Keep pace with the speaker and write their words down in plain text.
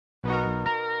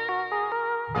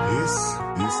This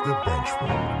is the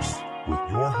Benchwarmers with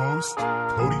your hosts,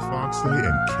 Cody Foxley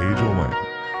and Kajal Lang.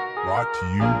 Brought to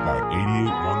you by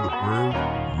 88.1 The Bird,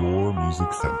 your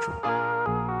music central.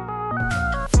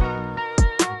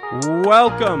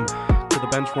 Welcome to the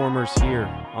Benchwarmers here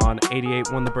on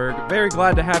 88.1 The Bird. Very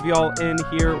glad to have y'all in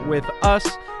here with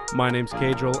us. My name's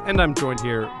Kajal, and I'm joined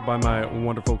here by my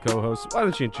wonderful co-host. Why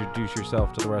don't you introduce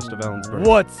yourself to the rest of Ellensburg?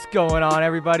 What's going on,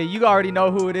 everybody? You already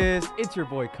know who it is. It's your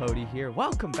boy Cody here.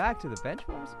 Welcome back to the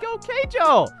Benchwarmers. Go,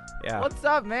 Kajal! Yeah. What's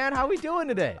up, man? How we doing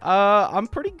today? I'm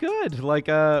pretty good.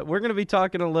 We're gonna be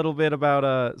talking a little bit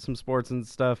about some sports and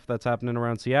stuff that's happening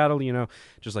around Seattle. You know,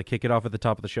 just like kick it off at the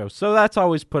top of the show. So that's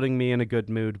always putting me in a good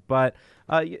mood. But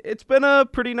it's been a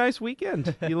pretty nice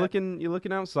weekend. You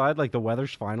looking outside, like the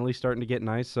weather's finally starting to get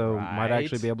nice. So might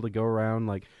actually be able to go around,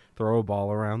 like throw a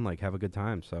ball around, like have a good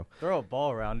time. So throw a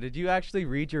ball around. Did you actually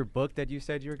read your book that you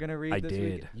said you were gonna read this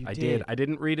week? I did. I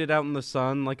didn't read it out in the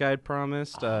sun like I had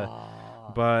promised.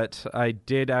 But I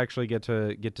did actually get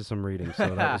to some reading,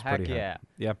 so that was pretty Heck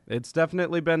yeah, it's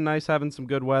definitely been nice having some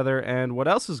good weather. And what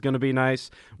else is going to be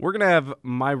nice? We're going to have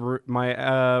my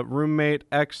roommate,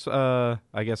 I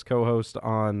guess co-host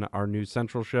on our News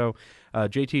Central show,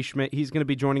 JT Schmidt. He's going to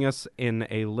be joining us in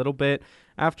a little bit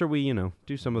after we,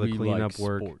 do some of the cleanup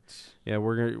work. Sports. Yeah,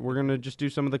 we're gonna just do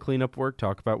some of the cleanup work,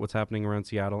 talk about what's happening around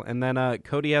Seattle, and then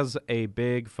Cody has a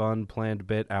big, fun, planned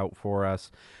bit out for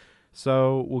us.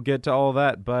 So we'll get to all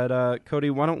that. But, Cody,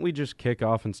 why don't we just kick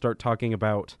off and start talking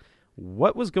about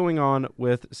what was going on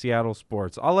with Seattle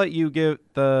sports? I'll let you give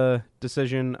the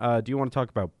decision. Do you want to talk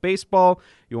about baseball?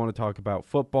 You want to talk about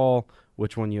football?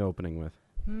 Which one you opening with?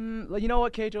 You know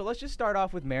what, Kajal? Let's just start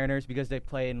off with Mariners because they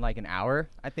play in like an hour,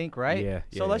 I think, right? Yeah.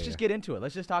 So let's just get into it.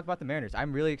 Let's just talk about the Mariners.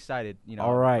 I'm really excited,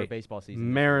 all right. for baseball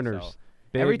season. Mariners.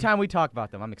 So every time we talk about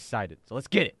them, I'm excited. So let's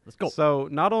get it. Let's go. So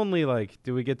not only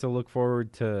do we get to look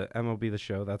forward to MLB The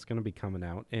Show, that's going to be coming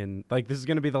out, and this is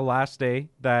going to be the last day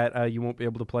that you won't be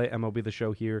able to play MLB The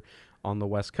Show here on the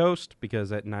West Coast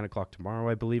because at 9 o'clock tomorrow,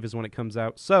 I believe, is when it comes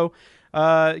out. So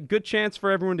good chance for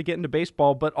everyone to get into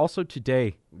baseball, but also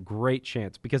today, great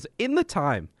chance because in the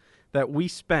time that we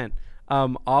spent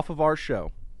off of our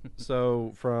show,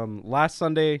 so from last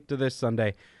Sunday to this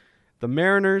Sunday, the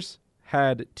Mariners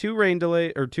had two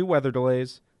weather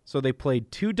delays, so they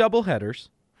played two doubleheaders,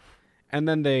 and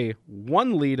then they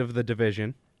won lead of the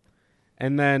division,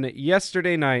 and then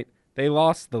yesterday night they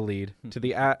lost the lead to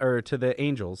the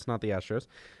Angels, not the Astros,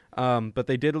 but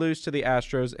they did lose to the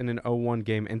Astros in an 0-1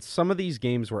 game, and some of these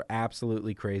games were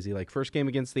absolutely crazy. Like first game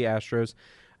against the Astros,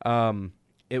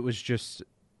 it was just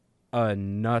a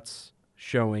nuts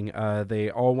showing. They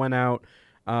all went out.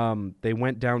 They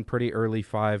went down pretty early,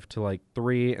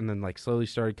 5-3, and then slowly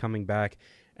started coming back.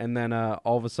 And then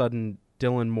all of a sudden,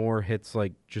 Dylan Moore hits or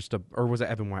was it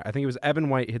Evan White? I think it was Evan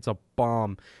White hits a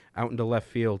bomb out into left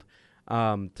field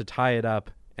to tie it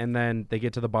up. And then they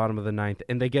get to the bottom of the ninth,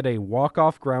 and they get a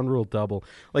walk-off ground rule double.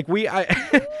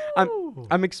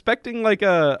 I'm expecting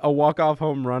a walk-off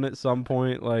home run at some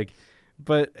point,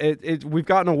 But we've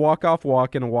gotten a walk-off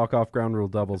walk and a walk-off ground rule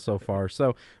double so far.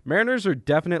 So Mariners are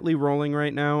definitely rolling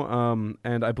right now,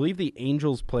 and I believe the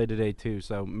Angels play today too.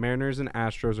 So Mariners and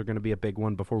Astros are going to be a big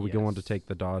one before we go on to take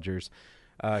the Dodgers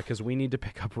because we need to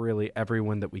pick up really every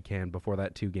win that we can before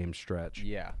that 2-game stretch.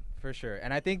 Yeah, for sure.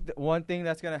 And I think one thing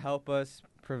that's going to help us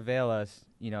prevail us,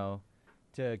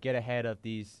 to get ahead of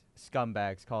these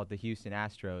scumbags called the Houston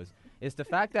Astros is the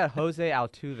fact that Jose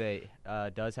Altuve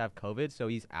does have COVID, so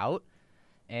he's out.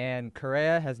 And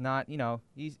Correa has not,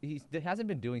 he hasn't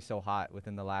been doing so hot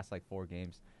within the last 4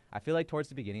 games. I feel like towards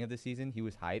the beginning of the season he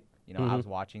was hype. I was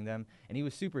watching them and he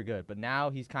was super good. But now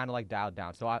he's kind of dialed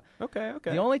down. So okay.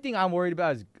 The only thing I'm worried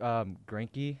about is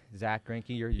Greinke, Zach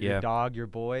Greinke, your dog, your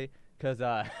boy, because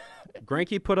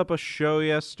Greinke put up a show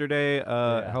yesterday.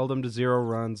 Held him to 0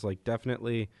 runs.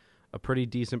 Definitely a pretty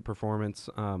decent performance.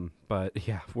 But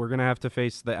yeah, we're gonna have to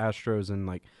face the Astros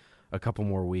in a couple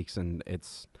more weeks, and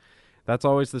that's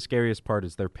always the scariest part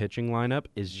is their pitching lineup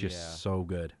is just so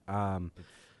good.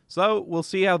 So we'll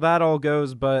see how that all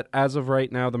goes. But as of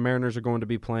right now, the Mariners are going to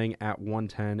be playing at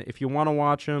 1:10. If you want to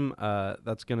watch them,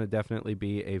 that's going to definitely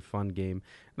be a fun game.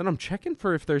 Then I'm checking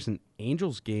for if there's an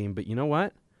Angels game. But you know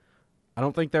what? I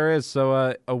don't think there is.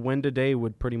 So a win today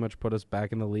would pretty much put us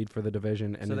back in the lead for the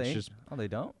division. And they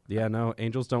don't? Yeah, no.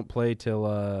 Angels don't play till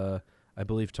I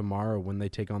believe tomorrow when they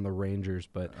take on the Rangers.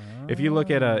 But if you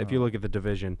look at the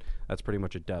division, that's pretty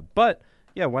much a dub. But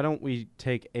yeah, why don't we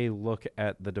take a look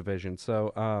at the division?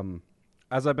 So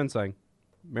as I've been saying,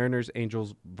 Mariners,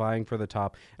 Angels vying for the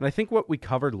top. And I think what we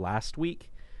covered last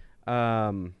week,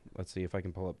 let's see if I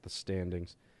can pull up the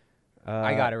standings.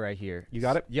 I got it right here. You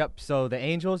got it? Yep. So the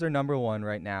Angels are number 1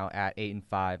 right now at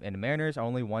 8-5, and the Mariners are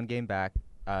only 1 game back,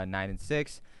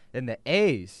 9-6. Then the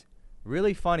A's,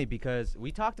 really funny because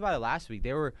we talked about it last week.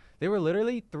 They were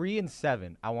literally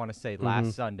 3-7. I want to say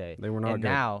last Sunday. They were not and good.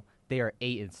 now they are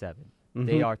 8-7.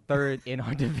 They are 3rd in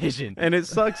our division. And it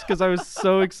sucks because I was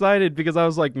so excited because I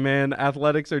was like, man,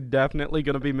 Athletics are definitely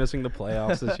going to be missing the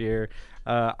playoffs this year.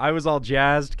 I was all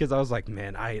jazzed because I was like,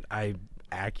 man, I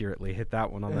accurately hit that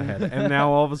one on the head. And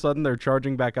now all of a sudden they're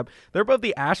charging back up. They're above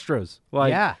the Astros.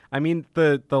 Like, Yeah. I mean,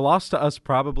 the loss to us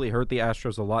probably hurt the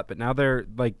Astros a lot, but now they're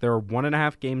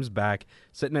 1.5 games back,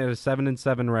 sitting at a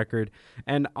 7-7 record.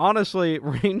 And honestly,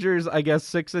 Rangers, I guess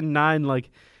 6-9, like,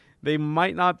 they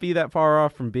might not be that far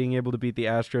off from being able to beat the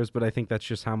Astros, but I think that's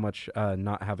just how much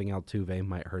not having Altuve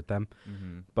might hurt them.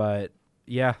 But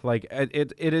yeah, like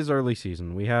it is early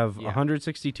season. We have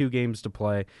 162 games to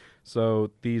play, so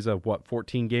these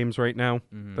 14 games right now.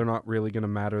 They're not really going to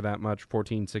matter that much.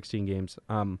 14, 16 games.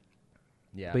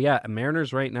 Yeah. But yeah,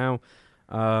 Mariners right now,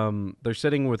 they're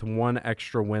sitting with 1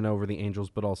 extra win over the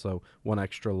Angels, but also 1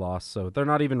 extra loss. So they're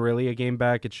not even really a game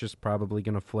back. It's just probably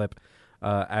going to flip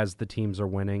as the teams are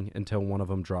winning until one of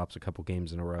them drops a couple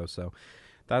games in a row. So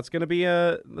that's going to be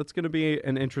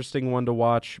an interesting one to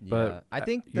watch. But I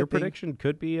think your prediction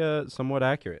could be somewhat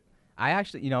accurate. I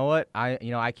actually, you know what?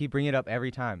 I keep bringing it up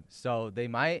every time. So they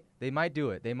might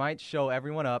do it. They might show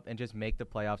everyone up and just make the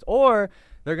playoffs, or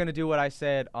they're gonna do what I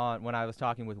said when I was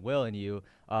talking with Will and you.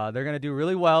 They're gonna do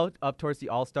really well up towards the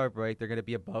All-Star break. They're gonna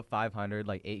be above 500,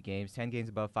 like 8 games, 10 games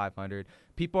above 500.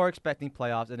 People are expecting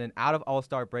playoffs, and then out of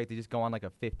All-Star break, they just go on like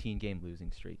a 15-game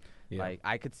losing streak. Yeah. Like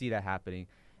I could see that happening.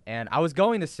 And I was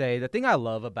going to say the thing I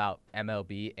love about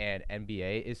MLB and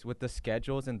NBA is with the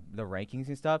schedules and the rankings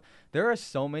and stuff. There are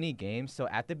so many games. So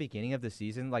at the beginning of the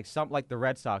season, like the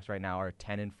Red Sox right now are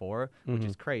 10-4, which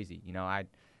is crazy. You know, I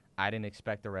didn't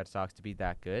expect the Red Sox to be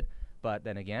that good. But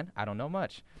then again, I don't know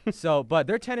much. But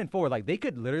they're 10-4. Like they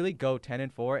could literally go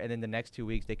 10-4, and then the next 2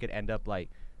 weeks they could end up like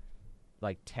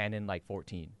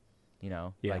 10-14. You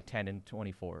know, like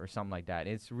 10-24 or something like that.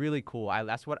 It's really cool.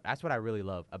 That's what I really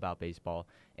love about baseball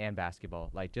and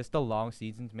basketball. Like just the long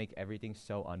seasons make everything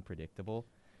so unpredictable.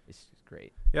 It's just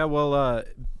great. Yeah, well,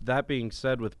 that being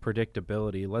said, with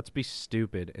predictability, let's be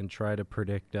stupid and try to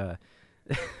predict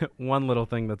one little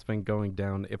thing that's been going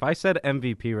down. If I said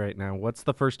MVP right now, what's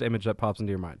the first image that pops into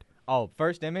your mind? Oh,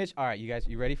 first image? All right, you guys,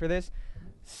 you ready for this?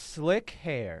 Slick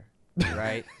hair,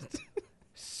 right?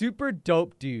 Super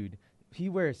dope dude. He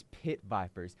wears pit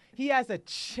vipers. He has a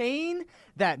chain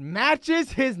that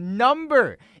matches his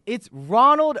number. It's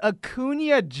Ronald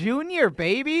Acuna Jr.,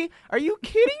 baby. Are you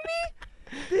kidding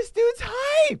me? This dude's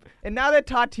hype. And now that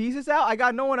Tatis is out, I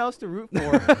got no one else to root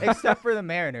for except for the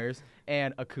Mariners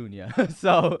and Acuna.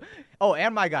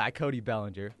 And my guy, Cody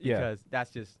Bellinger, because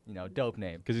that's just, dope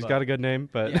name. Because he's got a good name.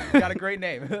 But yeah, he's got a great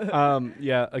name.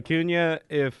 Acuna,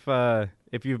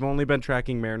 if you've only been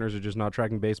tracking Mariners or just not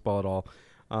tracking baseball at all,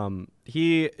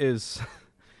 he's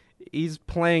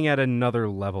playing at another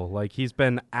level. Like, he's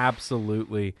been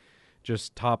absolutely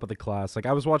just top of the class. Like,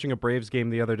 I was watching a Braves game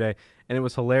the other day, and it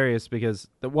was hilarious because,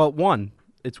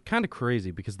 it's kind of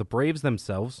crazy because the Braves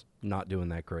themselves not doing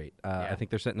that great. I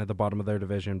think they're sitting at the bottom of their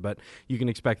division, but you can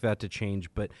expect that to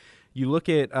change. But you look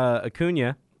at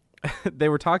Acuna, they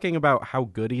were talking about how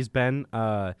good he's been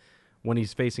when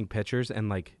he's facing pitchers and,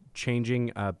 like,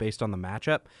 changing based on the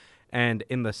matchup. And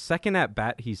in the second at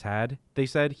bat he's had, they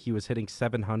said he was hitting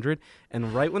 700.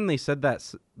 And right when they said that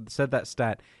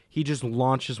stat, he just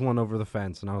launches one over the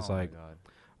fence. And I was like,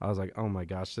 oh my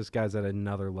gosh, this guy's at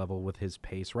another level with his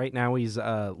pace. Right now he's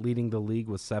leading the league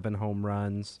with 7 home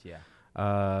runs, 16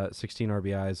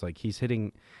 RBIs. Like he's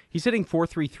hitting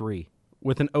 .433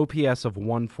 with an OPS of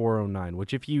 1.409.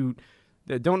 Which, if you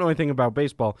don't know anything about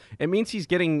baseball, it means he's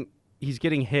getting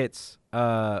hits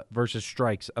versus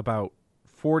strikes about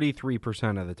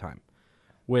 43% of the time,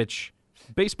 which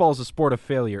baseball is a sport of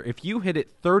failure. If you hit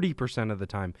it 30% of the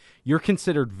time, you're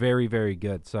considered very, very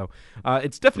good. So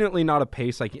it's definitely not a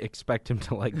pace I expect him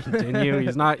to continue.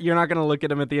 You're not going to look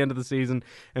at him at the end of the season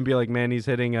and be like, man, he's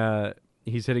hitting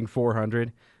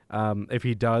 400. If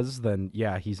he does, then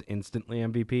yeah, he's instantly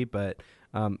MVP. But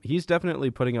he's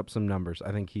definitely putting up some numbers.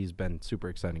 I think he's been super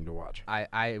exciting to watch.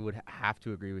 I would have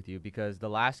to agree with you because the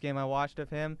last game I watched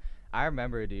of him, I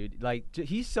remember, dude, like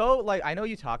he's so, like, I know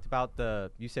you talked about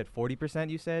you said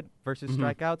 40% versus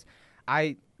strikeouts.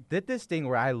 I did this thing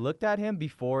where I looked at him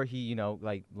before he,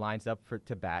 lines up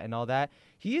to bat and all that.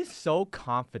 He is so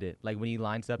confident, like when he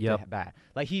lines up to bat,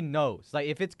 like he knows, like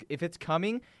if it's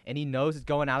coming and he knows it's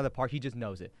going out of the park, he just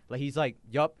knows it. Like he's like,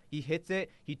 yup, he hits it.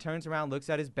 He turns around,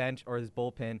 looks at his bench or his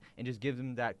bullpen, and just gives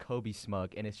him that Kobe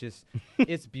smug, and it's just,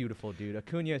 it's beautiful, dude.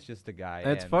 Acuna is just a guy.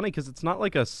 And it's funny because it's not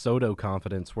like a Soto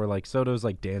confidence where like Soto's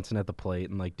like dancing at the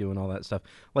plate and like doing all that stuff.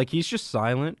 Like he's just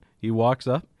silent. He walks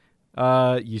up.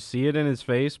 You see it in his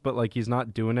face, but like he's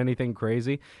not doing anything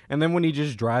crazy. And then when he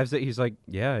just drives it, he's like,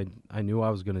 "Yeah, I knew I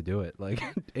was gonna do it." Like,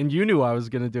 and you knew I was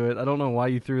gonna do it. I don't know why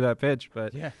you threw that pitch,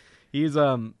 but yeah, he's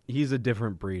a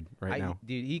different breed now.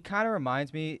 Dude, he kind of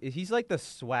reminds me. He's like the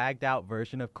swagged out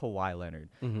version of Kawhi Leonard.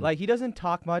 Mm-hmm. Like he doesn't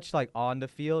talk much like on the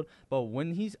field, but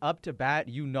when he's up to bat,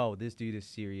 you know this dude is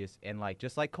serious. And like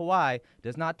just like Kawhi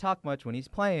does not talk much when he's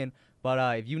playing.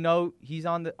 But if you know he's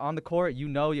on the court, you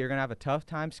know you're gonna have a tough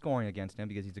time scoring against him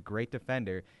because he's a great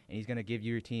defender and he's gonna give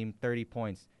your team 30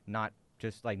 points, not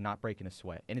breaking a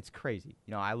sweat. And it's crazy.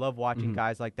 I love watching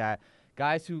guys like that,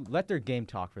 guys who let their game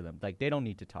talk for them. Like they don't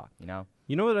need to talk.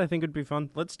 You know what I think would be fun?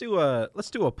 Let's do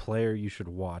a player you should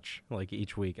watch like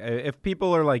each week. If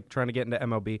people are like trying to get into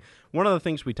MLB, one of the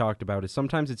things we talked about is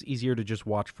sometimes it's easier to just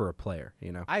watch for a player.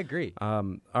 I agree.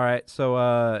 All right.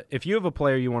 So if you have a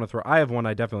player you want to throw, I have one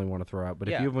I definitely want to throw out. But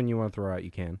if you have one you want to throw out,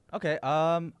 you can. Okay.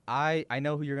 I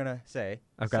know who you're gonna say.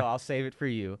 Okay. So I'll save it for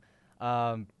you.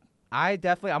 I'm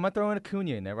gonna throw in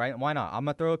Acuna in there, right? Why not? I'm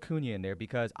gonna throw Acuna in there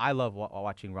because I love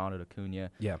watching Ronald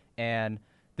Acuna. Yeah. And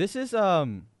this is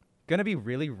gonna be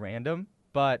really random,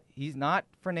 but he's not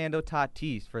Fernando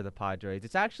Tatis for the Padres.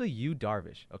 It's actually Yu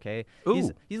Darvish. Okay.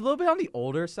 Ooh. He's a little bit on the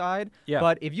older side. Yeah.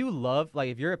 But if you love, like,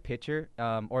 if you're a pitcher,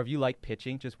 or if you like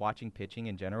pitching, just watching pitching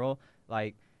in general,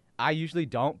 like. I usually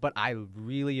don't, but I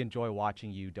really enjoy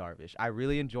watching Yu Darvish. I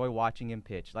really enjoy watching him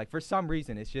pitch. Like for some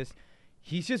reason,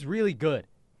 he's just really good.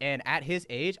 And at his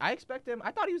age, I expect him.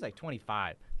 I thought he was like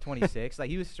 25, 26.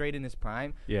 Like he was straight in his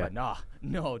prime. Yeah. But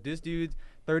no, this dude's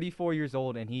 34 years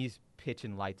old and he's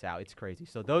pitching lights out. It's crazy.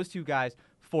 So those two guys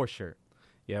for sure.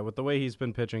 Yeah, with the way he's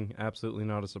been pitching, absolutely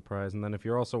not a surprise. And then if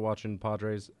you're also watching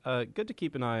Padres, good to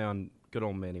keep an eye on good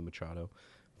old Manny Machado,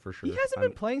 for sure. He hasn't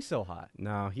been playing so hot.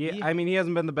 No, he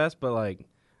hasn't been the best, but like,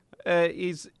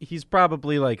 he's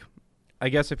probably like, I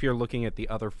guess if you're looking at the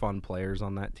other fun players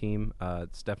on that team,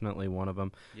 it's definitely one of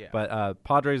them. Yeah. But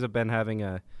Padres have been having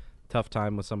a tough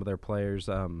time with some of their players.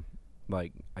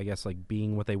 Like I guess like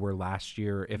being what they were last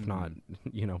year, if not,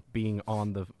 being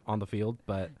on the field,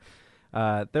 but.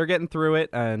 They're getting through it,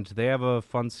 and they have a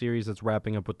fun series that's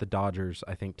wrapping up with the Dodgers,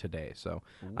 I think, today. So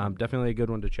definitely a good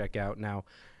one to check out. Now,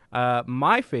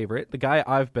 my favorite, the guy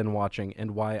I've been watching,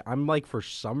 and why I'm, like, for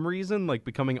some reason, like,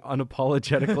 becoming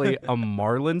unapologetically a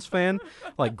Marlins fan.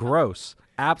 Like, gross.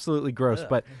 Absolutely gross.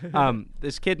 But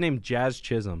this kid named Jazz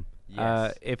Chisholm.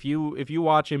 Yes. If you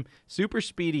watch him, super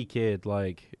speedy kid,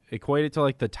 like, equated to,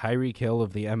 like, the Tyreek Hill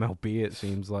of the MLB, it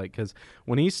seems like. Because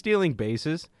when he's stealing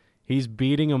bases... He's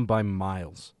beating him by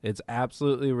miles. It's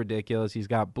absolutely ridiculous. He's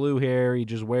got blue hair. He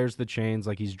just wears the chains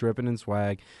like he's dripping in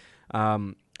swag.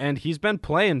 And he's been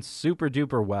playing super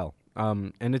duper well.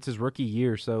 And it's his rookie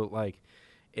year. So, like,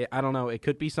 I don't know. It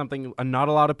could be something. Not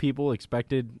a lot of people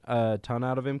expected a ton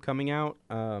out of him coming out.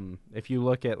 If you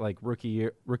look at, like, rookie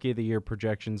of the year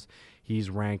projections, he's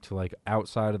ranked, like,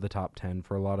 outside of the top 10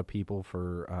 for a lot of people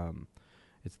for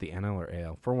it's the NL or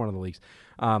AL for one of the leagues.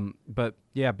 But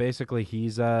yeah, basically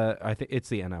he's I think it's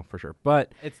the NL for sure.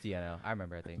 But it's the NL. I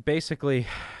remember, I think. Basically,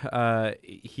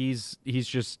 he's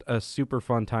just a super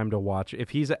fun time to watch.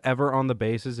 If he's ever on the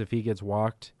bases, if he gets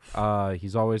walked,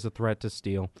 he's always a threat to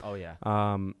steal. Oh yeah.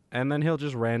 And then he'll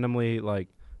just randomly like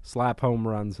slap home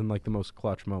runs in like the most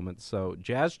clutch moments. So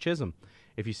Jazz Chisholm.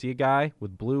 If you see a guy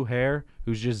with blue hair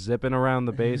who's just zipping around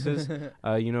the bases,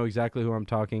 you know exactly who I'm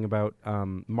talking about.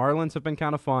 Marlins have been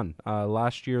kind of fun.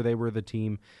 Last year they were the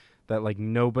team that like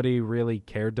nobody really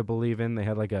cared to believe in. They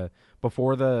had like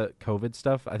before the COVID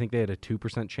stuff, I think they had a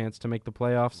 2% chance to make the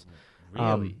playoffs.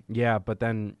 Really? Yeah, but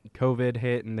then COVID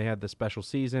hit and they had the special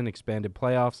season, expanded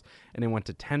playoffs, and it went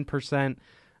to 10%,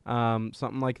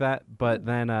 something like that. But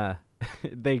then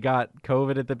they got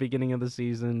COVID at the beginning of the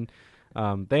season.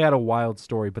 They had a wild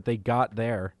story, but they got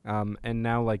there, and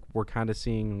now like we're kind of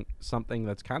seeing something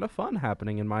that's kind of fun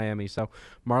happening in Miami. So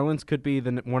Marlins could be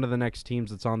one of the next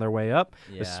teams that's on their way up,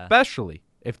 especially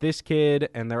if this kid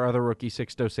and their other rookie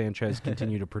Sixto Sanchez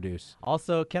continue to produce.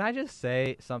 Also, can I just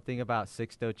say something about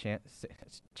Sixto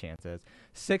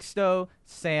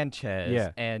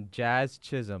Sanchez and Jazz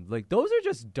Chisholm? Like, those are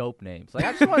just dope names. Like,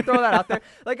 I just want to throw that out there.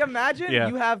 Like, imagine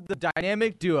you have the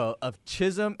dynamic duo of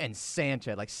Chisholm and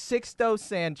Sanchez, like Sixto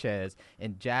Sanchez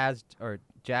and Jazz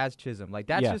Chisholm. Like,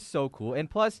 that's just so cool. And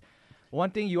plus,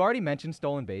 one thing, you already mentioned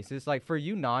stolen bases. Like, for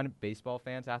you non-baseball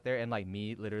fans out there, and like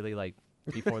me, literally, like,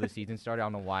 before the season started, I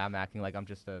don't know why I'm acting like I'm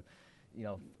just a,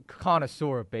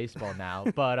 connoisseur of baseball now.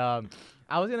 But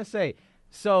I was gonna say,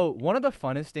 so one of the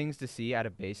funnest things to see out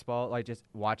of baseball, like just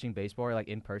watching baseball or like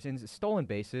in person, is stolen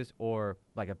bases or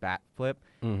like a bat flip.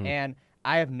 Mm-hmm. And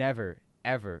I have never,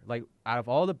 ever, like out of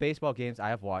all the baseball games I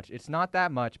have watched, it's not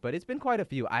that much, but it's been quite a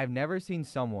few. I've never seen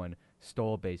someone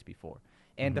stole a base before.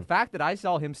 And the fact that I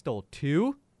saw him stole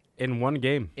 2 in one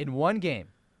game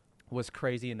was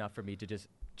crazy enough for me to just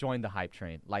join the hype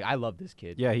train. Like, I love this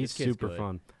kid. Yeah, he's This kid's super good.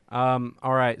 fun.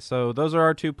 All right, so those are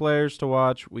our 2 players to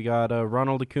watch. We got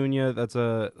Ronald Acuna. That's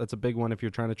a big one if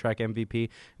you're trying to track MVP.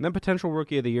 And then potential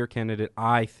Rookie of the Year candidate,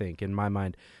 I think, in my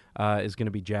mind, is going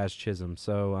to be Jazz Chisholm.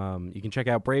 So you can check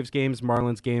out Braves games,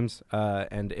 Marlins games,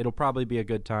 and it'll probably be a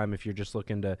good time if you're just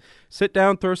looking to sit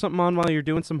down, throw something on while you're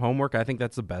doing some homework. I think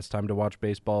that's the best time to watch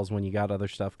baseballs when you got other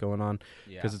stuff going on,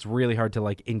 because it's really hard to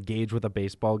like engage with a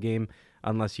baseball game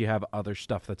unless you have other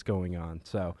stuff that's going on.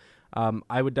 So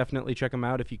I would definitely check them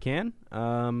out if you can.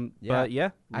 But yeah,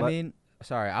 I mean,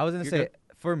 sorry, I was going to say, good.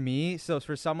 for me, so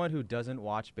for someone who doesn't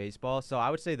watch baseball, so I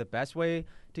would say the best way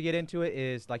to get into it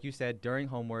is, like you said, during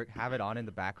homework, have it on in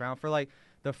the background for like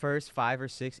the first 5 or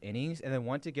 6 innings. And then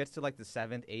once it gets to like the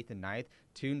 7th, 8th, and 9th,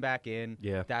 tune back in.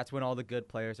 Yeah. That's when all the good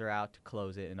players are out to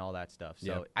close it and all that stuff.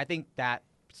 So I think that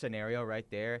scenario right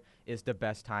there is the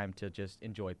best time to just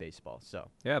enjoy baseball. So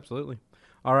yeah, absolutely.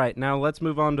 All right, now let's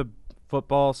move on to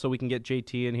football so we can get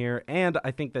JT in here. And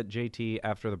I think that JT,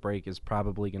 after the break, is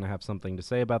probably going to have something to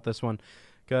say about this one,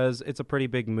 because it's a pretty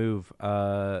big move.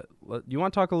 You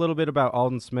want to talk a little bit about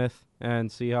Aldon Smith and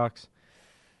Seahawks?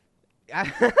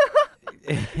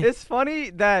 It's funny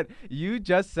that you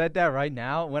just said that right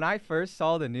now. When I first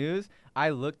saw the news, I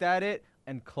looked at it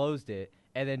and closed it.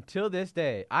 And then till this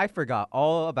day, I forgot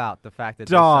all about the fact that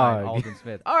they signed Aldon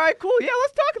Smith. All right, cool. Yeah,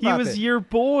 let's talk about it. He was your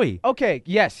boy. Okay,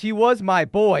 yes, he was my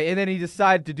boy, and then he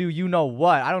decided to do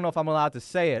you-know-what. I don't know if I'm allowed to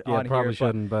say it on probably here.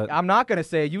 Shouldn't, but I'm not going to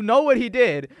say it. You know what he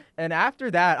did. And after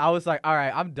that, I was like, all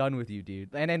right, I'm done with you,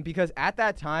 dude. And then because at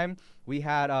that time, we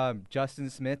had Justin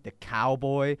Smith, the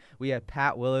Cowboy. We had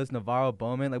Pat Willis, Navarro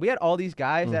Bowman. Like, we had all these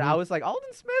guys that I was like,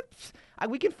 Aldon Smith,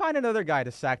 we can find another guy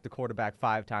to sack the quarterback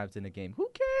 5 times in a game. Who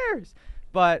cares?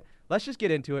 But let's just get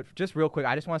into it. Just real quick,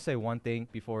 I just want to say one thing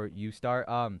before you start.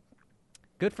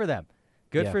 Good for them.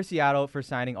 Good for Seattle for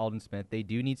signing Aldon Smith. They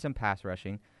do need some pass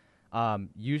rushing.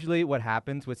 Usually what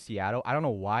happens with Seattle, I don't know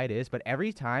why it is, but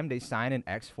every time they sign an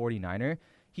ex-49er,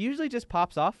 he usually just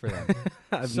pops off for them.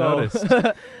 I've noticed.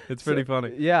 It's pretty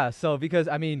funny. Yeah, so because,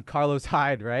 I mean, Carlos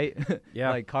Hyde, right? Yeah.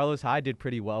 Like, Carlos Hyde did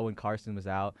pretty well when Carson was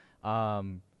out.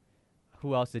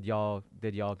 Who else did y'all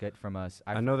get from us?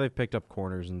 I know they've picked up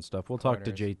corners and stuff. We'll talk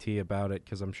to JT about it,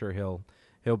 because I'm sure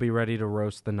he'll be ready to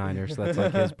roast the Niners. That's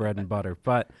like his bread and butter.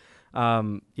 But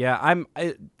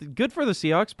good for the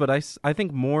Seahawks. But I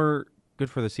think more good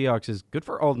for the Seahawks is good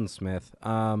for Aldon Smith.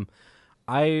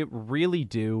 I really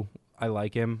do. I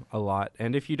like him a lot.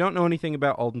 And if you don't know anything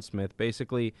about Aldon Smith,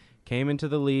 basically came into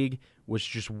the league, was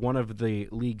just one of the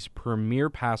league's premier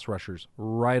pass rushers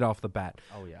right off the bat.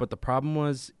 Oh, yeah. But the problem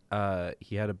was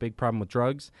he had a big problem with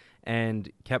drugs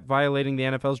and kept violating the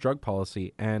NFL's drug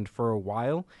policy. And for a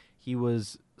while, he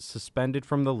was suspended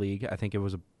from the league. I think it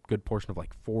was a good portion of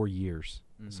like 4 years,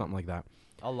 something like that.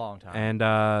 A long time.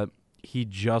 And he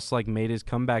just like made his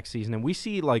comeback season, and we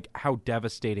see like how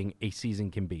devastating a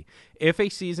season can be. If a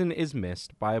season is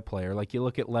missed by a player, like you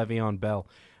look at Le'Veon Bell,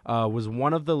 was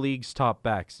one of the league's top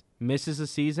backs, misses a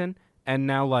season, and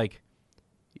now like,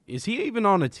 is he even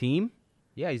on a team?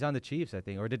 Yeah, he's on the Chiefs, I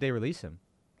think, or did they release him?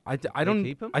 I don't.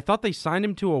 Keep him? I thought they signed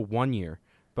him to a 1 year,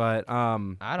 but I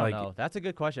don't know. That's a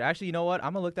good question. Actually, you know what?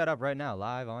 I'm gonna look that up right now,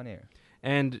 live on air.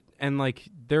 And like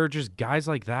there are just guys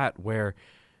like that where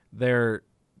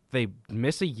they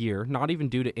miss a year, not even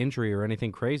due to injury or anything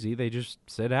crazy. They just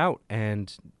sit out,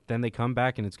 and then they come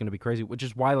back, and it's going to be crazy, which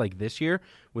is why, like, this year,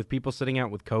 with people sitting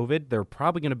out with COVID, there are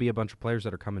probably going to be a bunch of players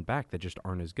that are coming back that just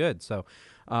aren't as good. So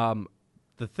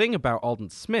the thing about Aldon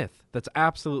Smith that's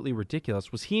absolutely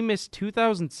ridiculous was he missed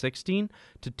 2016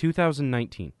 to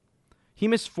 2019. He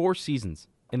missed 4 seasons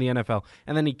in the NFL,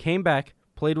 and then he came back,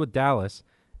 played with Dallas,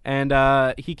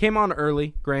 And he came on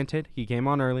early, granted. He came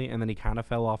on early, and then he kind of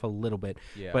fell off a little bit.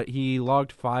 Yeah. But he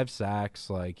logged 5 sacks.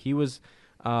 Like, he was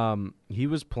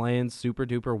playing super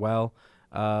duper well.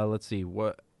 Let's see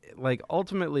what. Like,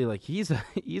 ultimately, like, he's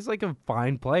like a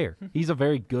fine player. He's a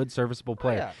very good, serviceable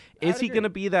player. yeah. Is I'd he agree. going to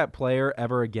be that player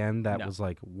ever again that No. was,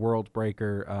 like, world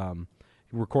breaker,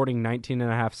 recording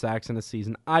 19.5 sacks in a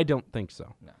season? I don't think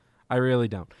so. No. I really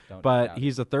don't. Don't But doubt it.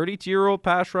 he's a 32-year-old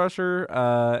pass rusher,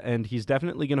 and he's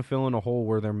definitely going to fill in a hole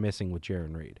where they're missing with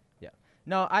Jaron Reed. Yeah.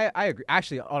 No, I agree.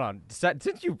 Actually, hold on.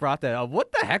 Since you brought that up,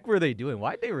 what the heck were they doing?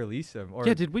 Why'd they release him? Or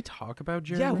Yeah, did we talk about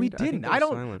Jaron Yeah, we Reed? I think didn't. that I was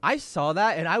don't. silent. I saw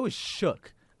that and I was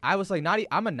shook. I was like,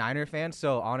 I'm a Niner fan,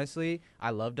 so honestly,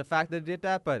 I love the fact that they did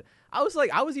that. But I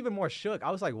was even more shook. I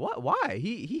was like, what? Why?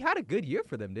 He had a good year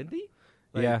for them, didn't he?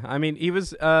 Like, Yeah, I mean, he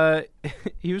was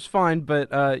he was fine,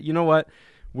 but you know what?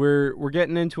 We're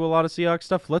getting into a lot of Seahawks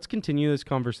stuff. Let's continue this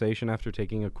conversation after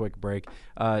taking a quick break.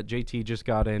 JT just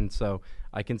got in, so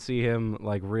I can see him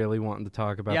like really wanting to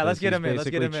talk about. Yeah, this. let's get He's him in. Let's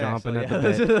get basically him in. chomping actually. at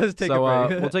Yeah, the bit. let's take So a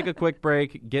break. we'll take a quick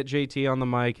break, get JT on the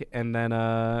mic, and then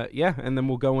and then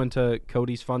we'll go into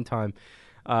Cody's fun time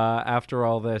after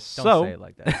all this. Don't say it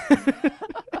like that.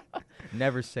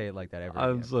 Never say it like that ever. I'm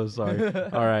again. so sorry.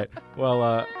 All right.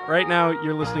 Well, right now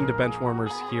you're listening to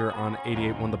Benchwarmers here on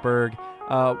 88.1 The Berg.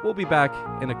 We'll be back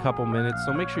in a couple minutes,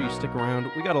 so make sure you stick around.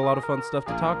 We got a lot of fun stuff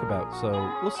to talk about, so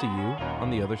we'll see you on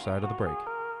the other side of the break.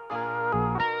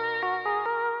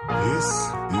 This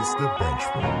is the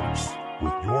Benchwarmers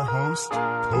with your host,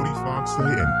 Cody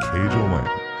Foxley and Cajo Lang.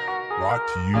 Brought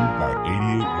to you by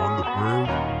 88.1 The Berg,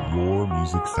 your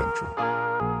music central.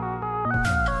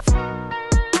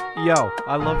 Yo,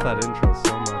 I love that intro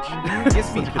so much. It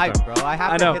gets me Such a good hyped, time. bro. I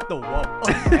have I to know. hit the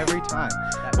whoa every time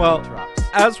that Well, beat drops.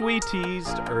 As we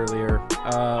teased earlier,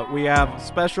 we have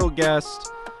special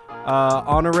guest,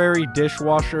 honorary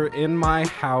dishwasher in my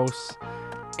house,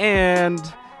 and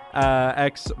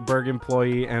ex-Berg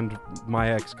employee and my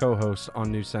ex-co-host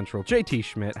on News Central, JT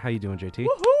Schmidt. How you doing, JT?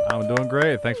 I'm doing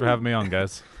great. Thanks for having me on,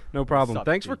 guys. No problem. Sup,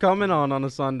 Thanks for JT? coming on a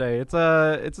Sunday. It's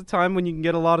a time when you can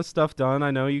get a lot of stuff done. I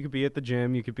know you could be at the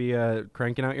gym, you could be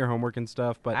cranking out your homework and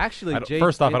stuff, but Actually, Jake,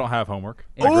 First off, I don't have homework.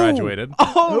 I Ooh. graduated.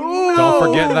 oh, Don't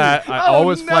forget that. I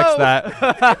always flex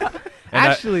that. And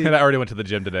Actually- I already went to the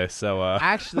gym today, so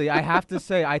Actually, I have to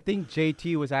say, I think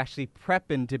JT was actually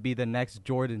prepping to be the next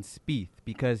Jordan Spieth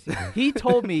because he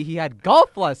told me he had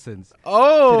golf lessons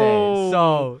Oh, today.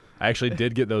 So I actually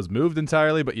did get those moved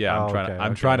entirely. But yeah, Oh, I'm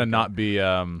okay, trying to okay. not be.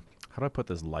 How do I put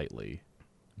this lightly?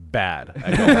 Bad.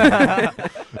 at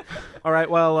golf. All right.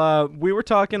 Well, we were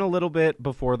talking a little bit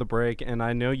before the break, and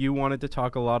I know you wanted to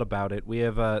talk a lot about it. We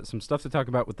have some stuff to talk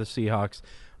about with the Seahawks.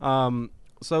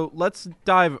 So let's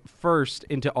dive first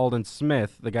into Aldon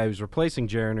Smith, the guy who's replacing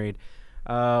Jaron Reed.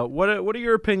 What are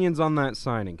your opinions on that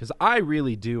signing? Because I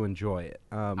really do enjoy it.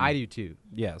 I do too.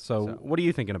 Yeah. So what are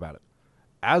you thinking about it?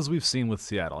 As we've seen with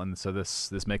Seattle, and so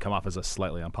this may come off as a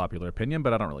slightly unpopular opinion,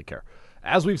 but I don't really care.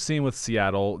 As we've seen with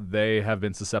Seattle, they have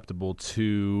been susceptible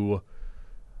to,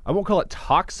 I won't call it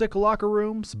toxic locker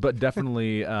rooms, but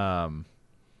definitely,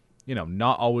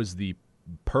 not always the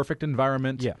perfect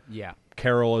environment. Yeah. Yeah.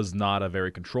 Carroll is not a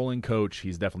very controlling coach.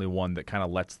 He's definitely one that kind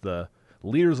of lets the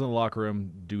leaders in the locker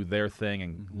room do their thing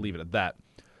and leave it at that.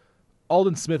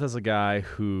 Aldon Smith is a guy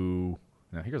who...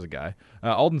 Now, here's a guy.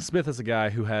 Aldon Smith is a guy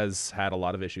who has had a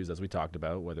lot of issues, as we talked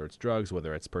about, whether it's drugs,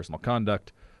 whether it's personal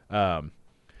conduct.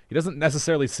 He doesn't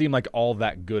necessarily seem like all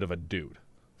that good of a dude,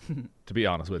 to be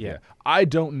honest with Yeah. you. I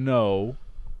don't know...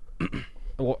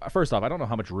 Well, first off, I don't know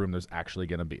how much room there's actually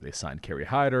going to be. They signed Kerry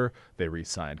Hyder. They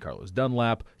re-signed Carlos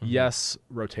Dunlap. Yes,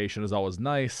 rotation is always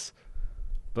nice.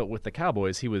 But with the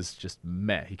Cowboys, he was just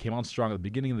meh. He came on strong at the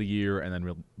beginning of the year and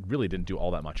then really didn't do all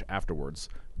that much afterwards.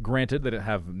 Granted, they didn't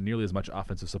have nearly as much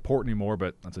offensive support anymore,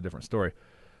 but that's a different story.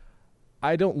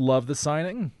 I don't love the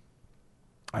signing.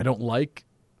 I don't like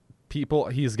people.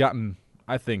 He's gotten,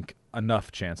 I think,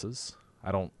 enough chances.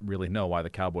 I don't really know why the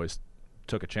Cowboys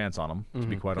took a chance on him, to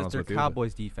be quite Because honest their with you.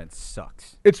 Cowboys defense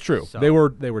sucks. It's true. So- They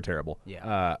were terrible.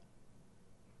 Yeah.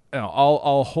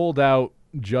 I'll hold out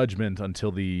judgment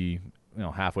until the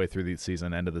halfway through the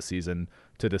season, end of the season,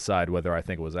 to decide whether I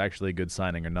think it was actually a good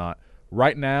signing or not.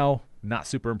 Right now, not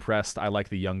super impressed. I like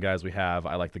the young guys we have.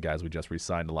 I like the guys we just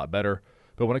re-signed a lot better.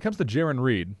 But when it comes to Jaron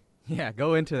Reed, Yeah,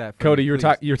 go into that. for Cody, me, you were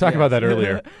please. talking about that Yes.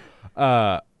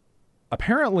 earlier.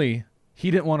 Apparently,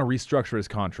 he didn't want to restructure his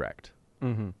contract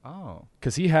Oh.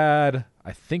 because he had,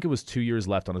 I think it was 2 years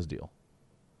left on his deal.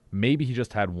 Maybe he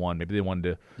just had one. Maybe they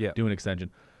wanted to do an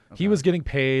extension. He was getting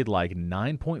paid like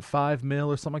 $9.5 million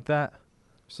or something like that.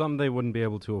 Some they wouldn't be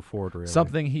able to afford, really.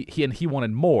 Something he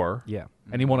wanted more. Yeah.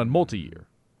 And he wanted multi-year.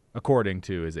 according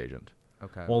to his agent.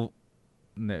 Okay. Well,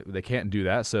 they can't do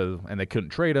that, and they couldn't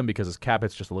trade him because his cap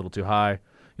hit's just a little too high.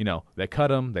 They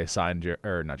cut him. They signed not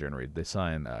Jaron Reed. They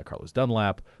signed Carlos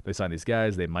Dunlap. They signed these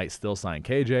guys. They might still sign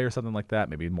KJ or something like that.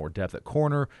 Maybe more depth at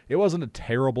corner. It wasn't a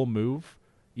terrible move,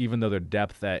 even though their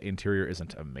depth at interior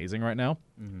isn't amazing right now.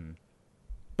 Mm-hmm.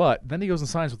 But then he goes and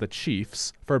signs with the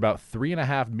Chiefs for about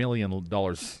 $3.5 million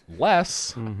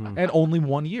less and only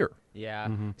 1 year. Yeah.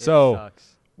 It So-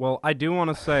 sucks. Well, I do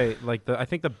want to say, I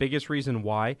think the biggest reason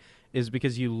why is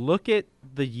because you look at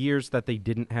the years that they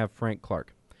didn't have Frank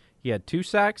Clark. He had 2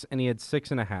 sacks and he had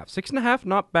 6.5. 6.5,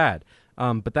 not bad.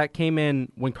 But that came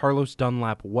in when Carlos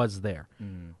Dunlap was there.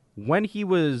 When he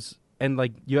was, and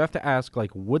you have to ask,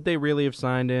 would they really have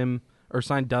signed him or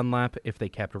signed Dunlap if they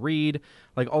kept Reed?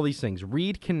 All these things.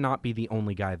 Reed cannot be the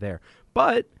only guy there.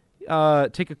 But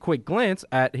take a quick glance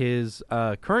at his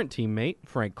current teammate,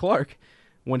 Frank Clark.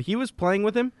 When he was playing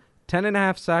with him,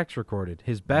 10.5 sacks recorded.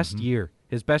 His best year.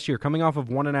 His best year, coming off of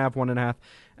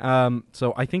 1.5.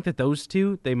 So I think that those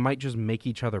two, they might just make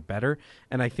each other better.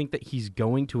 And I think that he's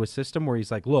going to a system where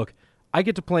he's like, look, I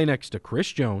get to play next to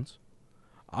Chris Jones.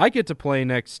 I get to play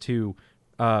next to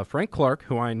Frank Clark,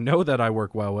 who I know that I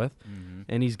work well with.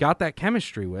 And he's got that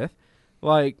chemistry with.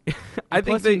 I think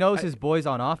Plus he knows his boys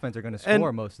on offense are going to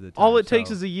score most of the time. All it takes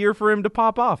is a year for him to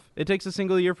pop off. It takes a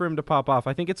single year for him to pop off.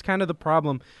 I think it's kind of the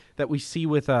problem that we see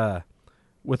with a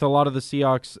lot of the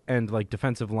Seahawks and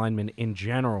defensive linemen in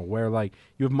general, where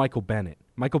you have Michael Bennett.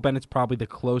 Michael Bennett's probably the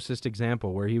closest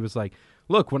example where he was like,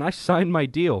 look, when I signed my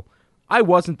deal, I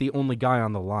wasn't the only guy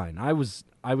on the line. I was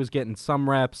getting some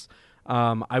reps.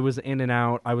 I was in and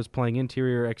out. I was playing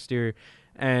interior, exterior,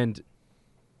 and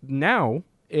now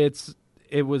it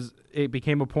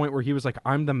became a point where he was like,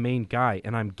 I'm the main guy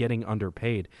and I'm getting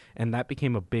underpaid, and that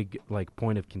became a big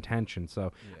point of contention.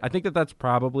 So I think that that's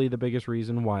probably the biggest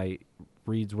reason why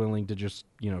Reed's willing to just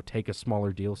take a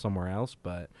smaller deal somewhere else.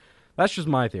 But that's just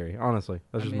my theory, honestly.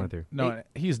 That's my theory. No,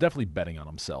 he's definitely betting on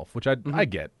himself, which I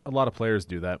get. A lot of players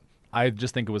do that. I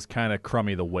just think it was kind of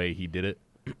crummy the way he did it.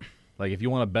 If you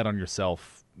want to bet on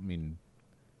yourself, I mean,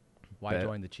 why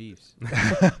join the Chiefs?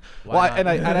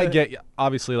 I get,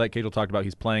 obviously, like Cajal talked about,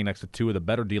 he's playing next to 2 of the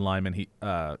better D linemen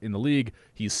in the league.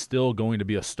 He's still going to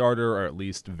be a starter, or at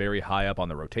least very high up on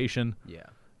the rotation. Yeah.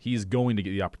 He's going to get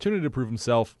the opportunity to prove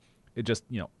himself. It just,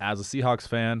 as a Seahawks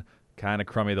fan, kind of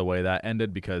crummy the way that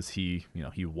ended, because he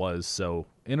was so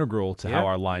integral to how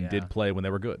our line did play when they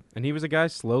were good. And he was a guy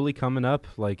slowly coming up,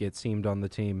 it seemed, on the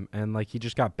team. And, he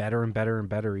just got better and better and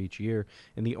better each year.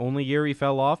 And the only year he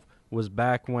fell off was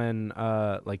back when,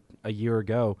 a year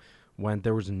ago, when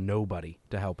there was nobody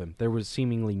to help him. There was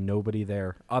seemingly nobody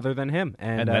there other than him.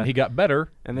 And then he got better.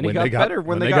 And then he got better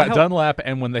when they got help. Dunlap,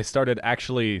 and when they started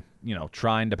actually,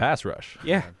 trying to pass rush.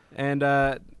 Yeah. And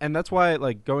that's why,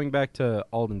 going back to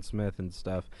Aldon Smith and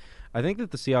stuff, I think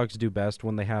that the Seahawks do best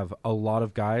when they have a lot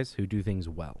of guys who do things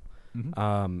well.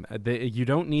 You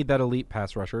don't need that elite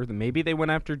pass rusher. Maybe they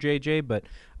went after JJ, but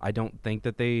I don't think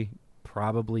that they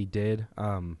probably did.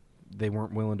 They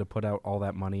weren't willing to put out all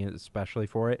that money, especially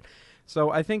for it. So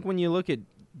I think when you look at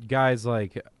guys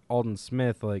like Aldon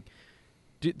Smith, the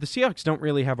Seahawks don't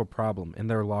really have a problem in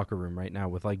their locker room right now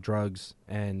with drugs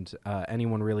and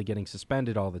anyone really getting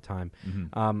suspended all the time.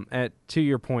 To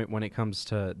your point, when it comes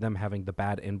to them having the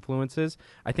bad influences,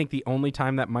 I think the only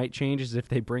time that might change is if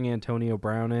they bring Antonio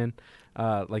Brown in,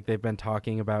 they've been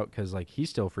talking about, because he's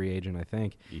still free agent, I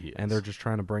think, and they're just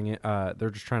trying to bring it. They're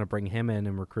just trying to bring him in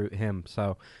and recruit him.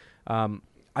 So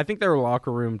I think their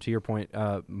locker room, to your point,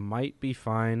 might be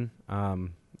fine.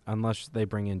 Unless they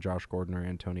bring in Josh Gordon or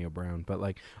Antonio Brown. But,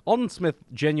 Aldon Smith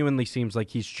genuinely seems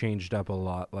like he's changed up a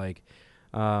lot.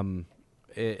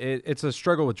 It's a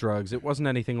struggle with drugs. It wasn't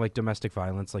anything like domestic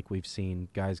violence we've seen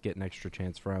guys get an extra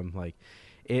chance from.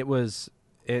 It was...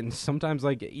 And sometimes,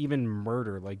 even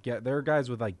murder. There are guys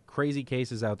with, crazy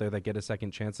cases out there that get a second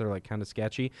chance. They're, kind of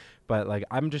sketchy. But,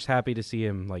 I'm just happy to see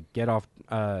him,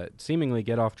 seemingly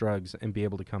get off drugs and be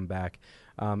able to come back.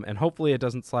 And hopefully it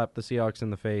doesn't slap the Seahawks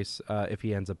in the face if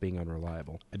he ends up being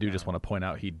unreliable. I do just want to point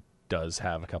out he does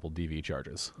have a couple DV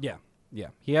charges. Yeah.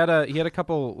 He had a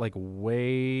couple,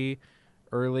 way...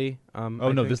 early.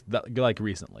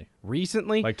 Recently.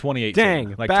 Recently? 2018.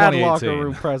 Dang, bad 2018. locker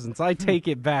room presence. I take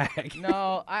it back.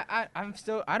 No,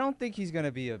 I don't think he's going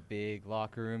to be a big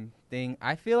locker room thing.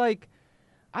 I feel I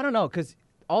don't know, because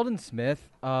Aldon Smith,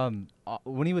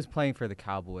 when he was playing for the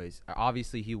Cowboys,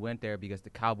 obviously he went there because the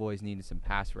Cowboys needed some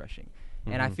pass rushing.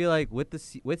 And I feel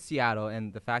with Seattle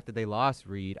and the fact that they lost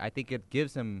Reed, I think it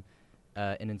gives him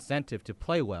an incentive to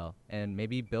play well and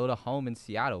maybe build a home in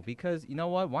Seattle, because you know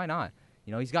what? Why not?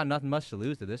 he's got nothing much to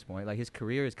lose at this point. Like, his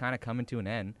career is kind of coming to an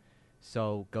end.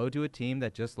 So go to a team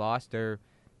that just lost their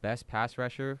best pass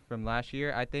rusher from last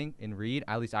year, I think, in Reed.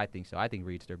 At least I think so. I think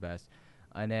Reed's their best.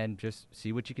 And then just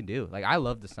see what you can do. Like, I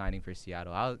love the signing for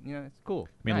Seattle. It's cool.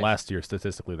 I mean, Nice. last year,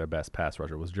 statistically, their best pass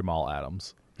rusher was Jamal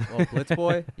Adams. Well, Blitz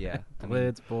Boy, yeah. I mean,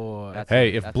 Blitz boy. that's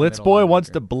Hey, a- if that's a Blitz middle Boy wants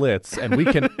linebacker. to blitz and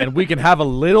we can have a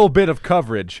little bit of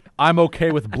coverage, I'm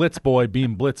okay with Blitz Boy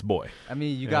being Blitz Boy. I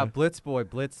mean, you got Blitz Boy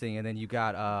blitzing, and then you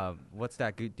got what's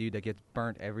that good dude that gets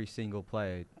burnt every single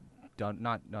play?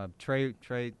 Trey.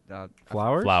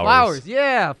 Flowers? Flowers,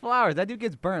 yeah, Flowers. That dude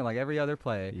gets burnt like every other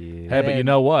play. Yeah. Hey, but you then-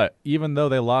 know what? Even though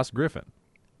they lost Griffin,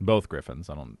 both Griffins,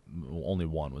 only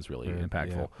one was really Yeah,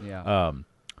 impactful. Yeah,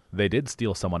 They did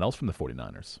steal someone else from the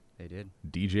 49ers, they did.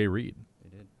 DJ Reed. They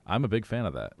did. I'm a big fan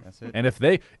of that. That's it. And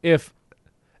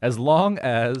as long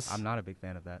as I'm not a big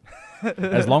fan of that.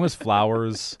 as long as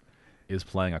Flowers is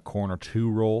playing a corner 2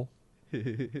 role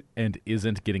and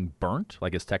isn't getting burnt,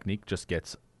 like his technique just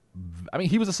gets I mean,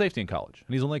 he was a safety in college,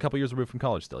 and he's only a couple years removed from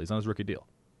college still. He's on his rookie deal.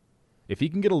 If he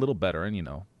can get a little better, and,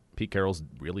 Pete Carroll's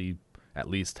really at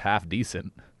least half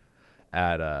decent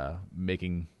at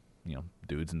making,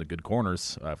 dudes into good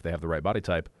corners if they have the right body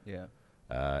type, Yeah.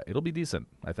 it'll be decent,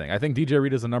 I think. I think DJ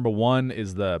Reed as the number 1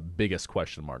 is the biggest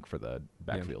question mark for the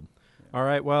backfield. All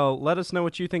right, well, let us know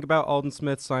what you think about Alden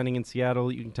Smith signing in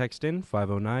Seattle. You can text in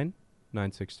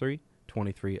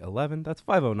 509-963-2311. That's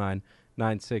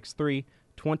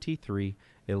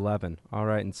 509-963-2311. All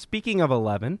right, and speaking of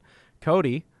 11,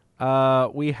 Cody,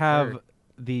 we have Sure.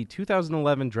 the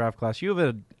 2011 draft class. You have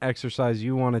an exercise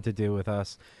you wanted to do with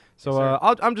us. So Yes,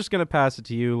 sir. I'm just going to pass it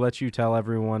to you, let you tell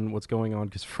everyone what's going on,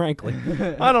 because frankly,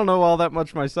 I don't know all that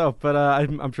much myself, but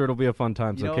I'm sure it'll be a fun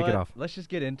time, You so know kick what? it off. Let's just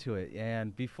get into it.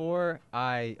 And before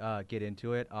I get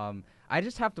into it, I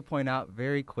just have to point out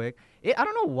very quick. I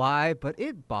don't know why, but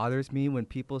it bothers me when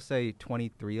people say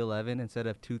 2311 instead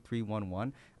of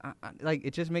 2311. Like,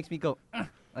 it just makes me go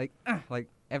like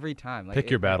every time. Like,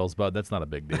 Pick your battles, bud. That's not a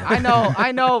big deal.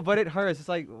 I know, but it hurts. It's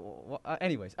like,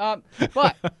 anyways.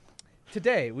 But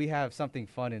today we have something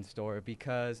fun in store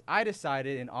because I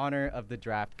decided, in honor of the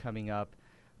draft coming up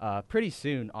pretty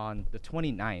soon on the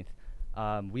 29th,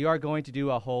 we are going to do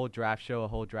a whole draft show, a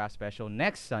whole draft special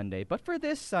next Sunday. But for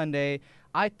this Sunday,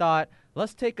 I thought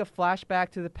let's take a flashback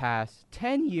to the past,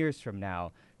 10 years from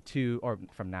now, 10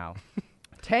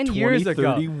 years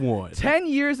ago. 2031. 10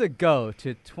 years ago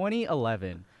to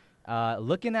 2011,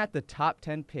 looking at the top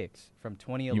 10 picks from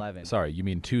 2011. You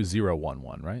mean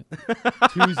 2011, right?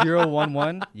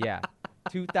 2011? Yeah.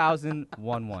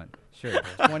 2011. Sure.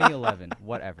 2011.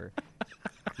 Whatever.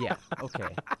 Yeah.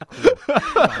 Okay. Cool. Come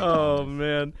on, Oh Thomas.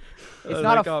 man, It's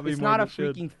not a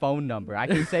freaking phone number. I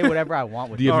can say whatever I want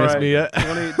with Do you it. miss me yet?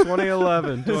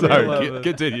 2011. Sorry, 2011.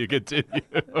 continue.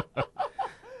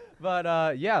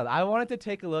 But yeah, I wanted to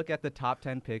take a look at the top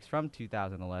 10 picks from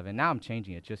 2011. Now I'm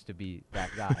changing it just to be that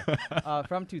guy.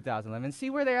 From 2011, see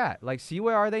where they're at. Like, see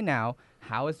where are they now?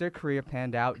 How has their career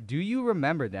panned out? Do you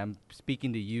remember them?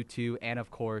 Speaking to you two and,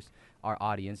 of course, our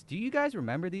audience. Do you guys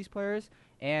remember these players?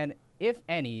 And if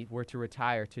any were to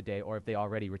retire today, or if they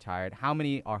already retired, how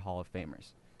many are Hall of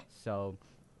Famers? So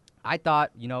I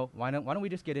thought, why don't we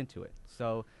just get into it?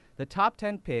 So the top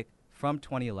 10 pick from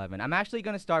 2011. I'm actually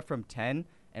going to start from 10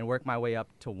 and work my way up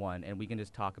to 1, and we can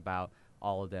just talk about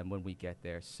all of them when we get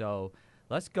there. So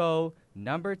let's go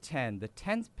number 10. The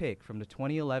 10th pick from the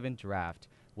 2011 draft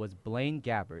was Blaine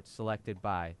Gabbert, selected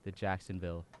by the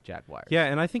Jacksonville Jaguars. Yeah,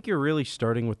 and I think you're really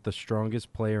starting with the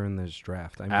strongest player in this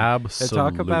draft. I mean, Absolutely. to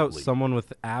talk about someone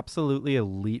with absolutely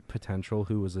elite potential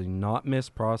who was a not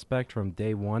missed prospect from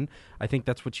day one, I think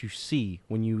that's what you see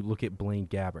when you look at Blaine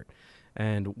Gabbert.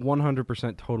 And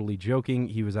 100% totally joking,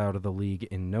 he was out of the league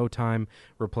in no time,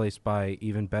 replaced by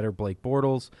even better Blake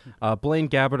Bortles. Blaine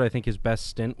Gabbert, I think his best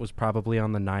stint was probably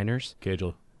on the Niners.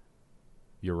 Cagel,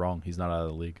 you're wrong. He's not out of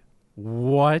the league.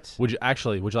 What? Would you like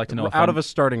to know Out of a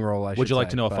starting role, I should Would you like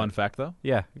say, to know a but- fun fact, though?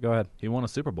 Yeah, go ahead. He won a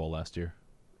Super Bowl last year.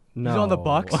 No. on the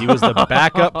Bucs? He was the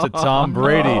backup to Tom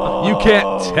Brady. You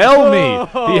can't tell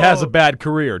me he has a bad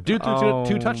career. Dude threw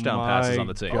two touchdown passes on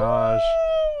the team. Gosh.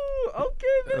 Ooh,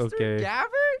 okay, Mr. Okay. Gabbert.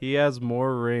 He has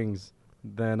more rings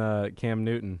than Cam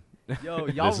Newton. Yo,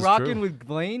 y'all This is rocking true. with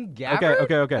Blaine Gabbert?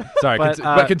 Okay. Sorry,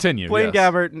 but continue. Blaine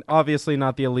yes. Gabbert, obviously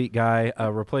not the elite guy,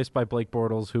 replaced by Blake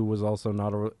Bortles, who was also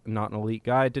not an elite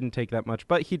guy. Didn't take that much,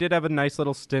 but he did have a nice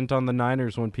little stint on the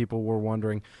Niners when people were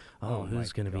wondering, Oh who's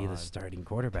my going to be the God. starting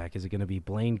quarterback? Is it going to be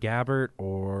Blaine Gabbert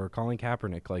or Colin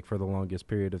Kaepernick, like for the longest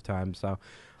period of time? So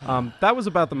that was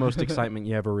about the most excitement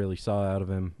you ever really saw out of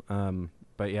him.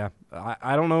 But yeah,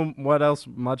 I don't know what else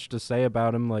much to say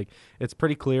about him. Like, it's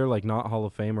pretty clear, like, not Hall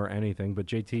of Fame or anything. But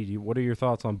JT, what are your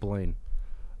thoughts on Blaine?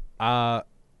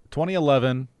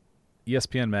 2011,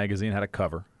 ESPN magazine had a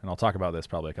cover, and I'll talk about this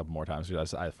probably a couple more times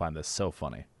because I find this so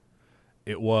funny.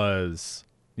 It was,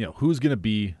 who's going to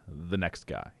be the next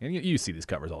guy? And you see these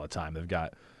covers all the time. They've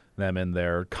got them in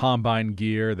their combine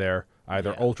gear. They're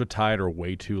either ultra tight or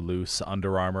way too loose,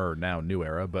 Under Armour or now New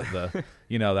Era, but the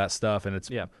that stuff, and it's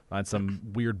on some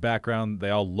weird background. They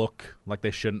all look like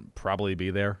they shouldn't probably be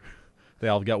there. They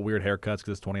all got weird haircuts because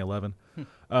it's 2011. It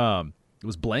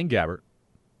was Blaine Gabbert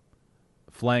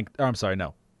flanked. Oh, I'm sorry,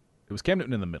 no, it was Cam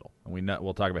Newton in the middle, and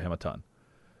we'll talk about him a ton.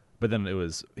 But then he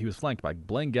was flanked by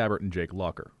Blaine Gabbert and Jake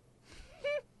Locker.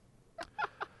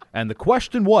 And the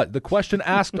question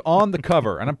asked on the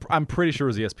cover, and I'm pretty sure it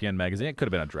was ESPN magazine. It could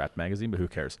have been a draft magazine, but who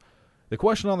cares? The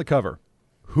question on the cover: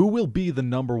 who will be the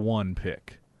number 1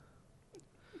 pick?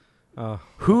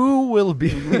 Who will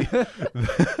be?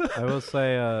 I will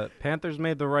say Panthers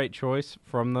made the right choice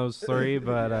from those 3,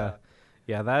 but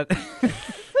that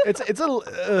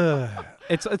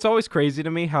it's always crazy to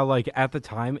me how, like, at the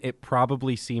time it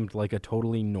probably seemed like a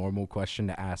totally normal question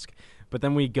to ask. But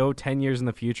then we go 10 years in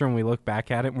the future and we look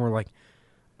back at it and we're like,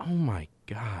 oh my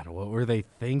God, what were they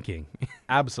thinking?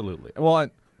 Absolutely. Well,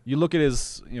 you look at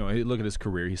his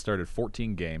career. He started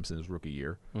 14 games in his rookie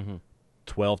year,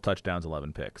 12 touchdowns,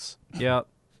 11 picks. Yeah.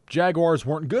 Jaguars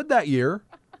weren't good that year,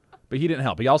 but he didn't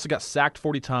help. He also got sacked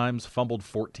 40 times, fumbled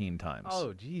 14 times.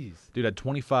 Oh, jeez. Dude had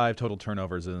 25 total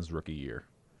turnovers in his rookie year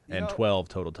and 12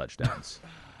 total touchdowns.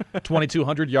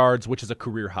 2,200 yards, which is a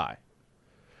career high.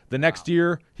 The next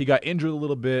year, he got injured a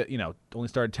little bit, only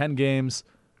started 10 games,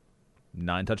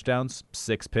 9 touchdowns,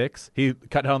 6 picks. He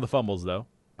cut down on the fumbles, though,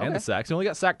 and the sacks. He only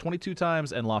got sacked 22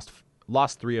 times and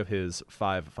lost 3 of his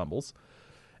 5 fumbles.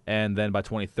 And then by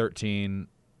 2013,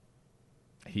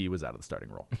 he was out of the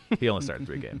starting role. He only started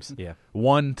 3 games. Yeah.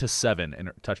 1 to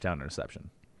 7 touchdown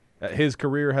interception. His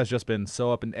career has just been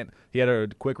so up, and he had a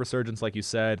quick resurgence, like you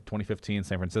said, 2015,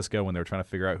 San Francisco, when they were trying to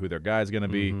figure out who their guy's going to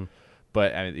be.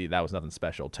 But that was nothing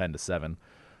special, 10 to 7.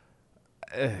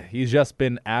 He's just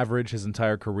been average his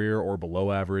entire career or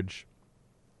below average.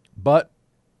 But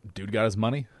dude got his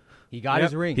money. He got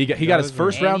his ring. He got his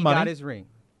first round money. He got his ring.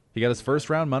 He got his first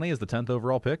round money as the 10th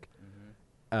overall pick.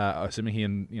 Assuming he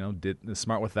is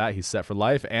smart with that, he's set for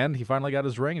life, and he finally got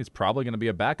his ring. He's probably going to be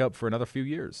a backup for another few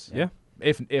years. Yeah.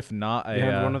 If not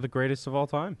one of the greatest of all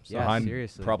time. Yeah, behind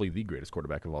seriously. Probably the greatest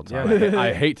quarterback of all time. Yeah.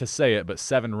 I hate to say it, but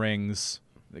 7 rings,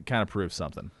 it kind of proves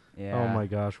something. Yeah. Oh my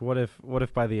gosh, what if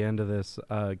by the end of this,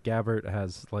 Gabbert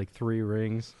has like 3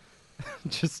 rings,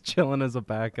 just chilling as a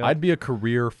backup? I'd be a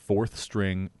career 4th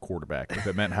string quarterback if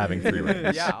it meant having 3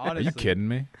 rings. Yeah, honestly. Are you kidding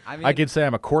me? I mean, I could say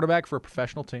I'm a quarterback for a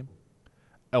professional team.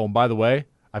 Oh, and by the way,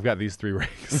 I've got these 3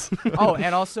 rings. Oh,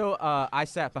 and also I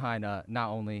sat behind not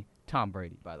only Tom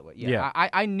Brady, by the way. Yeah.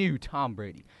 I knew Tom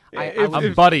Brady.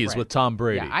 I'm buddies with Tom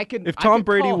Brady. Yeah, I could. If I Tom could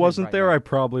Brady call him wasn't right there, now. I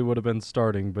probably would have been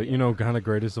starting. But kind of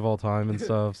greatest of all time and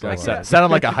stuff. So Sounded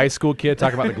like a high school kid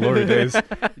talking about the glory days.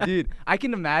 Dude, I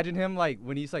can imagine him like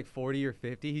when he's like 40 or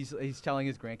 50. He's telling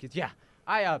his grandkids, "Yeah,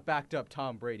 I backed up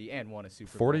Tom Brady and won a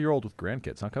Super Bowl." 40-year-old with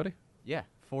grandkids, huh, Cody? Yeah,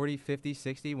 40, 50,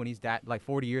 60. When he's like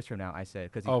 40 years from now, I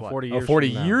said because he's what? 40 Oh, years 40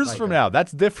 from now. years Like from that. now.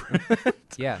 That's different.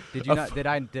 Yeah. Did you not? Did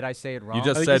I say it wrong? You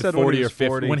just think you said said when 40 he or was 50.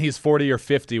 40. When he's 40 or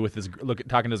 50 with his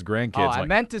talking to his grandkids. Oh, I like,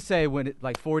 meant to say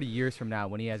like 40 years from now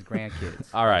when he has grandkids.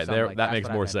 all or right, something like that that's makes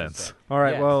what I more meant to sense. say. All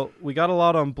right, Yes. well, we got a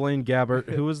lot on Blaine Gabbert.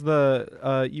 Who was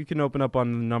the you can open up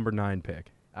on the number 9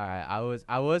 pick. All right,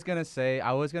 I was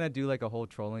gonna do like a whole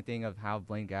trolling thing of how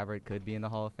Blaine Gabbert could be in the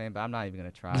Hall of Fame, but I'm not even gonna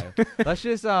try. Let's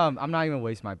just I'm not even gonna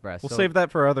waste my breath. We'll So- save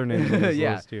that for other names on this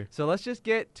yeah. list here. So let's just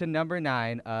get to number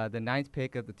 9. The 9th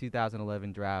pick of the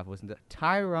 2011 draft was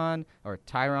Tyron.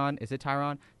 Is it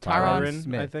Tyron? Tyron,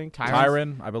 Smith. I think.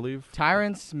 Tyron, I believe.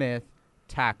 Tyron Smith,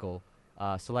 tackle,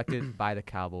 selected by the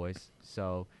Cowboys.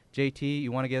 So JT,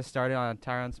 you want to get us started on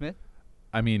Tyron Smith?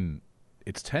 I mean,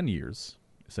 it's 10 years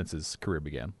since his career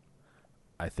began.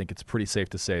 I think it's pretty safe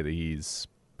to say that he's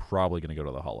probably going to go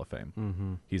to the Hall of Fame.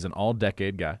 Mm-hmm. He's an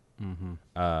all-decade guy. Mm-hmm.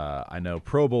 I know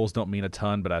Pro Bowls don't mean a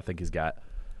ton, but I think he's got,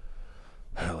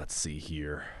 let's see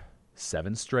here,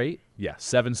 7 straight. Yeah,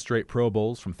 7 straight Pro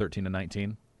Bowls from 13 to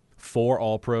 19. 4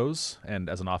 All-Pros, and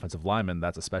as an offensive lineman,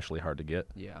 that's especially hard to get.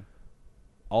 Yeah.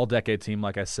 All-decade team,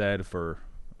 like I said, for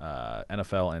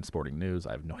NFL and Sporting News.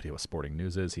 I have no idea what Sporting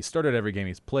News is. He started every game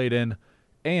he's played in,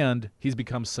 and he's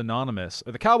become synonymous.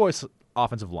 The Cowboys'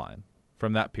 offensive line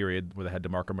from that period where they had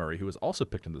DeMarco Murray, who was also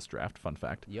picked in this draft, fun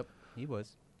fact, Yep, he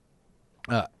was.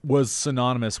 was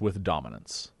synonymous with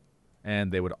dominance.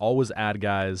 And they would always add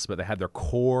guys, but they had their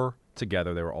core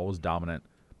together. They were always dominant.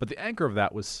 But the anchor of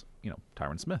that was,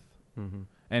 Tyron Smith. Mm-hmm.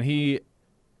 And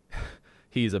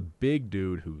he's a big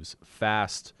dude who's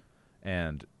fast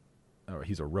and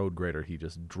he's a road grader. He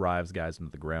just drives guys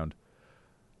into the ground.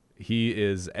 He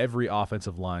is every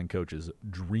offensive line coach's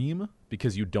dream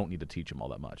because you don't need to teach him all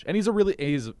that much. And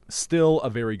he's still a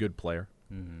very good player.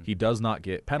 Mm-hmm. He does not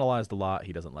get penalized a lot.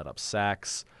 He doesn't let up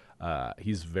sacks.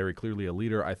 He's very clearly a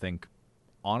leader. I think,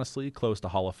 honestly, close to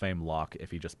Hall of Fame lock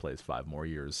if he just plays 5 more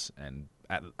years and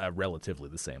at a relatively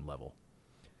the same level.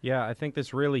 Yeah, I think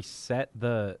this really set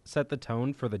the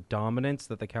tone for the dominance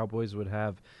that the Cowboys would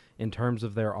have in terms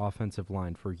of their offensive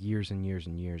line for years and years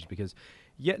and years. Because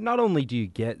yet not only do you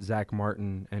get Zach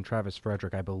Martin and Travis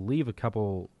Frederick, I believe a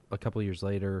couple years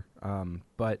later,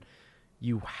 but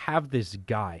you have this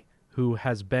guy who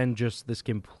has been just this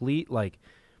complete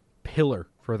pillar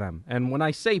for them. And when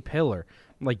I say pillar,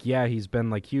 he's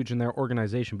been huge in their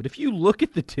organization. But if you look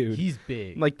at the dude, He's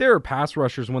big. there are pass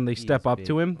rushers when they step up big.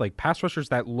 to him, pass rushers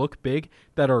that look big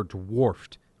that are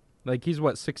dwarfed. He's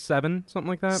what, 6'7", something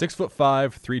like that?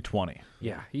 6'5", 320.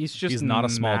 Yeah, he's not a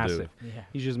small massive. dude. Yeah.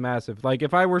 He's just massive.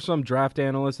 If I were some draft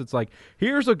analyst, it's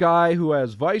here's a guy who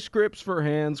has vice grips for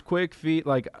hands, quick feet.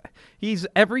 He's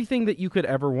everything that you could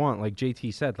ever want. Like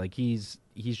JT said, he's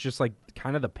just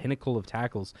kind of the pinnacle of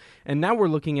tackles. And now we're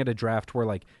looking at a draft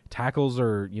where tackles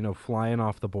are, flying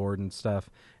off the board and stuff.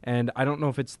 And I don't know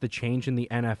if it's the change in the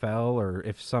NFL or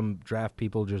if some draft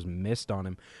people just missed on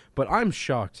him, but I'm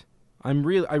shocked. I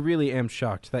really am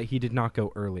shocked that he did not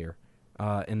go earlier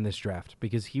in this draft,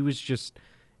 because he was just,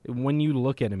 when you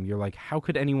look at him, you're how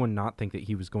could anyone not think that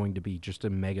he was going to be just a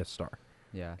mega star?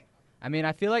 Yeah. I memean,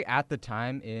 I feel at the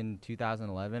time in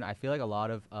 2011, I feel a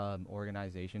lot of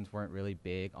organizations weren't really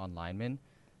big on linemen.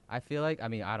 I feel I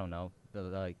don't know,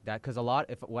 that, because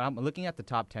when I'm looking at the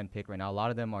top 10 pick right now, a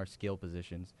lot of them are skill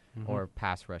positions or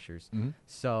pass rushers. Mm-hmm.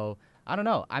 So I don't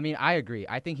know. I mean, I agree.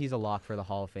 I think he's a lock for the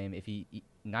Hall of Fame. If he,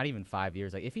 not even 5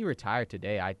 years, if he retired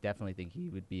today, I definitely think he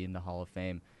would be in the Hall of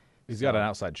Fame. He's got an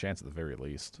outside chance at the very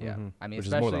least. Yeah. Mhm. I mean, Which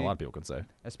is more than a lot of people can say.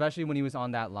 especially when he was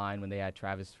on that line when they had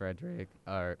Travis Frederick,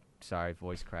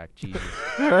 voice crack, Jesus.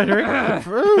 Travis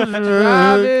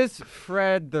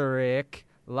Frederick,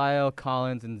 Lyle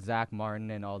Collins, and Zach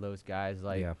Martin, and all those guys.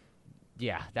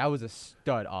 Yeah, that was a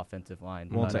stud offensive line.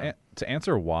 Well, But, to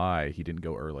answer why he didn't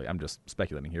go early, I'm just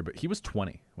speculating here, but he was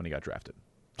 20 when he got drafted.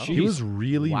 He Jeez. was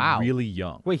really, Wow. really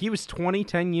young. Wait, he was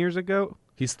 10 years ago?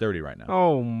 He's 30 right now.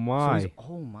 Oh, my.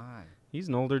 oh my. He's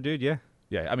an older dude, yeah.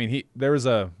 Yeah, I mean,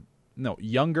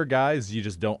 younger guys you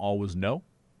just don't always know.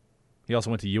 He also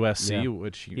went to USC, Yeah.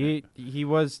 which He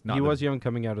was Not the- young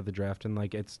coming out of the draft, and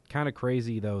it's kind of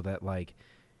crazy though that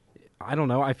I don't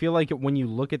know. I feel when you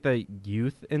look at the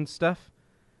youth and stuff,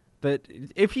 that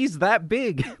if he's that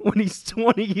big when he's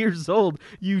 20 years old,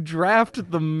 you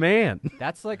draft the man.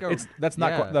 That's that's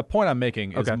not quite, the point I'm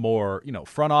making is Okay. more,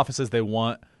 front offices they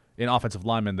want in offensive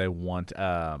linemen they want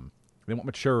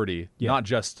maturity, Yeah. not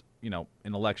just,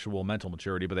 intellectual mental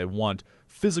maturity, but they want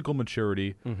physical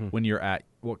maturity when you're at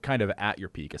your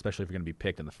peak, especially if you're going to be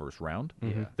picked in the first round.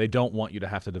 Yeah. They don't want you to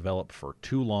have to develop for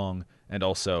too long, and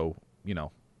also,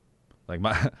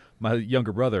 my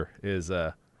younger brother is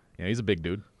he's a big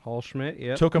dude. Hall Schmidt,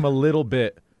 yeah. Took him a little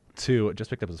bit to just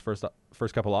picked up his first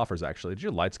couple offers actually. Did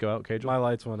your lights go out, Cajun? My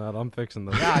lights went out. I'm fixing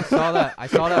those. Yeah, I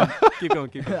saw that. keep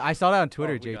going. I saw that on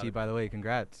Twitter, we got JT. it. By the way,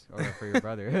 congrats for your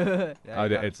brother. Yeah, he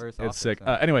got his It's first offer, sick. so.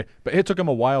 Anyway, but it took him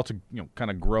a while to kind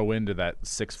of grow into that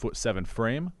 6'7"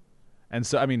 frame, and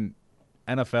so I mean,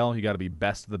 NFL you got to be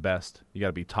best of the best. You got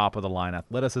to be top of the line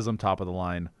athleticism, top of the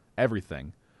line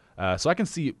everything. So I can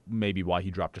see maybe why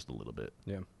he dropped just a little bit.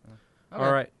 Yeah. Okay.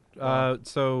 All right.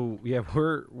 So yeah,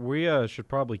 we should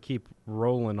probably keep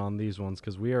rolling on these ones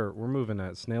because we're moving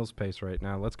at snail's pace right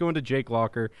now. Let's go into Jake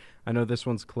Locker. I know this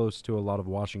one's close to a lot of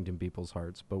Washington people's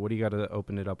hearts, but what do you got to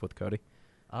open it up with, Cody?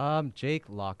 Jake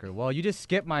Locker. Well, you just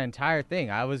skipped my entire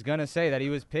thing. I was gonna say that he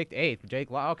was picked 8th.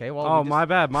 Jake Locker. Okay, well. Oh, we my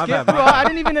just bad. skipped- Well, I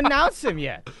didn't even announce him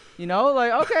yet. Okay,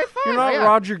 fine. You're not yeah.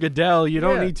 Roger Goodell. You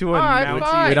don't Yeah. need to All right, announce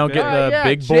fine. We don't get All right, the yeah,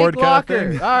 big Jake board kind of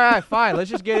Locker. thing? All right, fine. Let's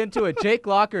just get into it. Jake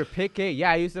Locker, pick 8.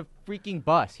 Yeah, he was a freaking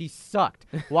bust. He sucked.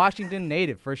 Washington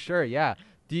native for sure. Yeah.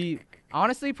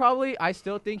 Honestly, probably, I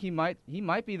still think he might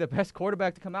be the best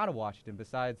quarterback to come out of Washington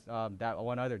besides that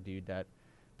one other dude that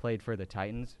played for the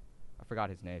Titans. I forgot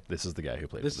his name. This is the guy who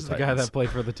played. This for is the the guy Titans. that played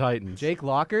for the Titans. Jake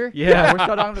Locker? Yeah. We're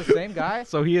still talking about the same guy?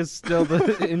 So he is still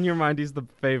in your mind. He's the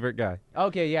favorite guy.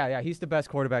 Okay, yeah. He's the best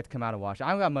quarterback to come out of Washington.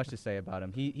 I don't got much to say about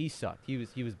him. He sucked. He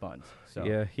was buns. So.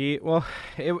 Yeah,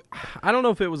 I don't know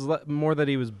if it was more that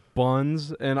he was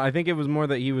buns, and I think it was more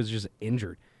that he was just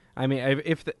injured. I mean,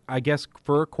 I guess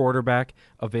for a quarterback,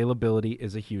 availability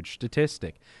is a huge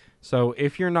statistic. So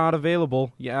if you're not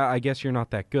available, yeah, I guess you're not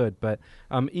that good. But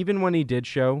even when he did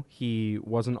show, he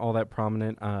wasn't all that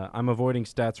prominent. I'm avoiding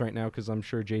stats right now because I'm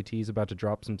sure JT is about to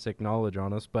drop some sick knowledge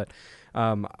on us. But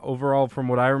overall, from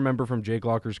what I remember from Jake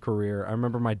Locker's career, I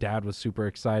remember my dad was super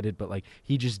excited, but like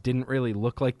he just didn't really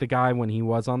look like the guy when he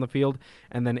was on the field.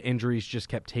 And then injuries just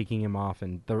kept taking him off,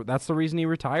 and that's the reason he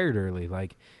retired early.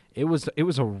 Like it was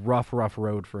a rough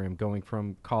road for him going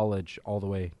from college all the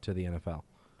way to the NFL.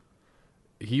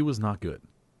 He was not good.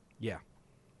 Yeah.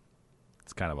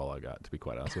 That's kind of all I got, to be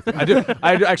quite honest with you.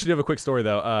 I actually do have a quick story,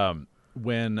 though.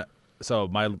 So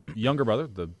my younger brother,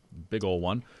 the big old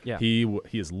one, Yeah. he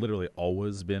has literally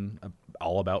always been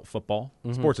all about football,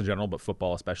 sports in general, but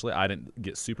football especially. I didn't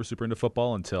get super into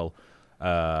football until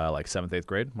like 7th, 8th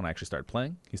grade when I actually started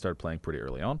playing. He started playing pretty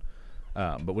early on.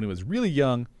 But when he was really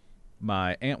young,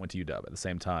 my aunt went to UW at the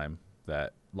same time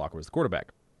that Locker was the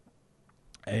quarterback.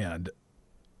 And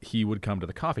he would come to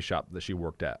the coffee shop that she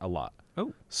worked at a lot.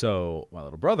 Oh. So my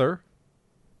little brother,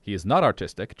 he is not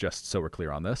artistic, just so we're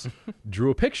clear on this, drew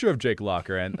a picture of Jake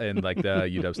Locker and like the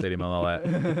UW Stadium and all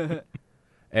that,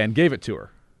 and gave it to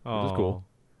her, which was cool.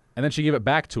 And then she gave it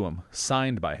back to him,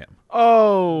 signed by him.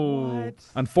 Oh. What?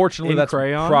 Unfortunately, In that's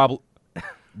crayon? probably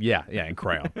yeah, in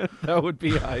crayon. That would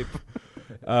be hype.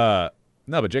 No,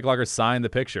 but Jake Locker signed the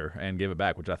picture and gave it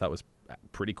back, which I thought was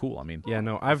pretty cool. I mean, Yeah,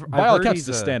 no, I've by all heard accounts, he's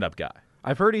he's a stand-up guy.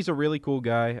 I've heard he's a really cool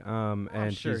guy.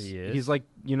 And sure he is. He's like,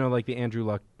 like the Andrew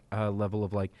Luck level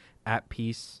of like at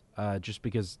peace. Just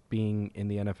because being in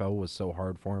the NFL was so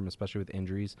hard for him, especially with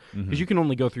injuries, because you can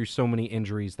only go through so many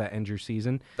injuries that end your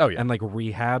season. Oh, yeah. And like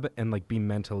rehab and like be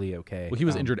mentally okay. Well, he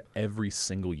was injured every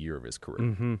single year of his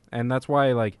career. And that's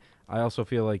why like I also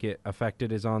feel like it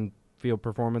affected his on-field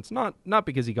performance. Not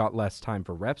because he got less time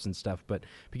for reps and stuff, but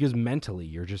because mentally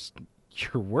you're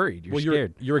worried. You're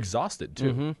scared. You're exhausted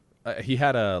too. He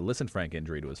had a Frank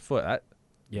injury to his foot.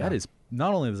 That is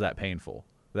not only is that painful,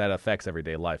 that affects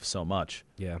everyday life so much.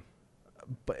 Yeah.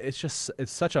 But it's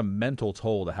such a mental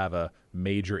toll to have a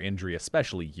major injury,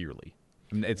 especially yearly.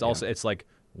 And it's also it's like,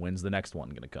 when's the next one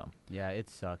gonna come? Yeah, it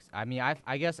sucks. I mean,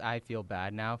 I guess I feel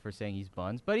bad now for saying he's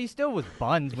buns, but he still was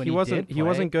buns when he wasn't. did He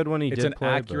wasn't good when he It's did an play.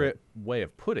 but- accurate way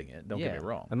of putting it. Don't get Yeah. me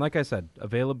wrong. And like I said,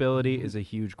 availability is a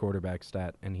huge quarterback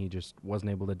stat, and he just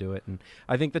wasn't able to do it. And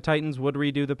I think the Titans would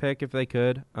redo the pick if they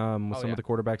could with some yeah. of the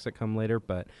quarterbacks that come later.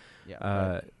 But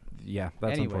yeah,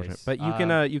 that's Anyways, unfortunate.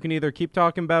 But you can either keep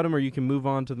talking about him or you can move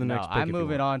on to the next pick. I'm if you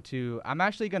moving want. on to. I'm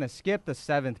actually going to skip the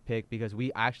 7th pick because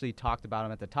we actually talked about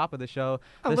him at the top of the show.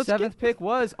 Oh, The let's 7th pick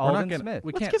was We're not Alden gonna- Smith.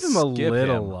 we Let's can't give him a skip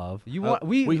little him. love. You want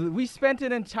we spent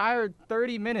an entire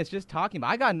 30 minutes just talking about.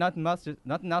 I got nothing else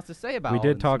to say about. We did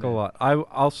Alden talk Smith. a lot.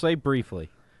 I'll say briefly,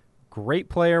 great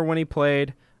player when he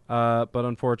played, but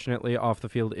unfortunately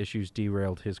off-the-field issues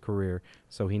derailed his career,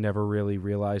 so he never really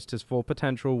realized his full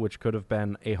potential, which could have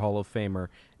been a Hall of Famer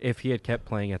if he had kept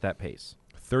playing at that pace.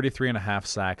 33.5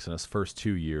 sacks in his first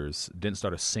 2 years. Didn't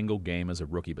start a single game as a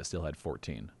rookie, but still had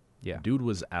 14. Yeah. Dude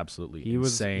was absolutely He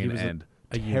was insane and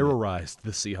a unit. terrorized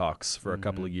the Seahawks for a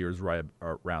couple of years right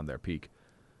around their peak.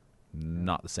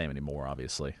 Not the same anymore,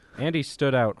 obviously. And he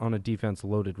stood out on a defense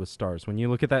loaded with stars. When you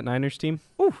look at that Niners team,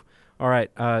 oof. All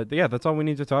right, yeah, that's all we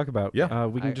need to talk about. Yeah.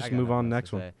 We can I just got move nothing on else next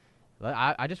to one. say.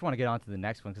 I just want to get on to the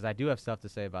next one because I do have stuff to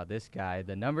say about this guy.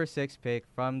 The number 6 pick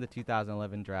from the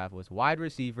 2011 draft was wide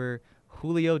receiver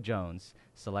Julio Jones,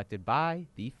 selected by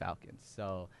the Falcons.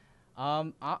 So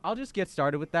I'll just get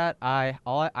started with that. I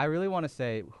really want to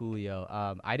say Julio.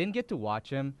 I didn't get to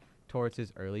watch him towards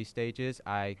his early stages.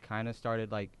 I kind of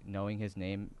started like knowing his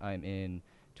name in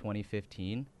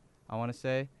 2015. I want to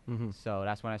say. So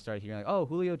that's when I started hearing like, oh,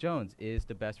 Julio Jones is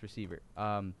the best receiver.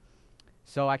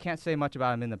 So I can't say much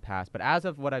about him in the past, but as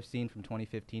of what I've seen from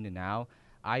 2015 to now,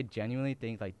 I genuinely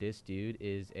think like this dude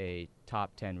is a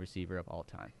top 10 receiver of all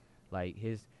time. Like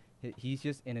he's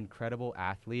just an incredible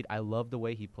athlete. I love the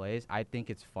way he plays. I think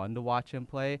it's fun to watch him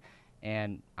play,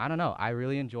 and I don't know. I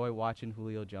really enjoy watching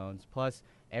Julio Jones. Plus,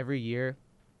 every year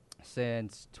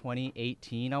since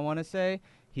 2018, I want to say,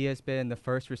 he has been the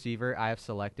first receiver I have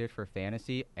selected for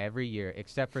fantasy every year,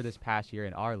 except for this past year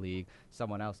in our league.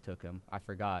 Someone else took him. I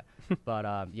forgot.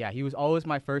 But, yeah, he was always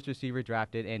my first receiver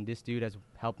drafted, and this dude has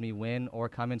helped me win or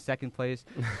come in second place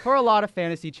for a lot of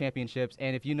fantasy championships.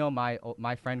 And if you know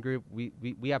my friend group, we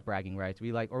have bragging rights.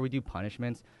 We do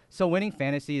punishments. So winning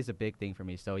fantasy is a big thing for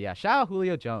me. So, yeah, shout out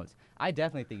Julio Jones. I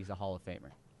definitely think he's a Hall of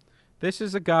Famer. This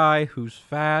is a guy who's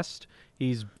fast.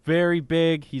 He's very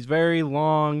big. He's very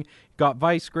long. Got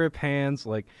vice grip hands.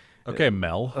 Like, Okay,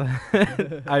 Mel.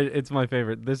 it's my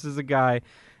favorite. This is a guy,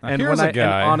 Now, and here's when a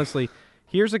guy. and honestly,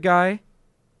 Here's a guy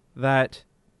that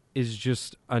is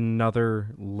just another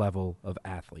level of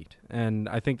athlete. And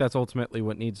I think that's ultimately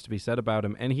what needs to be said about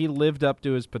him. And he lived up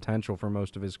to his potential for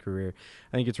most of his career.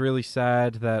 I think it's really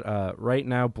sad that right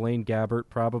now Blaine Gabbert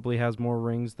probably has more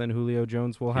rings than Julio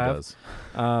Jones will have. He does.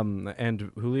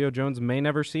 And Julio Jones may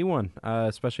never see one,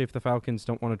 especially if the Falcons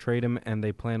don't want to trade him and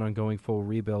they plan on going full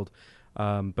rebuild.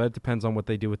 But it depends on what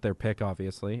they do with their pick,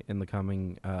 obviously, in the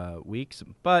coming weeks.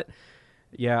 But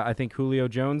yeah, I think Julio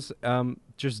Jones,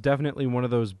 just definitely one of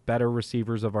those better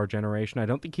receivers of our generation. I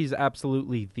don't think he's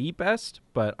absolutely the best,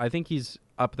 but I think he's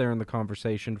up there in the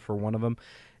conversation for one of them.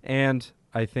 And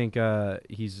I think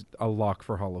he's a lock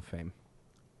for Hall of Fame.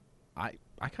 I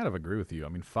kind of agree with you. I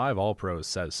mean, 5 All-Pros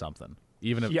says something.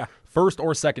 Even if Yeah. first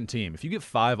or second team, if you get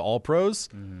 5 All-Pros,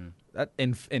 that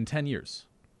in 10 years,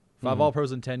 5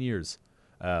 All-Pros in 10 years,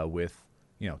 with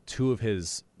 2 of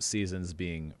his seasons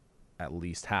being at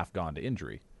least half gone to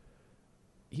injury.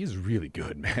 He's really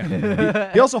good,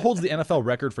 man. He also holds the NFL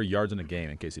record for yards in a game,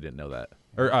 in case you didn't know that.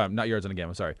 Or not yards in a game,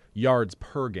 I'm sorry. Yards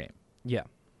per game. Yeah.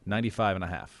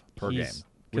 95.5 per game.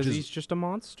 Because he's just a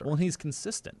monster. Well, he's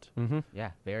consistent.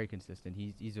 Yeah, very consistent.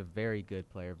 He's a very good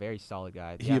player, very solid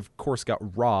guy. He, of course,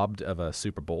 got robbed of a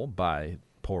Super Bowl by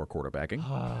poor quarterbacking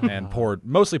and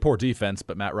mostly poor defense,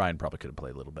 but Matt Ryan probably could have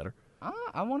played a little better.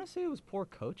 I want to say it was poor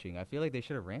coaching. I feel like they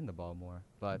should have ran the ball more.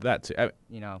 But That too.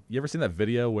 you You ever seen that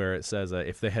video where it says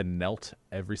if they had knelt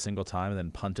every single time and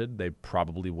then punted, they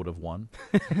probably would have won?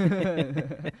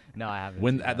 no, I haven't.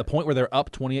 When seen at the that. point where they're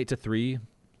up 28-3,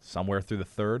 somewhere through the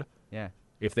third, Yeah.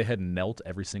 if they had knelt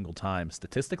every single time,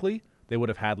 statistically, they would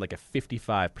have had like a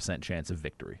 55% chance of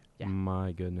victory. Yeah.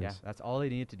 My goodness. Yeah, that's all they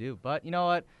needed to do. But you know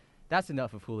what? That's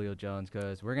enough of Julio Jones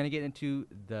because we're going to get into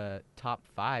the top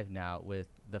 5 now with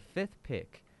the 5th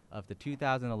pick of the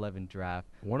 2011 draft.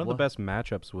 One of the best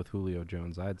matchups with Julio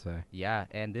Jones, I'd say. Yeah,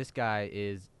 and this guy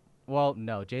is, well,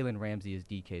 no, Jalen Ramsey is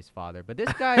DK's father, but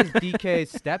this guy is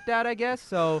DK's stepdad, I guess.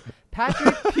 So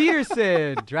Patrick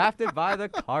Peterson, drafted by the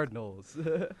Cardinals.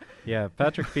 Yeah,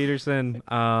 Patrick Peterson,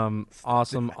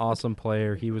 awesome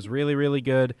player. He was really, really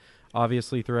good,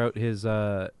 obviously, throughout his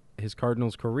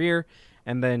Cardinals career.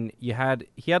 And then he had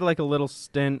like a little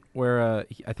stint where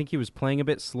I think he was playing a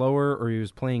bit slower or he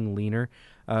was playing leaner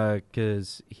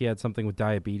because he had something with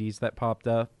diabetes that popped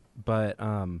up. But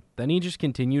then he just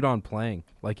continued on playing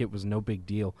like it was no big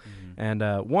deal. And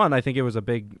I think it was a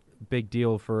big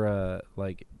deal for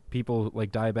like people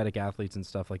like diabetic athletes and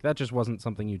stuff. Like that just wasn't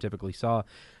something you typically saw.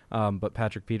 But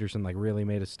Patrick Peterson like really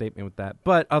made a statement with that.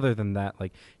 But other than that,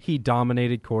 like he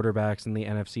dominated quarterbacks in the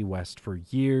NFC West for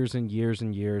years and years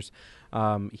and years.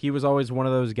 He was always one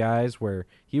of those guys where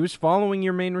he was following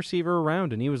your main receiver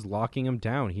around and he was locking him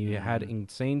down. He had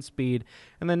insane speed.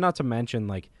 And then not to mention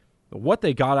like what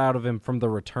they got out of him from the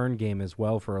return game as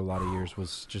well for a lot of years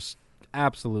was just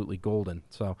absolutely golden.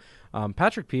 So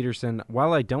Patrick Peterson,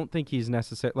 while I don't think he's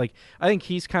necessary, like I think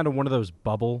he's kind of one of those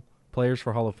bubble players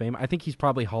for Hall of Fame. I think he's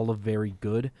probably Hall of Very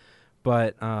Good,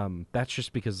 but that's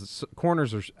just because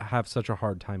corners have such a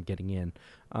hard time getting in.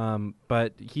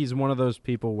 But he's one of those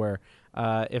people where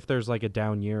if there's like a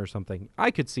down year or something,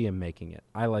 I could see him making it.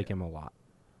 I like him a lot.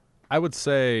 I would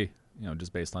say,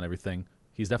 just based on everything,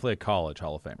 he's definitely a college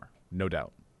Hall of Famer, no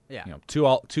doubt. Yeah.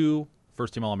 Two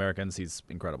first-team All-Americans, he's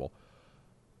incredible.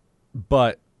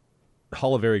 But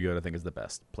Hall of Very Good, I think, is the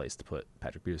best place to put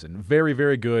Patrick Peterson. Very,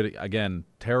 very good. Again,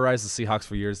 terrorized the Seahawks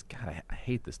for years. God, I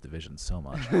hate this division so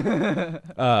much.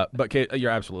 But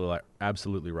you're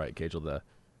absolutely right, Cagel.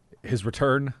 His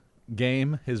return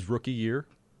game, his rookie year,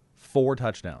 4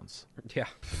 touchdowns. Yeah.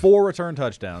 4 return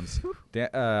touchdowns.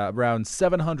 Around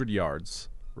 700 yards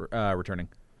returning.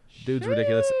 Dude's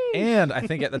ridiculous. And I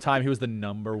think at the time he was the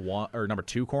number 1 or number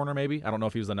 2 corner maybe. I don't know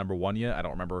if he was the number 1 yet. I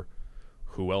don't remember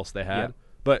who else they had. Yeah.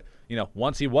 But,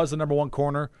 once he was the number 1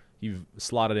 corner, he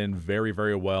slotted in very,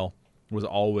 very well. Was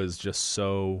always just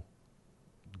so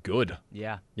good.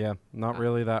 Yeah. Yeah, not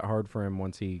really that hard for him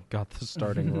once he got the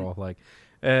starting role. Like,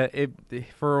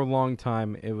 for a long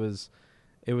time, it was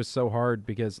so hard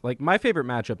because, like, my favorite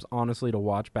matchups, honestly, to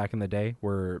watch back in the day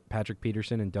were Patrick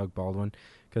Peterson and Doug Baldwin,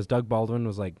 because Doug Baldwin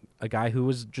was, like, a guy who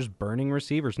was just burning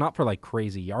receivers, not for, like,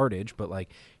 crazy yardage, but,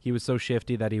 like, he was so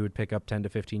shifty that he would pick up 10 to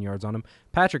 15 yards on him.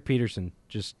 Patrick Peterson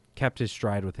just kept his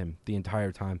stride with him the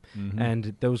entire time,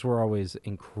 and those were always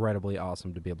incredibly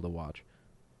awesome to be able to watch.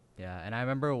 Yeah, and I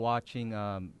remember watching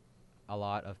a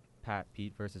lot of Pat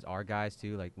Pete versus our guys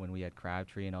too, like when we had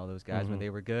Crabtree and all those guys when they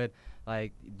were good.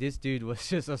 Like this dude was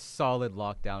just a solid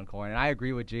lockdown corner, and I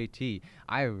agree with JT.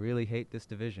 I really hate this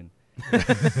division.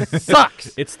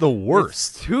 sucks. It's the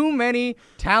worst. Too many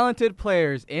talented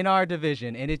players in our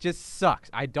division, and it just sucks.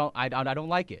 I don't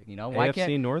like it. Why AFC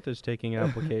can't? North is taking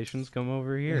applications. Come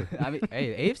over here. I mean,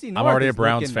 hey, AFC North. I'm already a is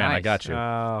Browns looking fan. I nice. got you.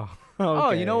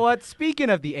 Oh, you know okay. what? Speaking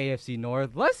of the AFC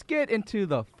North, let's get into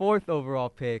the 4th overall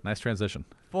pick Nice transition.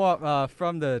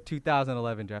 from the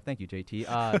 2011 draft. Thank you,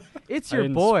 JT. It's I your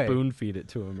didn't boy. spoon feed it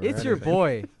to him. or It's your anything.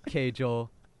 boy, K.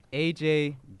 Joel,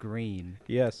 AJ Green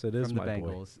Yes, it is from the my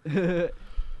boy.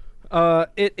 Bengals.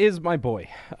 It is my boy.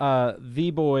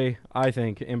 The boy, I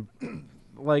think.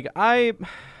 I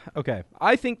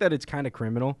think that it's kind of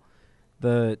criminal,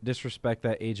 the disrespect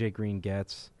that AJ Green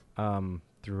gets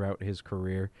throughout his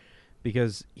career,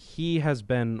 because he has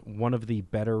been one of the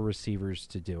better receivers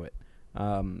to do it.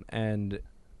 And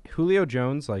Julio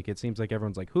Jones, it seems like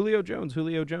everyone's like, Julio Jones.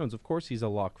 Of course he's a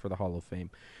lock for the Hall of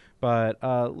Fame. But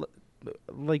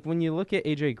when you look at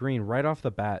AJ Green right off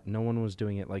the bat, no one was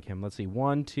doing it like him. Let's see,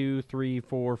 1, 2, 3,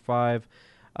 4, 5.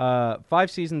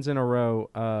 5 seasons in a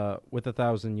row with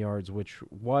 1,000 yards, which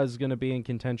was going to be in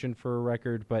contention for a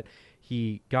record, but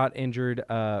he got injured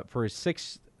for his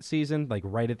 6th season,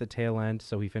 right at the tail end,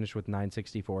 so he finished with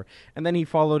 964. And then he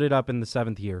followed it up in the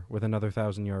 7th year with another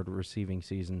 1,000-yard receiving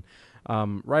season.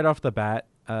 Right off the bat,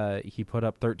 he put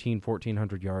up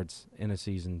 1,400 yards in a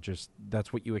season. Just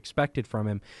that's what you expected from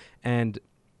him. And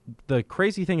the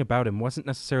crazy thing about him wasn't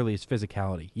necessarily his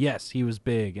physicality. Yes, he was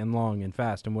big and long and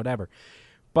fast and whatever.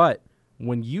 But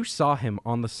when you saw him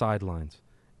on the sidelines,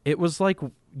 it was like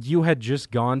you had just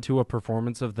gone to a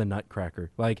performance of the Nutcracker.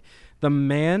 The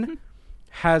man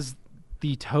has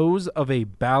the toes of a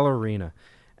ballerina,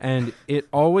 and it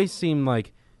always seemed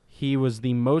like he was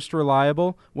the most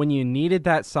reliable. When you needed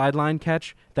that sideline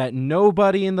catch that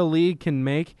nobody in the league can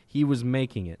make, he was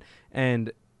making it.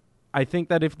 And I think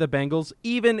that if the Bengals,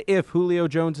 even if Julio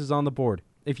Jones is on the board,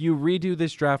 if you redo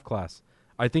this draft class,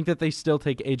 I think that they still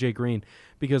take AJ Green,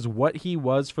 because what he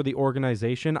was for the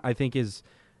organization, I think, is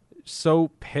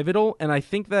so pivotal. And I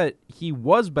think that he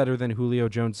was better than Julio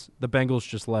Jones. The Bengals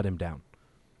just let him down.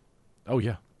 Oh,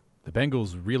 yeah. The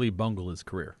Bengals really bungle his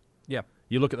career. Yeah.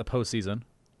 You look at the postseason,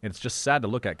 and it's just sad to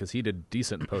look at because he did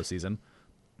decent in postseason.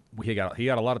 He got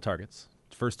a lot of targets.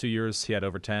 First 2 years, he had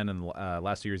over 10, and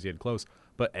last 2 years he had close.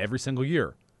 But every single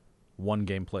year, one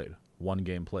game played.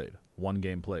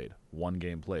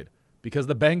 Because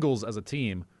the Bengals as a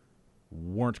team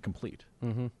weren't complete.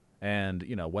 Mm-hmm. And,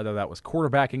 whether that was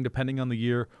quarterbacking, depending on the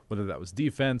year, whether that was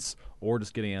defense, or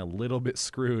just getting a little bit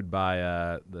screwed by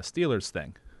the Steelers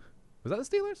thing. Was that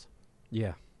the Steelers?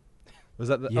 Yeah. Was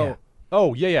that the Yeah.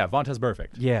 Oh, yeah, Vontaze Burfict.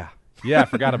 Yeah. Yeah, I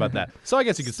forgot about that. So I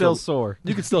guess you could Still sore.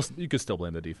 You could still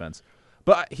blame the defense.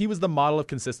 But he was the model of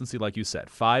consistency, like you said.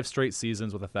 5 straight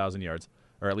seasons with 1,000 yards,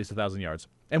 or at least 1,000 yards.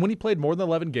 And when he played more than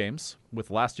 11 games,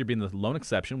 with last year being the lone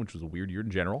exception, which was a weird year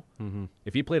in general,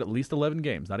 if he played at least 11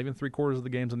 games, not even 3/4 of the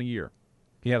games in a year,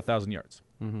 he had 1,000 yards.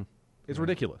 Mm-hmm. It's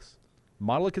ridiculous.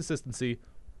 Model of consistency,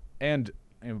 and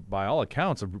by all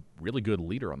accounts, a really good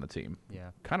leader on the team. Yeah.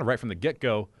 Kind of right from the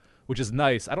get-go, which is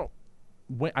nice.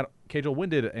 K-Joel, when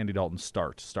did Andy Dalton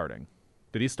starting?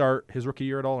 Did he start his rookie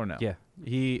year at all or no? Yeah.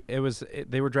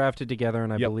 They were drafted together,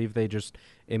 and I believe they just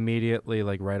immediately,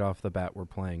 right off the bat, were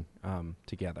playing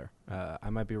together.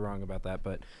 I might be wrong about that,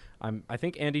 but I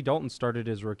think Andy Dalton started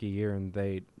his rookie year, and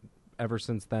they, ever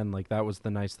since then, that was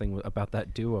the nice thing about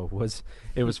that duo, was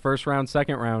it was first round,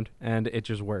 second round, and it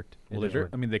just worked.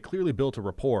 They clearly built a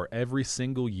rapport every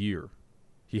single year.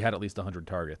 He had at least 100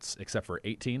 targets, except for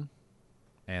 18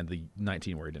 and the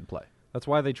 19 where he didn't play. That's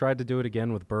why they tried to do it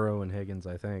again with Burrow and Higgins,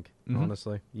 I think,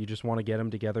 honestly. You just want to get them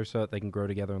together so that they can grow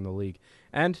together in the league.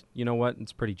 And you know what?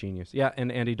 It's pretty genius. Yeah, and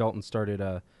Andy Dalton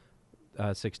started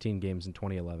 16 games in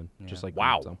 2011, just like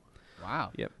Wow. So.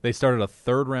 Wow. Yep. They started a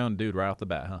third-round dude right off the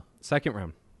bat, huh? Second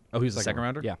round. Oh, he was a Second second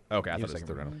rounder? Yeah. Okay, I He thought was it was second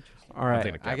third rounder. All right.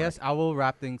 thinking of I guess I will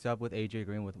wrap things up with AJ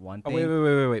Green with one Oh,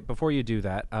 thing. wait. Before you do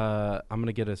that, I'm going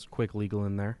to get a quick legal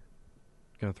in there.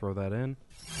 Going to throw that in.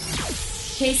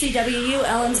 KCWU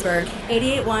Ellensburg,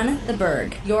 88.1 The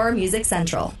Berg, your music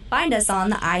central. Find us on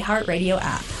the iHeartRadio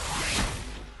app.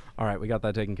 All right, we got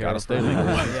that taken care Gotta of. stay legal.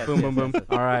 Yes, boom, yes, boom. yes.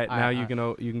 All right, All now right, you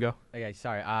can go. Okay,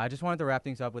 sorry. I just wanted to wrap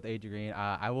things up with AJ Green.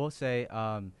 I will say,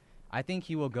 I think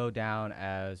he will go down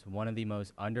as one of the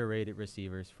most underrated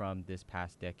receivers from this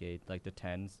past decade, like the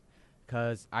 10s.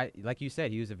 Because, like you said,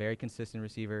 he was a very consistent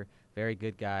receiver, very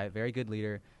good guy, very good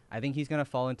leader. I think he's going to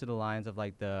fall into the lines of,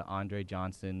 the Andre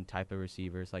Johnson type of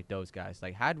receivers, like those guys.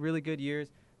 Had really good years,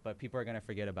 but people are going to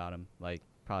forget about him,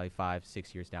 probably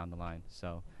 5-6 years down the line.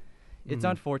 So it's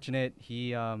unfortunate.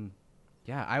 He, I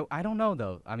don't know,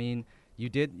 though. I mean,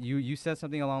 you said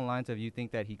something along the lines of you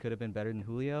think that he could have been better than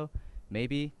Julio.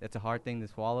 maybe that's a hard thing to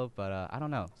swallow, but I don't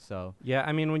know. So Yeah,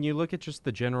 I mean, when you look at just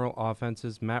the general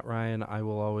offenses, Matt Ryan, I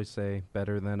will always say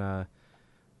better than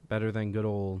good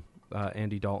old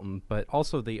Andy Dalton. But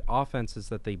also the offenses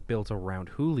that they built around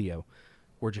Julio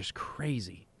were just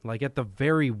crazy. Like at the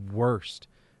very worst,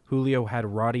 Julio had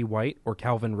Roddy White or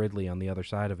Calvin Ridley on the other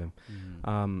side of him.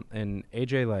 And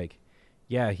AJ, like,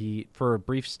 yeah, he for a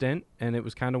brief stint, and it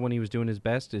was kind of when he was doing his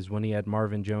best, is when he had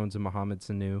Marvin Jones and Mohamed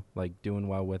Sanu like doing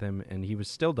well with him, and he was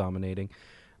still dominating.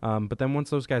 But then once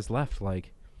those guys left,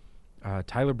 like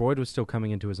Tyler Boyd was still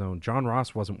coming into his own. John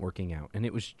Ross wasn't working out, and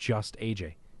it was just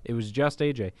AJ. It was just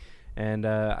AJ, and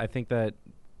I think that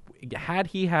had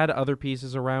he had other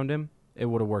pieces around him, it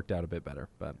would have worked out a bit better.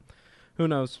 But who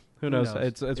knows? Who knows?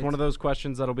 It's one of those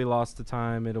questions that'll be lost to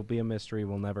time. It'll be a mystery.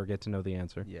 We'll never get to know the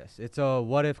answer. yes, it's a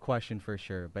what-if question for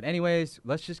sure. But anyways,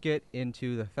 let's just get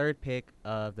into the third pick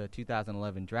of the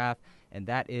 2011 draft, and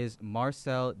that is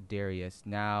Marcel Darius.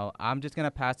 Now, I'm just going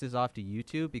to pass this off to you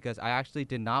two because I actually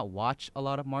did not watch a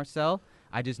lot of Marcel.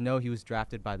 I just know he was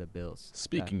drafted by the Bills.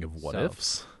 Speaking of what so-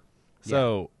 ifs,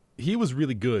 so he was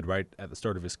really good right at the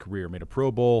start of his career. Made a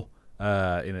Pro Bowl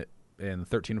in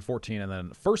 13 and 14, and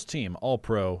then first team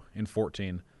All-Pro in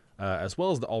 14, as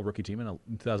well as the All-Rookie team in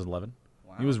 2011.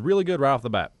 Wow. He was really good right off the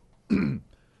bat.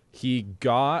 He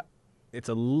got I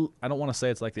don't want to say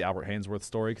it's like the Albert Haynesworth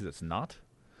story because it's not,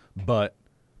 but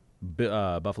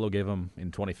Buffalo gave him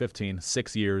in 2015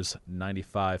 6 years,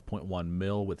 $95.1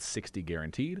 million with $60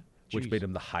 guaranteed, which Jeez. made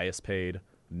him the highest paid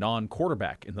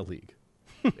non-quarterback in the league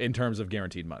in terms of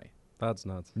guaranteed money. That's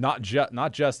nuts. Not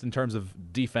just in terms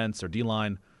of defense or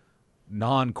D-line,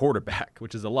 non-quarterback,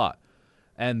 which is a lot.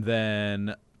 And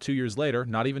then 2 years later,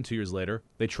 not even 2 years later,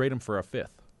 they trade him for a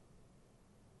fifth.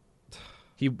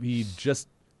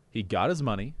 He got his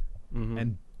money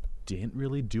and didn't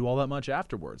really do all that much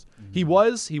afterwards. He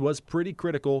was pretty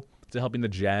critical to helping the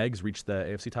Jags reach the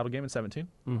AFC title game in 17.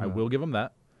 I will give him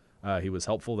that. He was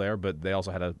helpful there, but they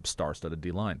also had a star-studded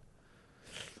D-line.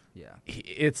 Yeah.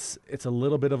 It's a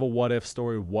little bit of a what-if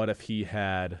story. What if he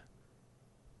had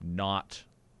not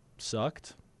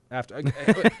sucked after?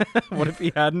 What if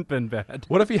he hadn't been bad?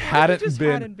 What if he hadn't just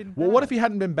been? hadn't been Well, what bad? if he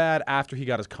hadn't been bad after he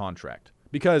got his contract?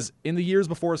 Because in the years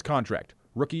before his contract,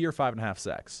 rookie year 5.5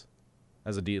 sacks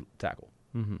as a D tackle.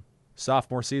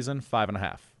 Sophomore season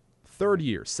 5.5. Third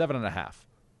year 7.5.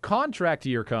 Contract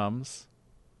year comes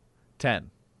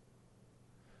 10.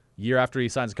 Year after he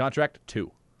signs a contract 2.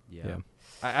 Yeah.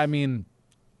 I mean,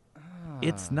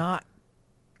 it's not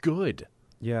good.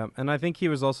 Yeah, and I think he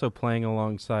was also playing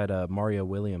alongside Mario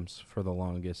Williams for the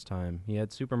longest time. He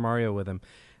had Super Mario with him,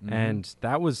 and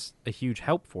that was a huge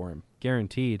help for him,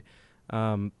 guaranteed.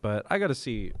 But I got to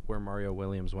see where Mario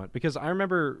Williams went because I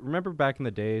remember back in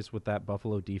the days with that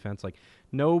Buffalo defense, like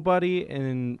nobody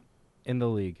in the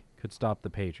league could stop the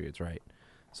Patriots, right?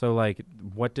 So like,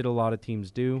 what did a lot of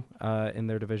teams do in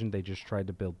their division? They just tried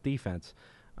to build defense.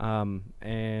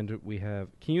 And we have.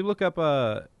 Can you look up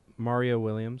Mario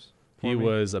Williams? He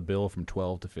was a bill from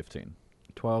 12 to 15.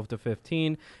 12 to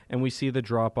 15, and we see the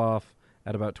drop off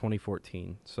at about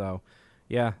 2014. So,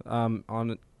 yeah, no.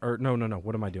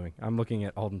 What am I doing? I'm looking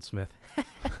at Alden Smith.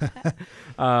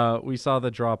 We saw the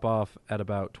drop off at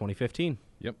about 2015.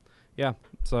 Yep. Yeah,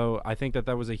 so I think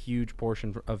that was a huge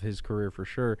portion of his career for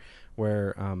sure,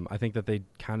 where I think that they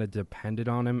kind of depended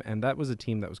on him, and that was a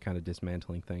team that was kind of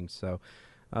dismantling things. So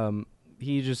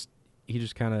he just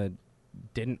kind of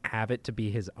didn't have it to be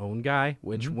his own guy,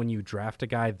 which when you draft a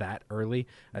guy that early,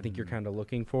 I think you're kind of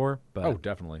looking for. But Oh,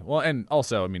 definitely. Well, and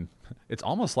also, I mean, it's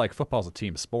almost like football's a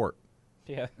team sport.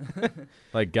 yeah,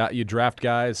 Like, you draft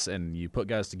guys and you put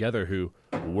guys together who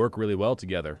work really well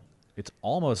together. It's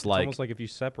almost like almost like if you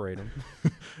separate them,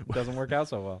 it doesn't work out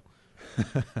so well.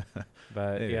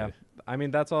 But yeah, I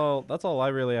mean that's all I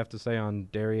really have to say on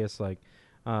Darius. Like,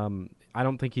 I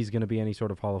don't think he's going to be any sort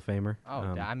of Hall of Famer. Oh,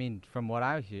 I mean, from what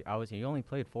I was, he only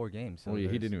played 4 games. So well, he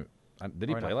there's- didn't. Did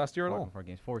he or play not, last year at 4 all? 4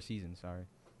 games, 4 seasons. Sorry.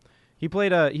 He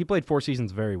played 4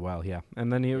 seasons very well, yeah.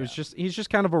 And then he's just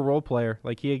kind of a role player.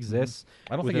 Like he exists.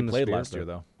 I don't think he within the played sphere, last year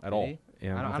but- though at Did all. he?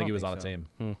 Yeah, I don't think he was on a so.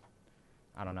 team.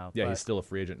 I don't know. Yeah, but he's still a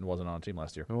free agent and wasn't on a team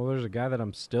last year. Well, there's a guy that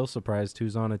I'm still surprised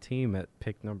who's on a team at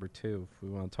pick number 2. If we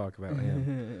want to talk about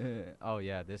him. oh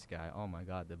yeah, this guy. Oh my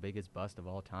God, the biggest bust of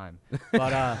all time.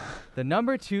 But the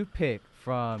number 2 pick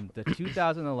from the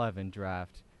 2011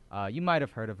 draft, you might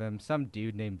have heard of him. Some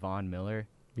dude named Von Miller.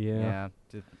 Yeah,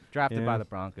 Drafted Yeah. by the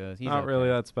Broncos. He's not okay. really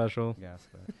that special. Yes.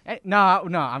 No,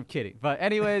 I'm kidding. But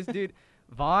anyways, dude,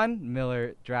 Von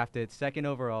Miller drafted 2nd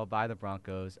overall by the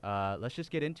Broncos. Let's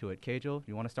just get into it. Kajal,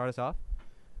 you want to start us off?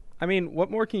 I mean, what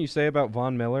more can you say about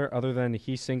Von Miller other than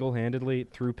he single-handedly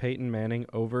threw Peyton Manning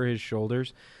over his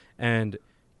shoulders and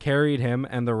carried him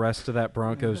and the rest of that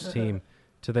Broncos team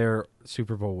to their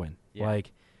Super Bowl win? Yeah.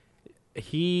 Like,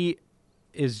 he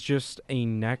is just a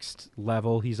next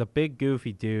level. He's a big,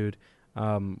 goofy dude.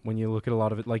 When you look at a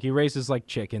lot of it, like he raises like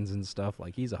chickens and stuff.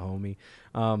 Like he's a homie.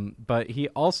 But he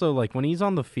also, like when he's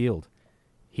on the field,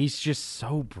 he's just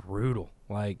so brutal.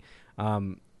 Like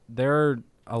there are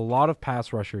a lot of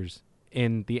pass rushers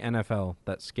in the NFL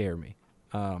that scare me.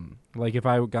 Like if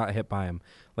I got hit by him,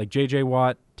 like J.J.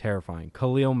 Watt, terrifying.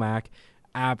 Khalil Mack,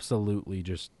 absolutely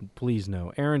just please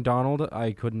no. Aaron Donald,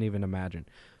 I couldn't even imagine.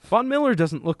 Von Miller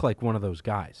doesn't look like one of those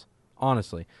guys,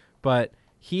 honestly. But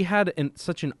he had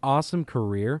such an awesome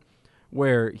career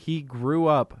where he grew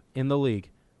up in the league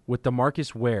with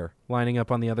DeMarcus Ware lining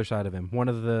up on the other side of him, one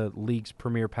of the league's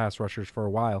premier pass rushers for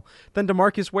a while. Then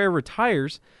DeMarcus Ware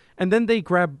retires, and then they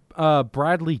grab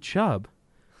Bradley Chubb.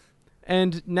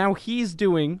 And now he's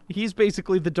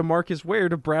basically the DeMarcus Ware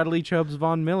to Bradley Chubb's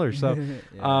Von Miller. So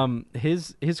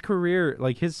his career,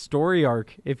 like his story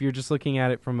arc, if you're just looking at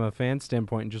it from a fan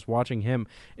standpoint and just watching him,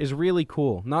 is really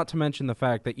cool. Not to mention the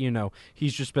fact that,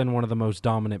 he's just been one of the most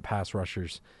dominant pass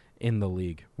rushers in the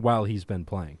league while he's been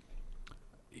playing.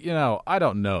 I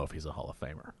don't know if he's a Hall of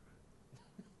Famer.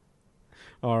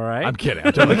 All right. I'm kidding.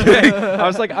 I'm totally kidding. I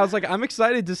was like, I'm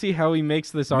excited to see how he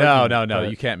makes this argument. No.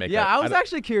 You can't make that. Yeah, I was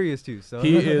actually curious too. So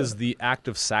He is the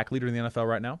active sack leader in the NFL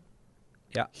right now.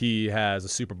 Yeah. He has a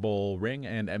Super Bowl ring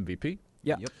and MVP.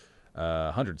 Yeah. Yep.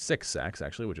 106 sacks,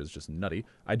 actually, which is just nutty.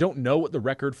 I don't know what the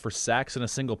record for sacks in a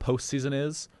single postseason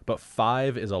is, but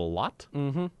 5 is a lot.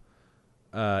 Mm-hmm.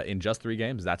 In just 3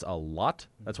 games, that's a lot.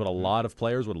 That's what a lot of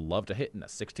players would love to hit in a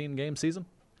 16-game season.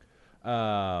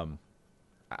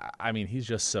 I mean, he's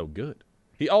just so good.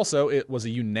 He also, it was a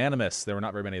unanimous, there were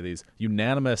not very many of these,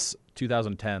 unanimous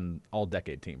 2010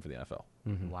 all-decade team for the NFL.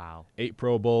 Mm-hmm. Wow. 8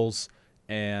 Pro Bowls,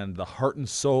 and the heart and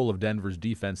soul of Denver's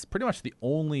defense, pretty much the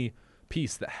only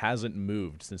piece that hasn't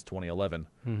moved since 2011.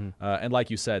 Mm-hmm. And like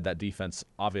you said, that defense,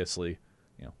 obviously,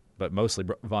 but mostly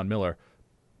Von Miller,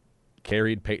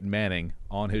 carried Peyton Manning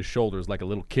on his shoulders like a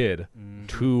little kid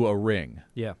to a ring.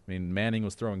 Yeah. I mean, Manning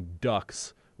was throwing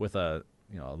ducks with a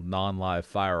non-live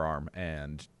firearm,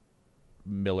 and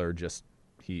Miller just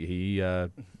he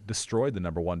destroyed the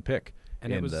number 1 pick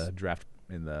in the draft.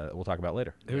 We'll talk about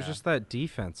later. It was just that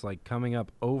defense, like coming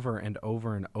up over and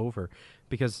over and over,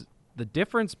 because the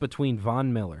difference between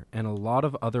Von Miller and a lot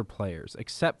of other players,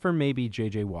 except for maybe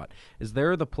J.J. Watt, is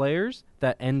there are the players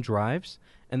that end drives,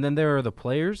 and then there are the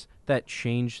players that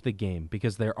change the game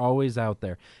because they're always out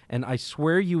there. And I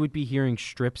swear you would be hearing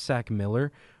strip sack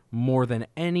Miller more than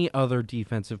any other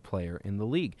defensive player in the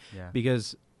league. Yeah.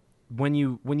 Because when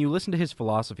you listen to his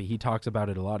philosophy, he talks about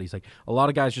it a lot. He's like, a lot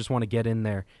of guys just want to get in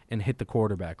there and hit the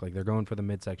quarterback. Like, they're going for the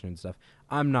midsection and stuff.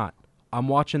 I'm not. I'm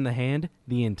watching the hand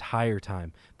the entire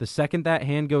time. The second that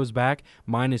hand goes back,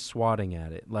 mine is swatting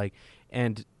at it.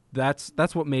 And that's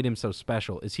what made him so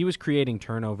special, is he was creating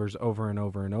turnovers over and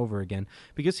over and over again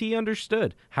because he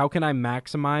understood, how can I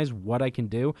maximize what I can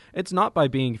do? It's not by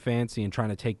being fancy and trying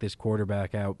to take this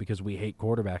quarterback out because we hate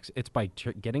quarterbacks. It's by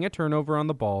getting a turnover on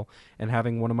the ball and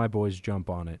having one of my boys jump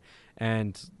on it.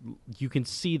 And you can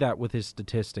see that with his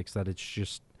statistics, that it's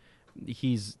just,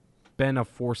 he's been a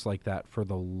force like that for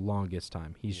the longest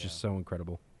time. He's just so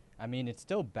incredible. I mean, it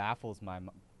still baffles my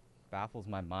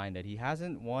mind that he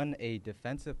hasn't won a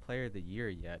Defensive Player of the Year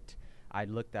yet. I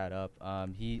looked that up.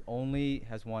 He only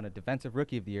has won a Defensive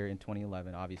Rookie of the Year in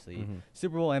 2011, obviously. Mm-hmm.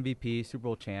 Super Bowl MVP, Super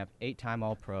Bowl champ, 8-time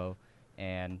All-Pro,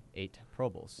 and 8 Pro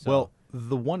Bowls. So Well,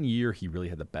 the one year he really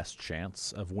had the best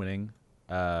chance of winning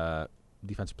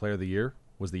Defensive Player of the Year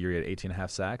was the year he had 18.5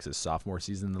 sacks, his sophomore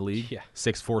season in the league. Yeah.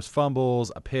 6 forced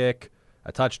fumbles, a pick,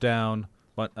 a touchdown,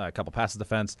 a couple passes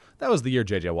defense. That was the year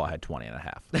J.J. Watt had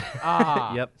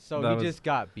 20.5. Yep, So that he was- just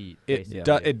got beat, It,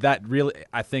 basically. that really,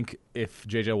 I think if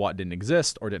J.J. Watt didn't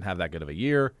exist or didn't have that good of a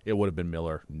year, it would have been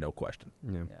Miller, no question.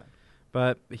 Yeah. Yeah.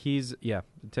 But he's, to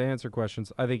answer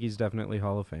questions, I think he's definitely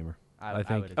Hall of Famer. I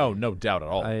think- would Oh, agree. no doubt at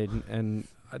all.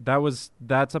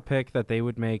 That's a pick that they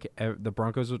would make, the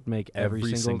Broncos would make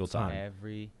every single time.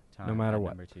 Every time. No matter at what.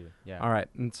 Number 2. Yeah. All right,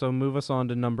 and so move us on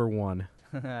to number 1.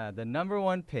 The number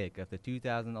 1 pick of the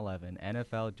 2011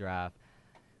 NFL Draft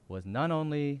was none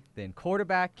only than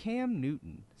quarterback Cam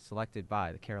Newton, selected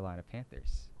by the Carolina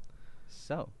Panthers.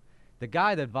 So, the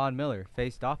guy that Von Miller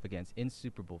faced off against in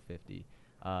Super Bowl 50,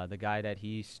 the guy that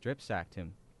he strip sacked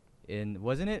him in,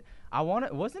 wasn't it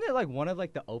like one of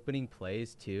like the opening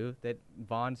plays too that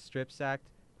Von strip sacked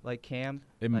like Cam.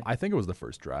 I think it was the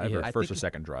first drive, Yeah. or I first or think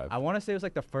second drive. I want to say it was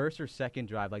like the first or second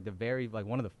drive, like the very like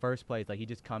one of the first plays. Like he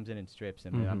just comes in and strips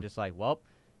him, and I'm just like, well,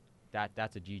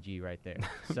 that's a GG right there.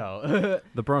 So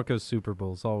The Broncos Super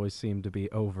Bowls always seem to be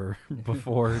over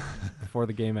before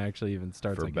the game actually even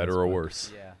starts. For I guess, better or but-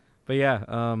 worse. yeah, But yeah,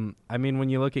 I mean, when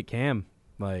you look at Cam,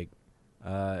 like,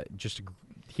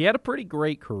 he had a pretty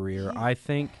great career. I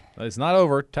think It's not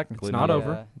over, technically. it's not Yeah.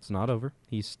 over. It's not over.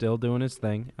 He's still doing his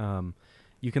thing.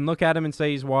 You can look at him and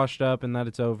say he's washed up and that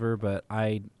it's over, but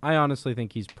I honestly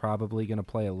think he's probably going to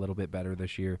play a little bit better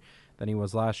this year than he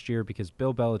was last year because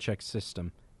Bill Belichick's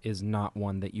system is not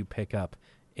one that you pick up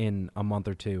in a month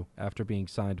or two after being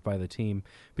signed by the team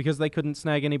because they couldn't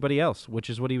snag anybody else,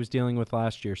 which is what he was dealing with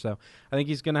last year. So I think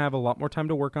he's going to have a lot more time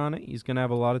to work on it. He's going to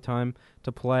have a lot of time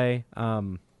to play.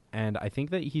 And I think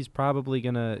that he's probably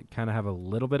going to kind of have a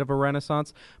little bit of a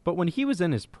renaissance. But when he was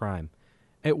in his prime,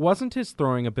 it wasn't his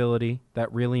throwing ability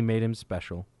that really made him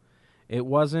special. It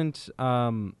wasn't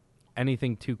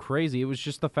anything too crazy. It was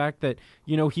just the fact that,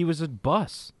 he was a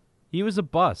bus. He was a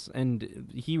bus, and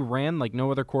he ran like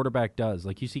no other quarterback does.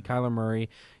 Like, you see Kyler Murray,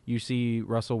 you see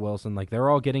Russell Wilson, like, they're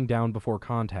all getting down before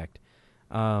contact.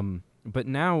 But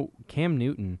now Cam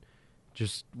Newton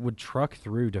just would truck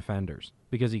through defenders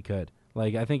because he could.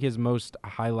 Like, I think his most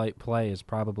highlight play is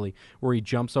probably where he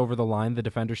jumps over the line, the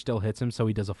defender still hits him, so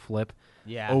he does a flip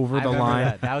over I the remember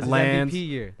line. That was his lands, MVP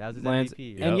year. That was his lands,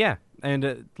 MVP year. And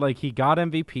he got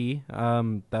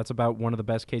MVP. That's about one of the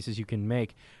best cases you can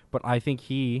make. But I think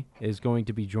he is going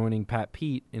to be joining Pat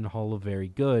Pete in Hall of Very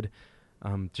Good,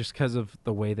 just because of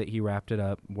the way that he wrapped it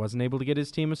up. Wasn't able to get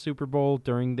his team a Super Bowl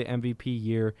during the MVP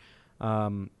year.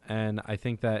 And I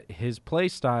think that his play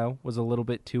style was a little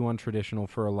bit too untraditional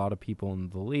for a lot of people in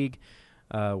the league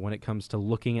when it comes to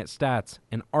looking at stats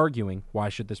and arguing why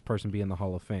should this person be in the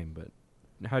Hall of Fame. But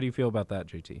how do you feel about that,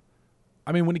 JT?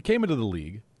 I mean, when he came into the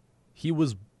league, he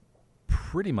was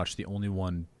pretty much the only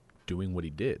one doing what he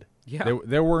did. Yeah.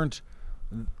 There weren't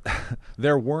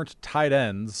there weren't tight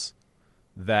ends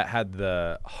that had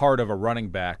the heart of a running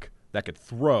back that could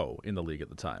throw in the league at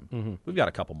the time. Mm-hmm. We've got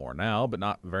a couple more now, but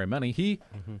not very many.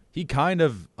 He kind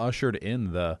of ushered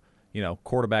in the,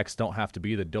 quarterbacks don't have to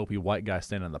be the dopey white guy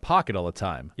standing in the pocket all the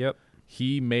time. Yep.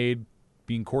 He made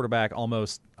being quarterback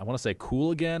almost, I want to say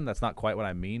cool again. That's not quite what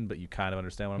I mean, but you kind of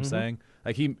understand what I'm saying.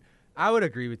 Like I would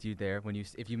agree with you there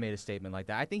if you made a statement like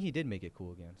that. I think he did make it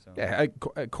cool again.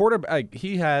 So quarterback,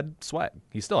 he had swag.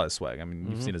 He still has swag. I mean,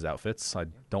 you've seen his outfits. I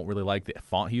don't really like the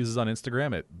font he uses on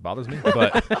Instagram. It bothers me.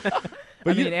 But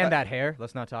and that hair.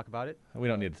 Let's not talk about it. we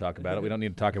don't need to talk about it. We don't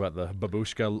need to talk about the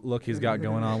babushka look he's got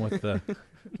going on with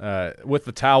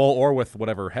the towel or with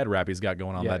whatever head wrap he's got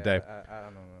going on that day. I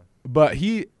don't know. But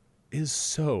he was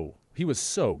so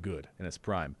good in his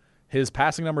prime. His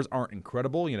passing numbers aren't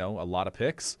incredible, a lot of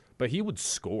picks, but he would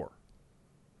score.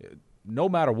 No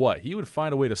matter what, he would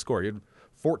find a way to score. He had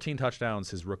 14 touchdowns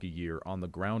his rookie year on the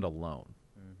ground alone.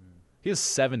 He has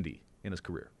 70 in his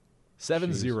career.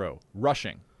 7-0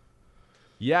 rushing.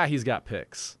 Yeah, he's got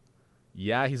picks.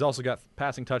 Yeah, he's also got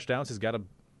passing touchdowns. He's got a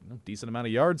decent amount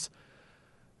of yards.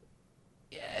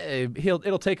 Yeah,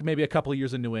 it'll take maybe a couple of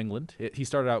years in New England. He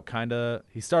started out kind of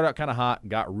hot,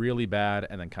 got really bad,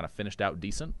 and then kind of finished out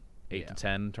decent, 8 to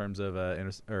 10 in terms of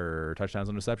touchdowns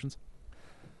and interceptions.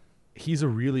 He's a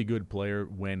really good player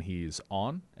when he's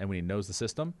on and when he knows the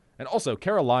system. And also,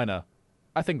 Carolina,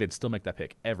 I think they'd still make that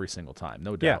pick every single time,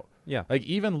 no doubt. Yeah. Like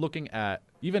even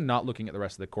not looking at the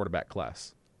rest of the quarterback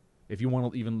class, if you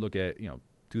want to even look at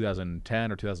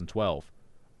 2010 or 2012,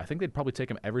 I think they'd probably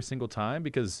take him every single time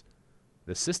because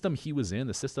the system he was in,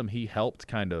 the system he helped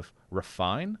kind of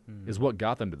refine, is what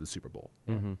got them to the Super Bowl.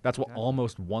 That's what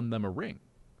almost won them a ring.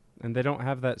 And they don't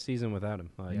have that season without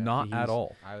him. Like, Not at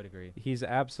all. I would agree. He's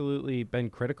absolutely been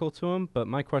critical to him, but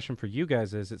my question for you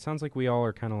guys is, it sounds like we all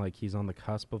are kind of like he's on the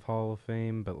cusp of Hall of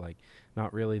Fame, but like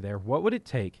not really there. What would it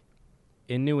take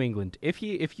in New England, if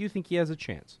you think he has a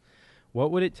chance,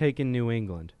 what would it take in New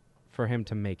England for him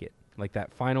to make it? Like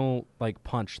that final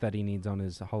punch that he needs on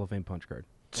his Hall of Fame punch card.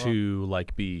 To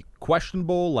be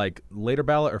questionable, like later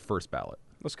ballot or first ballot?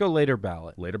 Let's go later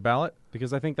ballot. Later ballot?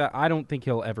 Because I don't think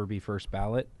he'll ever be first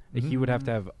ballot. He would have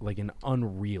to have like an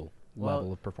unreal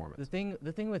level of performance.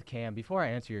 The thing with Cam, before I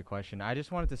answer your question, I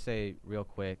just wanted to say real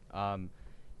quick.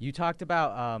 You talked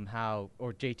about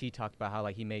or JT talked about how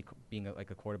he made being a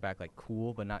quarterback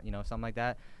cool, but not something like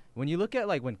that. When you look at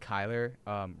when Kyler,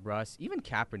 Russ, even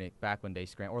Kaepernick back when they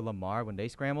scrambled, or Lamar when they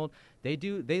scrambled, they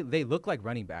look like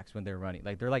running backs when they're running.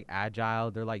 They're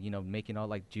agile. They're making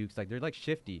all jukes. They're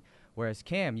shifty. Whereas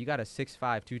Cam, you got a 6'5",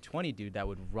 220 dude that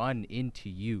would run into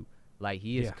you.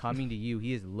 He is coming to you.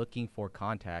 He is looking for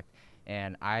contact.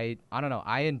 And I don't know.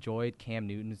 I enjoyed Cam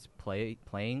Newton's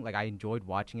playing. Like I enjoyed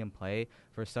watching him play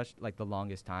for such like the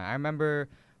longest time. I remember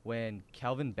when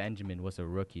Kelvin Benjamin was a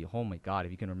rookie. Oh my God,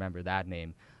 if you can remember that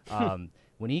name.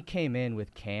 When he came in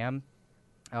with Cam,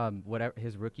 whatever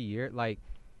his rookie year, like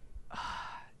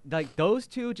those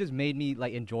two just made me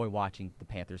like enjoy watching the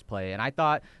Panthers play. And I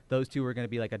thought those two were gonna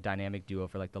be like a dynamic duo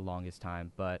for like the longest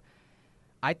time, but.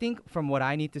 I think from what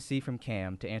I need to see from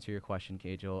Cam, to answer your question,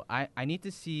 Kajal, I need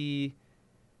to see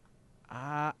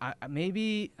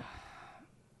maybe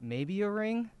a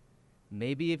ring.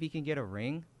 Maybe if he can get a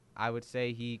ring, I would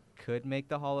say he could make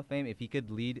the Hall of Fame. If he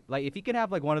could lead, like if he could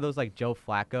have like one of those like Joe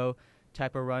Flacco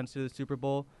type of runs to the Super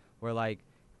Bowl where like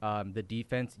the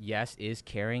defense, yes, is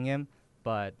carrying him,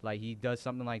 but like he does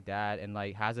something like that and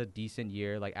like has a decent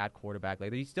year like at quarterback.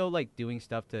 Like he's still like doing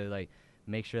stuff to like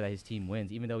make sure that his team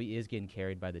wins, even though he is getting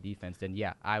carried by the defense, then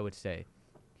yeah, I would say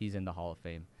he's in the Hall of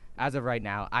Fame. As of right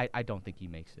now, I don't think he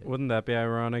makes it. Wouldn't that be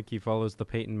ironic? He follows the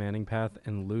Peyton Manning path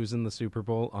and lose in the Super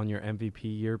Bowl on your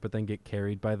MVP year, but then get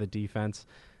carried by the defense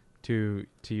to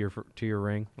your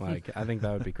ring. Like I think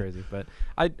that would be crazy. But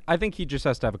I think he just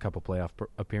has to have a couple playoff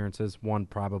appearances. One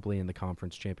probably in the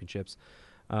conference championships.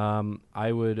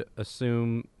 I would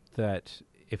assume that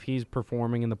if he's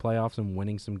performing in the playoffs and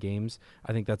winning some games,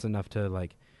 I think that's enough to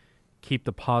like keep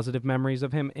the positive memories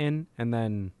of him in. And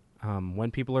then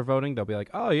when people are voting, they'll be like,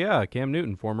 oh, yeah, Cam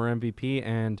Newton, former MVP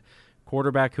and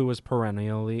quarterback who was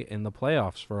perennially in the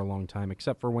playoffs for a long time,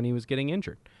 except for when he was getting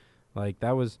injured. Like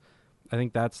that was, I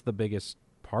think that's the biggest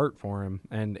part for him.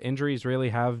 And injuries really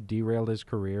have derailed his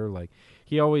career. Like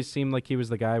he always seemed like he was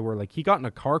the guy where like he got in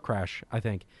a car crash, I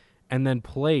think, and then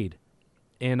played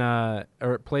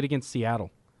against Seattle.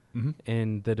 Mm-hmm.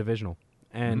 In the divisional,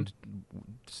 and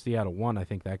Seattle won, I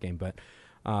think, that game. But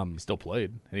he still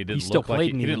played, and he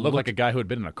didn't look like a guy who had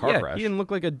been in a car crash. He didn't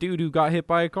look like a dude who got hit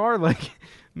by a car. Like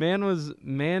man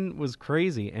was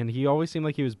crazy, and he always seemed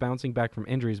like he was bouncing back from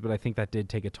injuries. But I think that did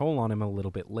take a toll on him a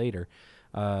little bit later,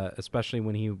 especially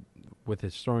when he with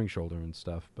his throwing shoulder and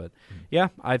stuff. But yeah,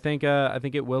 I think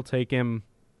it will take him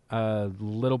a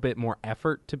little bit more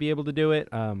effort to be able to do it.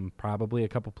 Probably a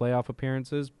couple playoff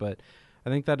appearances, but. I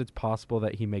think that it's possible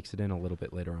that he makes it in a little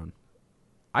bit later on.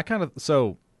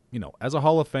 As a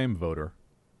Hall of Fame voter,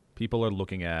 people are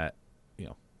looking at,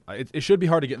 it should be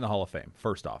hard to get in the Hall of Fame,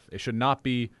 first off. You should not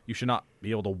be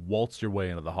able to waltz your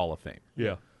way into the Hall of Fame.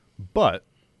 Yeah. But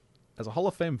as a Hall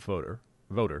of Fame voter,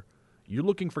 you're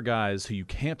looking for guys who you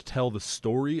can't tell the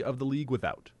story of the league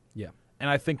without. Yeah. And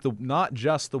I think not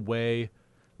just the way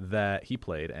that he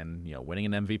played and,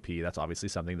 winning an MVP, that's obviously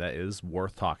something that is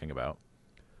worth talking about.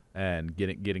 And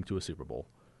getting to a Super Bowl.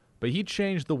 But he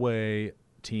changed the way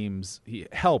he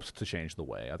helped to change the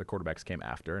way other quarterbacks came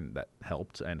after, and that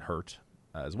helped and hurt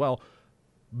as well.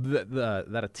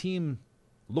 That a team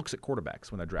looks at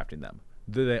quarterbacks when they're drafting them.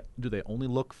 Do they only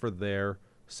look for their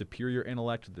superior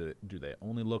intellect? Do they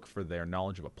only look for their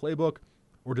knowledge of a playbook?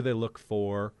 Or do they look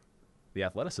for the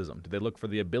athleticism? Do they look for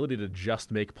the ability to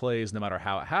just make plays no matter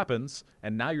how it happens?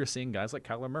 And now you're seeing guys like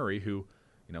Kyler Murray who,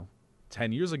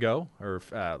 10 years ago, or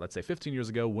let's say 15 years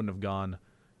ago, wouldn't have gone,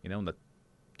 in the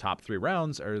top 3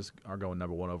 rounds, are going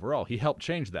number 1 overall. He helped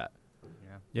change that.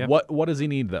 Yeah. What does he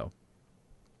need, though?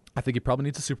 I think he probably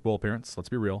needs a Super Bowl appearance. Let's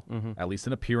be real. Mm-hmm. At least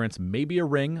an appearance, maybe a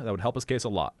ring. That would help his case a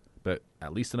lot, but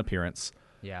at least an appearance.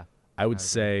 Yeah. I would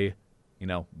say,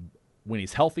 when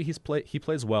he's healthy, he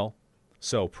plays well.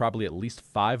 So probably at least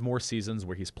 5 more seasons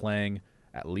where he's playing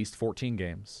at least 14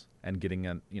 games and getting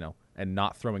and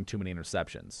not throwing too many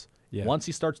interceptions. Yeah. Once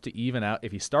he starts to even out,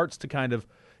 if he starts to kind of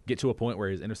get to a point where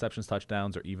his interceptions,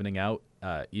 touchdowns are evening out,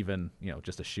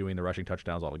 just eschewing the rushing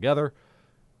touchdowns altogether,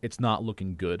 it's not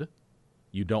looking good.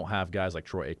 You don't have guys like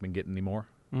Troy Aikman getting anymore.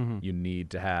 Mm-hmm. You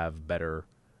need to have better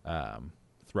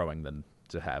throwing than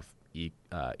to have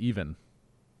even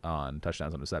on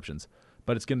touchdowns and receptions.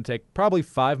 But it's going to take probably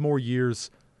 5 more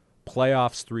years,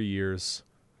 playoffs 3 years,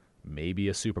 maybe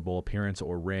a Super Bowl appearance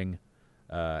or ring.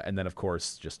 And then, of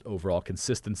course, just overall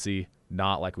consistency,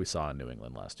 not like we saw in New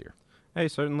England last year. Hey,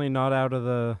 certainly not out of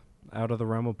the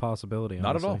realm of possibility. Not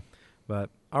honestly. at all. But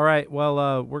all right,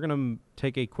 well, we're gonna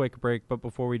take a quick break. But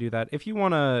before we do that, if you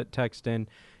want to text in,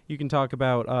 you can talk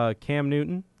about Cam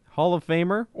Newton, Hall of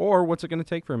Famer, or what's it going to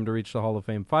take for him to reach the Hall of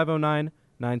Fame.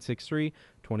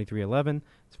 509-963-2311.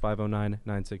 It's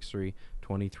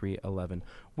 509-963-2311.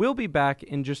 We'll be back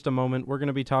in just a moment. We're going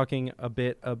to be talking a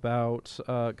bit about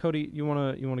Cody. You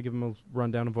wanna give him a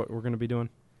rundown of what we're going to be doing?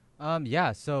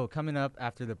 Yeah. So coming up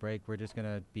after the break, we're just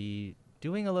gonna be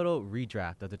doing a little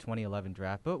redraft of the 2011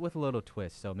 draft, but with a little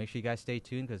twist. So make sure you guys stay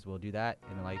tuned because we'll do that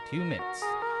in like 2 minutes.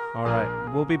 All right,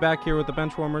 we'll be back here with the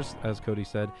Benchwarmers, as Cody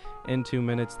said, in 2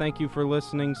 minutes. Thank you for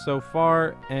listening so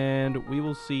far, and we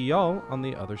will see y'all on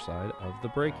the other side of the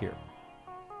break here.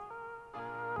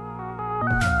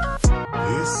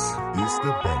 This is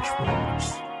the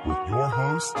Benchwarmers with your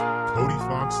host, Cody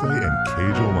Foxley and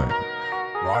Cajo Lang.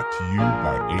 Brought to you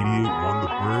by 88.1 The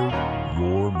Bird,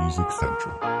 your music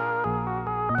central.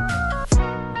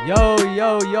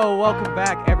 Yo, welcome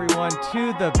back everyone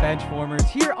to the Benchwarmers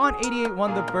here on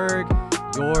 88.1 The Berg,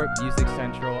 your music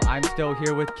central. I'm still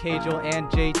here with Cajal and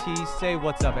JT. Say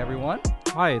what's up, everyone.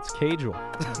 Hi, it's Cajal.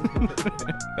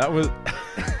 That was.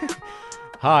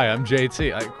 Hi, I'm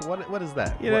JT. What is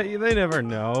that? You know, they never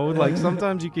know. Like,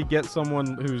 sometimes you could get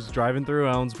someone who's driving through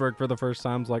Ellensburg for the first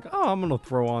time, is like, oh, I'm going to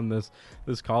throw on this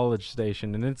college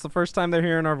station. And it's the first time they're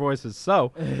hearing our voices.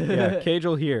 So, yeah,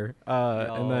 Cajal here.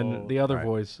 And then the other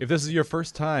voice. If this is your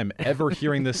first time ever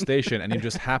hearing this station and you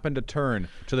just happen to turn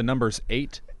to the numbers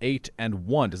 8, 8, and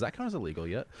 1, does that count as illegal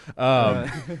yet? I'm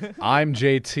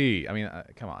JT. I mean,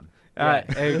 come on.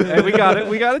 Hey, we got it.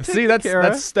 We got it. See, that's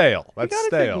stale. That's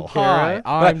stale. Hi,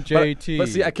 I'm JT. But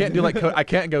see, I can't do like I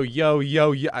can't go yo.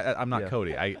 I'm not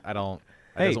Cody. I don't.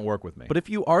 It doesn't work with me. But if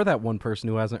you are that one person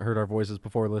who hasn't heard our voices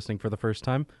before listening for the first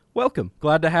time, welcome.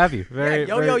 Glad to have you.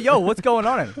 Yo, what's going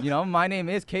on? You know, my name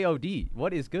is KOD.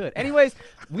 What is good? Anyways,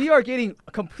 we are getting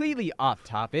completely off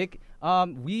topic.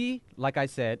 We, like I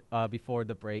said before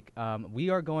the break, we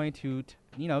are going to,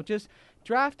 just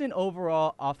draft an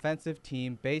overall offensive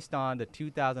team based on the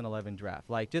 2011 draft.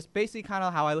 Like, just basically kind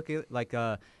of how I look at it, like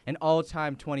an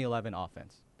all-time 2011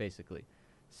 offense, basically.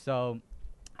 So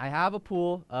I have a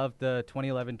pool of the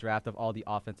 2011 draft of all the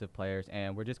offensive players,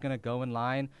 and we're just going to go in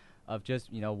line of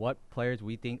just, what players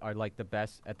we think are, like, the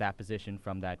best at that position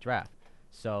from that draft.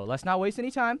 So let's not waste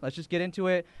any time. Let's just get into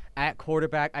it. At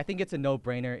quarterback, I think it's a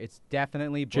no-brainer. It's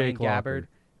definitely Blaine Gabbert.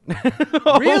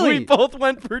 Really? We both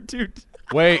went for two.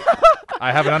 Wait,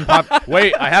 I have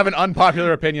an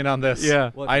unpopular opinion on this.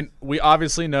 Yeah. We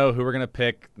obviously know who we're gonna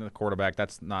pick the quarterback.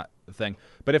 That's not the thing.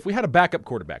 But if we had a backup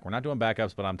quarterback, we're not doing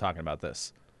backups, but I'm talking about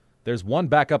this. There's one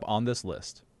backup on this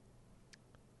list.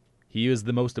 He is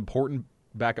the most important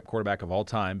backup quarterback of all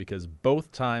time because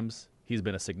both times he's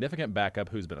been a significant backup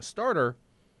who's been a starter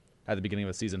at the beginning of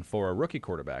the season for a rookie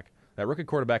quarterback. That rookie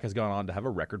quarterback has gone on to have a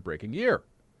record-breaking year.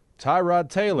 Tyrod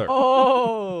Taylor.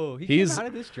 Oh, he's out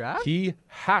of this draft? He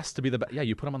has to be the best. Yeah,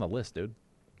 you put him on the list, dude.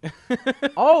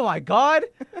 Oh, my God.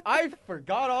 I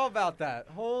forgot all about that.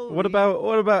 Holy. What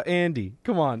about Andy?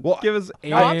 Come on. Well, give us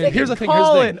no, I'm Andy. taking Here's the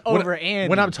thing. over Andy.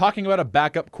 When I'm talking about a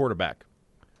backup quarterback,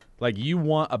 like you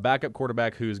want a backup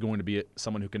quarterback who is going to be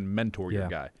someone who can mentor your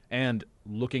guy. And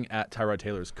looking at Tyrod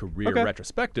Taylor's career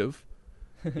retrospective,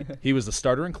 he was the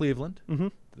starter in Cleveland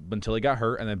until he got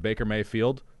hurt, and then Baker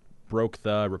Mayfield broke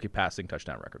the rookie passing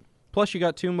touchdown record. Plus, you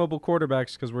got two mobile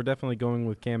quarterbacks because we're definitely going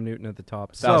with Cam Newton at the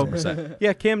top. 1,000%.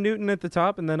 Yeah, Cam Newton at the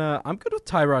top, and then I'm good with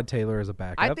Tyrod Taylor as a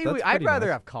backup. I think I'd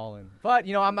rather have Colin, but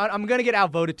I'm gonna get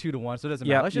outvoted 2-1, so it doesn't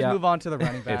matter. Let's just move on to the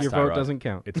running back. Your vote doesn't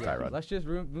count. It's Tyrod. Let's just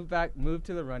move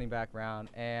to the running back round,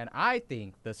 and I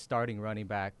think the starting running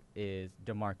back is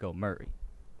DeMarco Murray.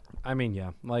 I mean,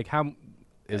 yeah, like how.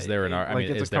 Is there an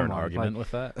argument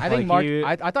with that? I think Mark.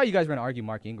 I thought you guys were gonna argue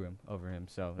Mark Ingram over him.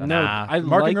 So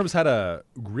Mark Ingram's had a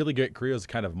really great career as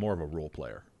kind of more of a role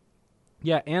player.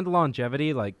 Yeah, and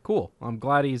longevity. Like, cool. I'm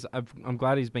glad he's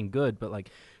been good, but like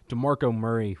DeMarco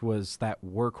Murray was that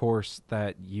workhorse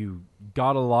that you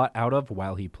got a lot out of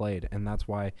while he played, and that's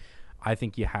why I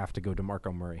think you have to go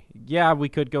DeMarco Murray. Yeah, we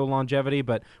could go longevity,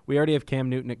 but we already have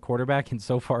Cam Newton at quarterback, and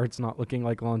so far it's not looking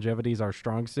like longevity is our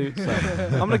strong suit. So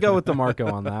I'm going to go with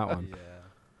DeMarco on that one.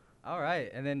 Yeah. All right.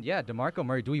 And then, DeMarco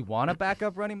Murray. Do we want a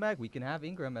backup running back? We can have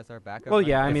Ingram as our backup. Well,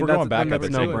 yeah, I mean, that's backup,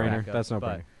 no-brainer. That's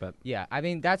no-brainer. But yeah, I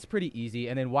mean, that's pretty easy.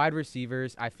 And then wide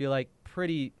receivers, I feel like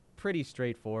pretty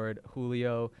straightforward.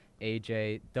 Julio,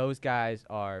 AJ, those guys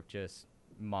are just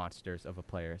monsters of a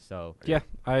player. So yeah,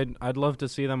 I'd love to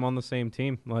see them on the same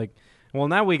team. Like, well,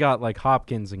 now we got like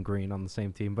Hopkins and Green on the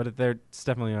same team, but it's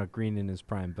definitely not Green in his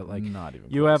prime. But like, not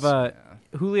even you close. have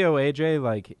Julio, AJ.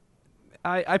 Like,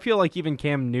 I feel like even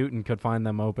Cam Newton could find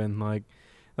them open. Like,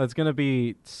 that's gonna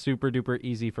be super duper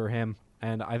easy for him,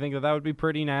 and I think that would be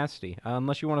pretty nasty.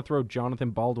 Unless you want to throw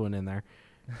Jonathan Baldwin in there,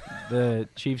 the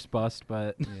Chiefs bust.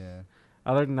 But yeah.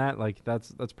 Other than that, like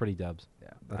that's pretty dubs.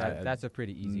 Yeah, that's a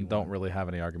pretty easy one. Don't really have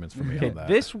any arguments for me on that.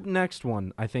 This next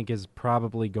one, I think, is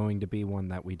probably going to be one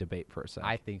that we debate for a second.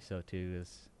 I think so, too.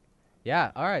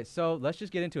 Yeah, all right, so let's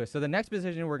just get into it. So the next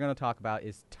position we're going to talk about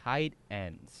is tight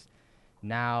ends.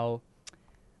 Now,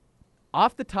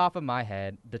 off the top of my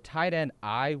head, the tight end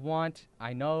I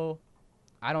know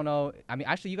I don't know. I mean,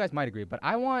 actually, you guys might agree, but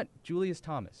I want Julius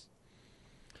Thomas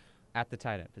at the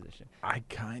tight end position. I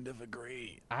kind of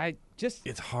agree. I just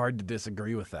It's hard to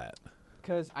disagree with that.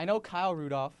 because I know Kyle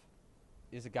Rudolph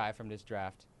is a guy from this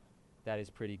draft that is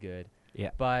pretty good. Yeah.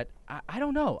 But I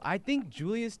don't know. I think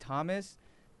Julius Thomas,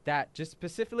 that just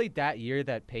specifically that year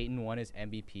that Peyton won his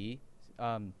MVP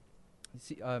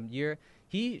year,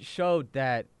 he showed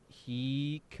that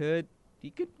he could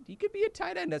be a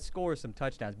tight end that scores some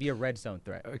touchdowns, be a red zone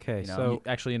threat. Okay, You know? so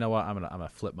Actually, you know what? I'm gonna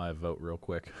flip my vote real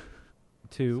quick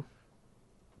two.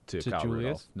 to To Kyle Julius?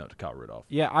 Rudolph. No, to Kyle Rudolph.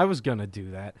 Yeah, I was going to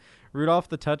do that. Rudolph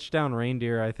the touchdown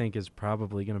reindeer, I think, is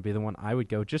probably going to be the one I would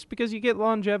go just because you get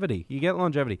longevity.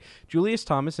 Julius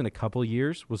Thomas in a couple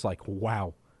years was like,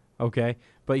 wow. Okay.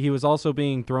 But he was also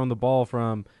being thrown the ball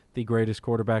from the greatest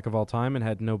quarterback of all time and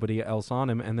had nobody else on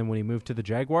him. And then when he moved to the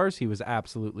Jaguars, he was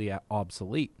absolutely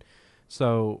obsolete.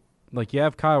 So, like, you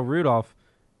have Kyle Rudolph.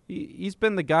 He's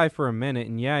been the guy for a minute,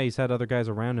 and yeah, he's had other guys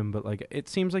around him, but like it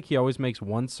seems like he always makes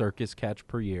one circus catch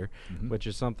per year, which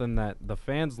is something that the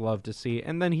fans love to see.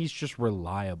 And then he's just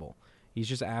reliable. He's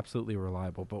just absolutely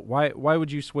reliable. But why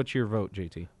would you switch your vote,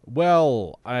 JT?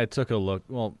 Well, I took a look.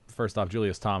 Well, first off,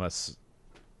 Julius Thomas,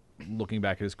 looking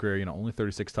back at his career, only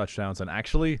 36 touchdowns and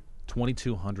actually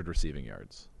 2,200 receiving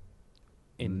yards.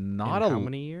 Not how a-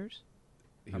 many years?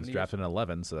 He was drafted in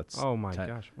 11, so that's Oh my 10.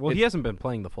 gosh! Well, he hasn't been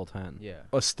playing the full 10. Yeah.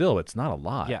 But still, it's not a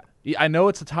lot. Yeah. I know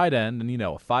it's a tight end, and a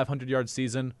 500-yard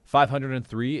season,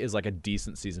 503 is like a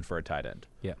decent season for a tight end.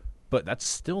 Yeah. But that's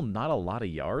still not a lot of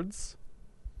yards.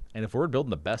 And if we're building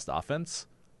the best offense,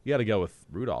 you got to go with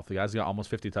Rudolph. The guy's got almost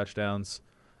 50 touchdowns,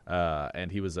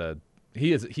 and he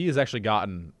has actually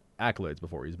gotten accolades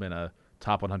before. He's been a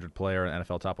top 100 player, an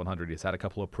NFL top 100. He's had a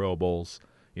couple of Pro Bowls.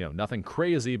 Nothing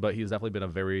crazy, but he's definitely been a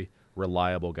very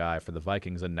reliable guy for the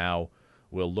Vikings, and now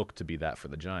will look to be that for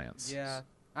the Giants. Yeah.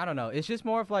 I don't know. It's just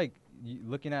more of like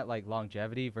looking at like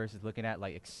longevity versus looking at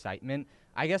like excitement.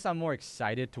 I guess I'm more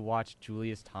excited to watch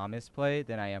Julius Thomas play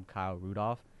than I am Kyle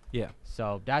Rudolph. Yeah.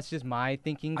 So that's just my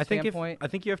thinking I think standpoint. I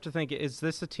think you have to think: is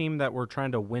this a team that we're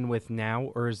trying to win with now,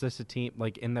 or is this a team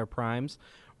like in their primes,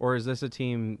 or is this a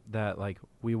team that like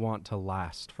we want to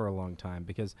last for a long time?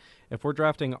 Because if we're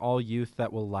drafting all youth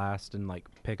that will last and like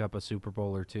pick up a Super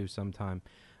Bowl or two sometime,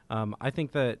 I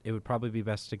think that it would probably be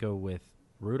best to go with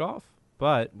Rudolph,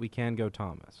 but we can go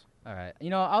Thomas. All right.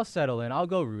 I'll settle in. I'll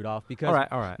go Rudolph because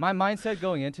All right. my mindset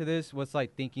going into this was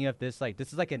like thinking of this like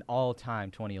this is like an all-time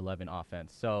 2011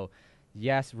 offense. So,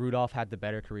 yes, Rudolph had the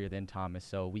better career than Thomas,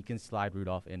 so we can slide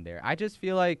Rudolph in there. I just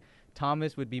feel like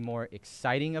Thomas would be more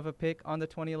exciting of a pick on the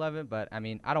 2011, but I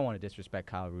mean, I don't want to disrespect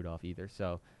Kyle Rudolph either.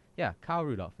 So, yeah, Kyle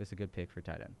Rudolph is a good pick for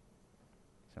tight end.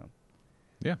 So,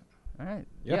 Yeah. all right.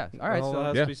 Yep. Yeah. All right. All So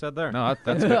has Yeah. to be said there. No,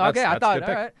 that's good. okay, I that's thought a good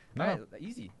pick. all right, No. all right,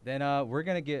 easy. Then we're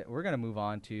gonna move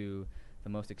on to the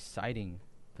most exciting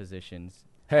positions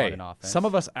on Hey, an offense. some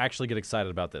of us actually get excited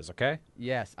about this, okay?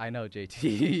 Yes, I know, JT.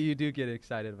 You do get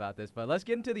excited about this, but let's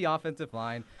get into the offensive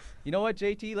line. You know what,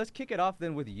 JT? Let's kick it off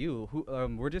then with you.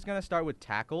 We're just gonna start with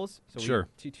tackles. So Sure.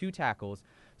 Two tackles.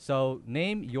 So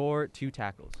name your two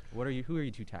tackles. Who are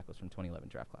your two tackles from 2011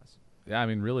 draft class? Yeah, I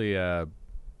mean, really,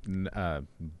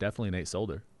 definitely Nate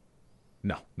Solder.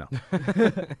 No.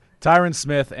 Tyron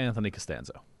Smith, Anthony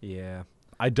Costanzo. Yeah.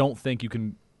 I don't think you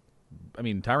can. I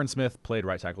mean, Tyron Smith played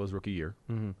right tackle his rookie year,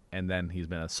 Mhm. and then he's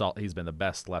been the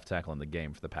best left tackle in the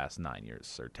game for the past 9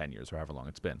 years or 10 years or however long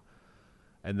it's been.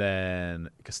 And then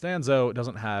Costanzo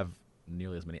doesn't have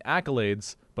nearly as many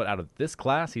accolades, but out of this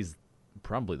class, he's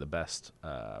probably the best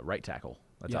right tackle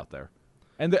that's Yeah. out there.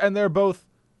 And they're both.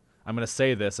 I'm going to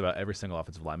say this about every single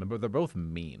offensive lineman, but they're both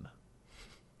mean.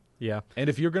 Yeah. And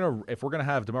if we're gonna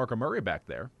have DeMarco Murray back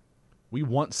there, we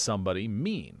want somebody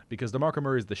mean because DeMarco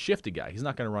Murray is the shifty guy. He's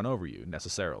not going to run over you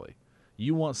necessarily.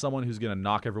 You want someone who's going to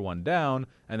knock everyone down,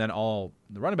 and then all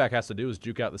the running back has to do is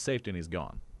juke out the safety, and he's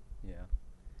gone. Yeah.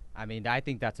 I mean, I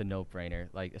think that's a no-brainer.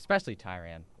 Like, especially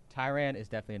Tyran. Tyran is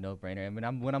definitely a no-brainer.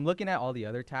 And when I'm looking at all the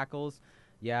other tackles,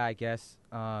 yeah, I guess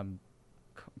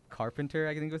Carpenter,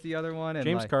 I think was the other one. And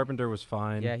James like, Carpenter was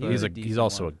fine. Yeah, he but- was He's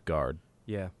also a guard.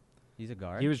 yeah. He's a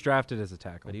guard. He was drafted as a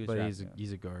tackle, But he was but drafted, yeah.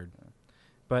 he's a guard.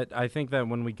 But I think that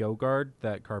when we go guard,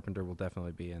 that Carpenter will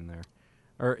definitely be in there,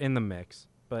 or in the mix.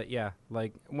 But yeah,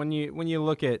 like when you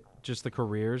look at just the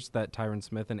careers that Tyron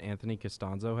Smith and Anthony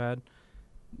Costanzo had,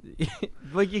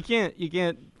 like you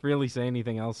can't really say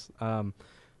anything else.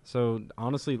 So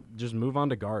honestly, just move on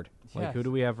to guard. Like Yes. who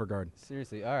do we have for guard?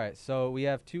 Seriously. All right. So we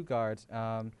have two guards.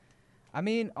 I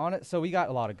mean, so we got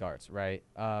a lot of guards, right?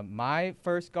 My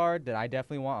first guard that I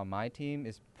definitely want on my team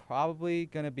is probably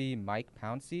going to be Mike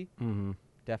Pouncey. Mm-hmm.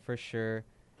 That for sure.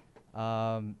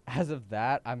 As of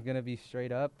that, I'm gonna be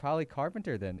straight up probably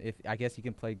Carpenter. Then, if I guess he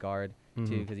can play guard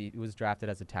too, because he was drafted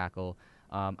as a tackle.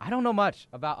 I don't know much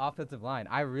about offensive line.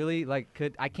 I really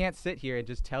I can't sit here and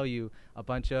just tell you a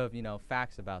bunch of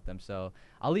facts about them. So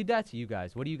I'll leave that to you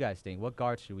guys. What do you guys think? What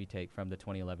guards should we take from the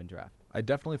 2011 draft? I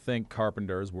definitely think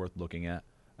Carpenter is worth looking at.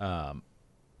 I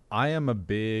am a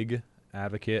big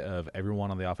advocate of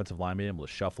everyone on the offensive line being able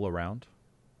to shuffle around.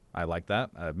 I like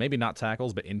that. Maybe not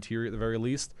tackles, but interior at the very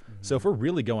least. So if we're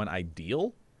really going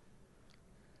ideal,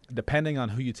 depending on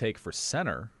who you take for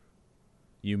center,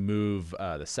 you move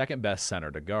the second best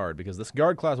center to guard, because this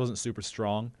guard class wasn't super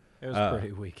strong. It was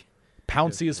pretty weak.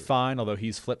 Pouncey is fine, although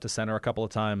he's flipped to center a couple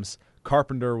of times.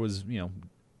 Carpenter was,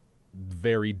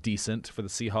 very decent for the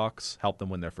Seahawks, helped them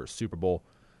win their first Super Bowl.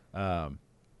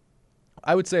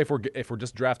 I would say if we're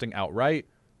just drafting outright,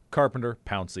 Carpenter,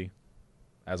 Pouncey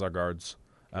as our guards.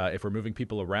 If we're moving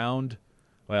people around,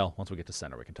 well, once we get to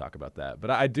center, we can talk about that. But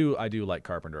I do like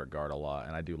Carpenter at guard a lot,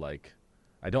 and I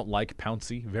don't like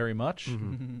Pouncey very much.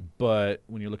 But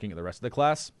when you're looking at the rest of the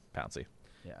class, Pouncey.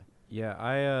 Yeah,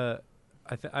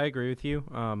 I agree with you.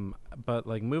 But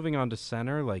moving on to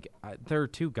center, there are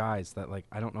two guys that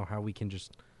I don't know how we can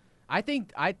just. I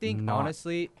think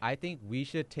honestly, I think we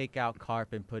should take out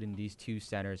Carp and put in these two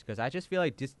centers, because I just feel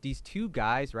like these two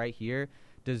guys right here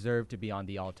deserve to be on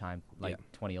the all-time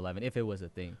 2011 if it was a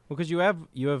thing. Well, because you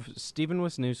have Steven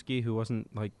Wisniewski, who wasn't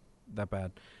that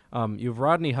bad. You have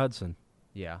Rodney Hudson.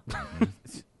 Yeah.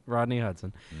 Rodney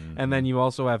Hudson. And then you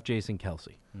also have Jason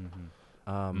Kelsey.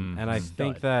 And I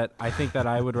think that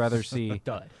I would rather see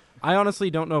Dud. I honestly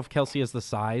don't know if Kelsey has the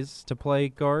size to play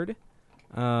guard.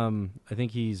 I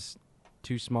think he's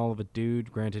too small of a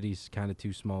dude. Granted, he's kind of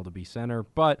too small to be center,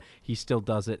 but he still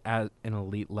does it at an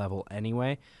elite level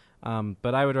anyway.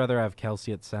 But I would rather have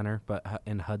Kelsey at center,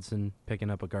 and Hudson picking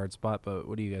up a guard spot. But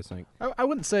what do you guys think? I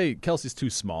wouldn't say Kelsey's too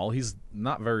small. He's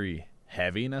not very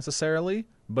heavy necessarily,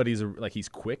 but he's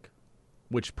quick,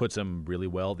 which puts him really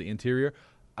well at the interior.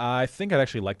 I think I'd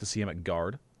actually like to see him at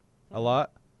guard a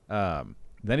lot.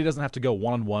 Then he doesn't have to go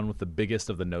one-on-one with the biggest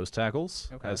of the nose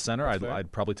tackles as center.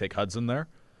 I'd probably take Hudson there.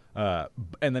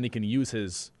 And then he can use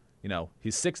his,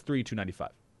 he's 6'3", 295.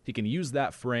 He can use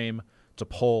that frame to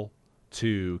pull,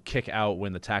 to kick out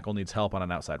when the tackle needs help on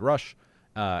an outside rush.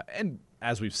 And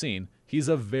as we've seen, he's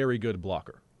a very good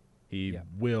blocker. He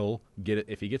will get it.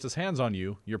 If he gets his hands on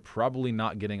you, you're probably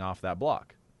not getting off that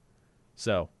block.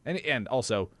 So, and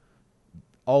also,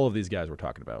 all of these guys we're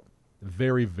talking about,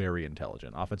 very, very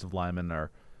intelligent. Offensive linemen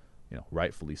are,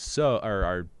 rightfully so,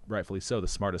 are rightfully so the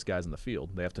smartest guys in the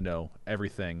field. They have to know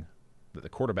everything that the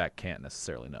quarterback can't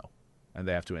necessarily know. And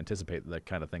they have to anticipate the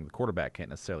kind of thing the quarterback can't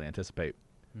necessarily anticipate.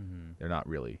 They're not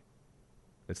really,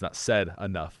 it's not said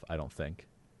enough, I don't think.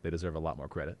 They deserve a lot more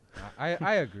credit.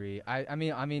 I agree. I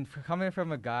mean, coming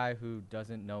from a guy who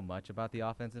doesn't know much about the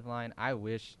offensive line, I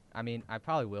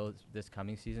probably will this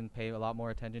coming season pay a lot more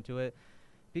attention to it,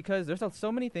 because there's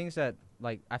so many things that,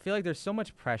 I feel like there's so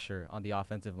much pressure on the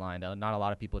offensive line that not a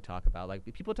lot of people talk about.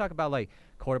 People talk about,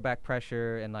 quarterback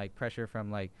pressure and, pressure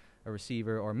from, a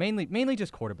receiver, or mainly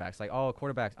just quarterbacks.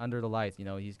 Quarterbacks under the lights,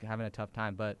 he's having a tough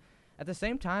time. But at the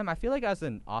same time, I feel like as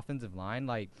an offensive line,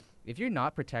 if you're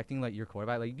not protecting, your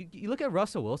quarterback, you look at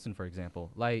Russell Wilson, for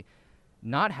example.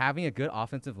 Not having a good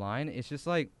offensive line, it's just,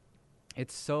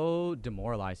 it's so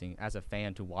demoralizing as a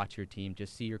fan to watch your team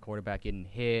just see your quarterback getting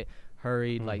hit,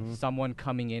 hurried, someone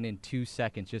coming in 2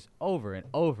 seconds, just over and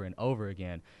over and over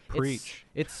again. Preach.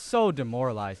 It's so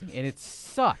demoralizing, and it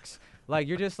sucks.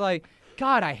 You're just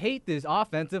God, I hate this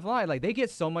offensive line. They get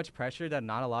so much pressure that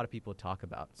not a lot of people talk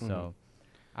about. So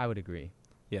I would agree.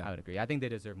 Yeah. I would agree. I think they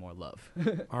deserve more love.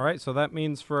 All right, so that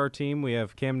means for our team, we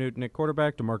have Cam Newton at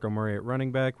quarterback, DeMarco Murray at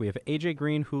running back. We have A.J.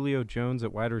 Green, Julio Jones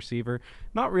at wide receiver.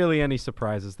 Not really any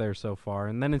surprises there so far.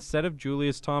 And then instead of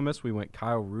Julius Thomas, we went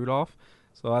Kyle Rudolph.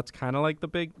 So that's kind of the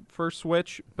big first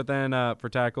switch. But then for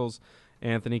tackles,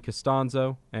 Anthony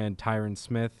Costanzo and Tyron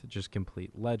Smith, just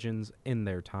complete legends in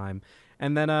their time.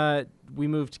 And then we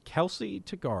moved Kelsey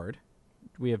to guard.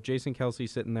 We have Jason Kelsey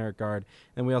sitting there at guard.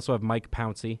 And we also have Mike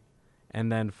Pouncey. And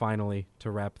then finally,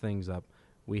 to wrap things up,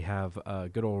 we have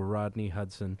good old Rodney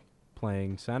Hudson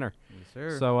playing center. Yes,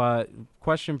 sir. So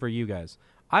question for you guys.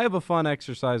 I have a fun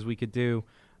exercise we could do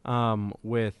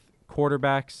with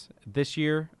quarterbacks this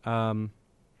year,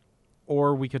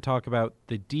 or we could talk about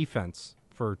the defense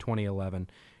for 2011.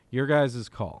 Your guys'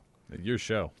 call. Your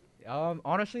show.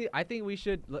 Honestly, I think we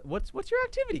should. What's your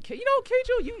activity?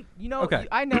 Keijo, Okay.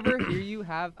 I never hear you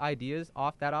have ideas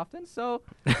off that often. So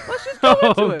let's just go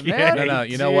into it, man. No,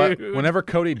 you know what? Whenever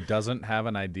Cody doesn't have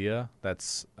an idea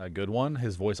that's a good one,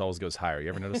 his voice always goes higher. You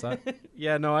ever notice that?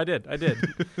 Yeah, no, I did.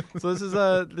 So this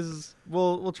is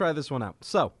we'll try this one out.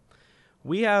 So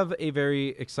we have a very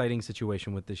exciting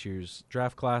situation with this year's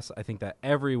draft class. I think that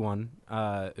everyone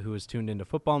who is tuned into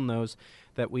football knows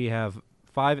that we have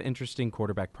 5 interesting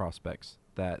quarterback prospects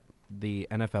that the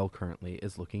NFL currently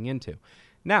is looking into.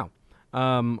 Now,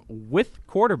 with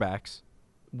quarterbacks,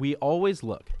 we always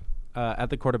look at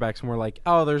the quarterbacks and we're like,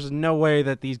 oh, there's no way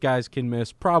that these guys can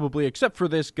miss, probably, except for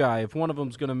this guy. If one of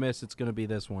them's going to miss, it's going to be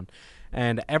this one.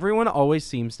 And everyone always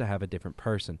seems to have a different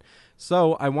person.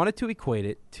 So I wanted to equate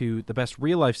it to the best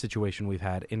real-life situation we've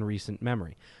had in recent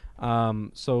memory.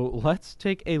 So let's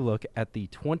take a look at the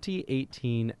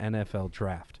 2018 NFL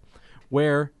Draft,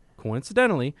 where,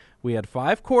 coincidentally, we had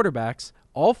 5 quarterbacks.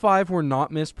 All 5 were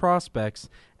not missed prospects,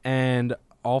 and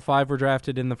all 5 were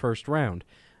drafted in the first round.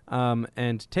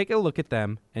 And take a look at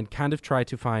them and kind of try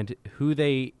to find who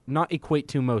they not equate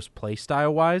to most play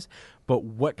style-wise, but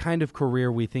what kind of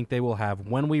career we think they will have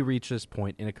when we reach this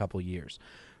point in a couple years.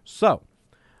 So,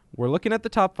 we're looking at the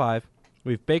top 5.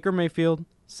 We have Baker Mayfield,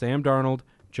 Sam Darnold,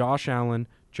 Josh Allen,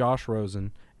 Josh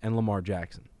Rosen, and Lamar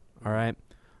Jackson. All right?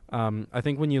 I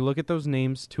think when you look at those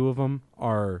names, 2 of them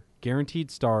are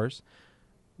guaranteed stars.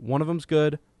 One of them's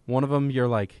good. One of them you're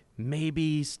like,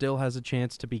 maybe still has a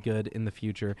chance to be good in the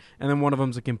future. And then one of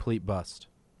them's a complete bust,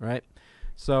 right?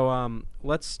 So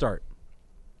let's start.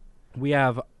 We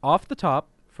have off the top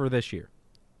for this year,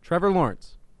 Trevor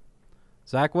Lawrence,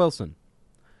 Zach Wilson,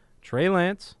 Trey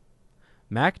Lance,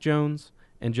 Mac Jones,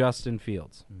 and Justin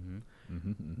Fields.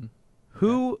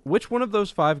 Which one of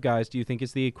those 5 guys do you think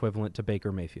is the equivalent to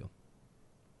Baker Mayfield?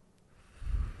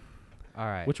 All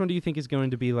right. Which one do you think is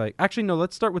going to be like... Actually, no,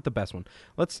 let's start with the best one.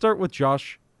 Let's start with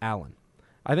Josh Allen.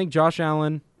 I think Josh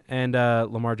Allen and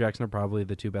Lamar Jackson are probably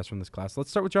the 2 best from this class. Let's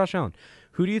start with Josh Allen.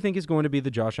 Who do you think is going to be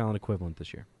the Josh Allen equivalent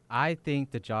this year? I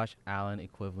think the Josh Allen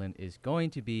equivalent is going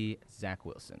to be Zach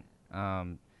Wilson.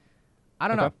 I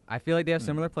don't know. I feel like they have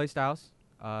similar play styles.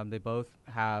 They both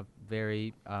have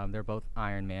they're both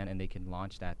Iron Man, and they can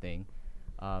launch that thing.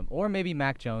 Or maybe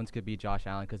Mac Jones could be Josh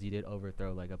Allen because he did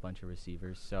overthrow like a bunch of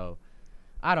receivers. So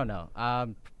I don't know.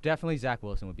 Definitely Zach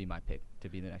Wilson would be my pick to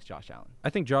be the next Josh Allen.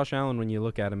 I think Josh Allen, when you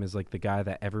look at him, is like the guy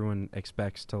that everyone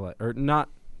expects to or not.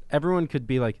 Everyone could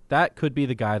be like, that could be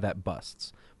the guy that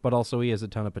busts, but also he has a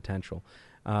ton of potential.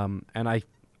 And I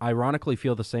ironically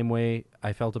feel the same way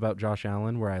I felt about Josh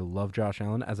Allen, where I love Josh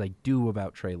Allen, as I do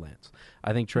about Trey Lance.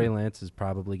 I think Trey Lance is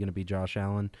probably going to be Josh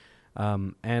Allen.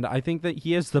 And I think that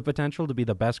he has the potential to be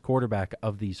the best quarterback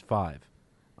of these 5,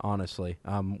 honestly,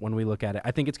 when we look at it.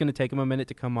 I think it's going to take him a minute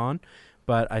to come on,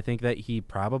 but I think that he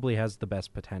probably has the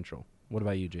best potential. What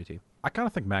about you, JT? I kind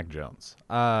of think Mac Jones.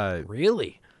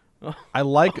 Really? I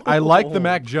like the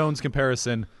Mac Jones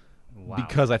comparison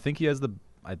because I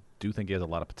do think he has a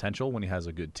lot of potential when he has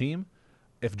a good team.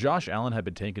 If Josh Allen had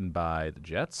been taken by the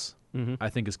Jets, I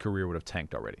think his career would have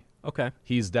tanked already. Okay.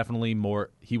 He's definitely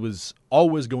he was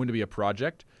always going to be a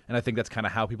project, and I think that's kind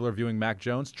of how people are viewing Mac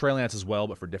Jones. Trey Lance as well,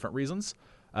 but for different reasons.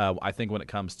 I think when it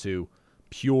comes to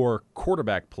pure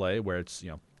quarterback play, where it's,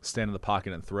 stand in the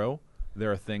pocket and throw,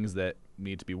 there are things that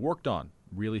need to be worked on,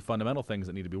 really fundamental things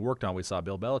that need to be worked on. We saw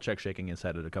Bill Belichick shaking his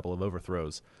head at a couple of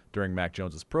overthrows during Mac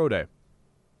Jones's pro day.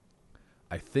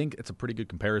 I think it's a pretty good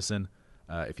comparison.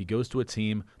 If he goes to a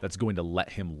team that's going to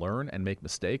let him learn and make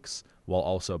mistakes while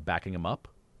also backing him up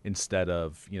instead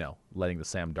of, letting the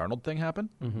Sam Darnold thing happen,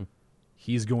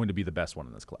 he's going to be the best one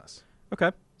in this class.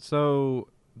 Okay. So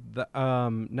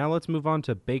now let's move on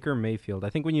to Baker Mayfield. I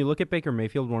think when you look at Baker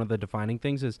Mayfield, one of the defining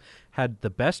things is had the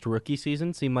best rookie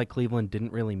season. Seemed like Cleveland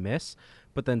didn't really miss,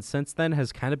 but then since then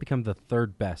has kind of become the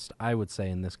 3rd best, I would say,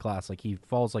 in this class. Like, he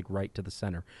falls like right to the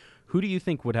center. Who do you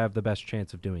think would have the best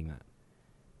chance of doing that?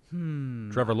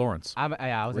 Trevor Lawrence. I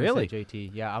was Really? going to say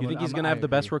JT. Yeah, You think he's going to have the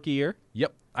best rookie year?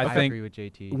 Yep. I think agree with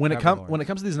JT. when it Trevor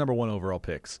comes to these number 1 overall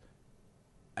picks,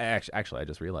 I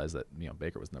just realized that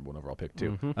Baker was number 1 overall pick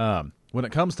too. When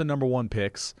it comes to number 1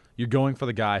 picks, you're going for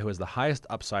the guy who has the highest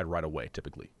upside right away.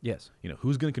 Typically, Yes.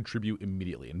 Who's going to contribute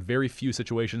immediately. In very few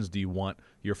situations do you want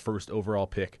your first overall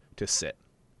pick to sit.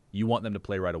 You want them to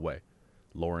play right away.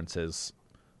 Lawrence has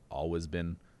always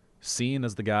been seen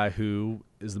as the guy who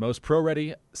is the most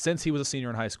pro-ready since he was a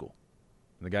senior in high school.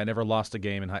 And the guy never lost a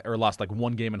game lost like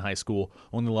 1 game in high school,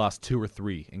 only lost 2 or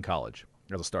 3 in college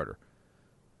as a starter.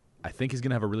 I think he's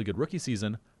going to have a really good rookie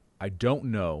season. I don't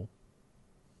know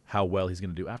how well he's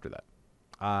going to do after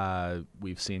that.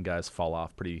 We've seen guys fall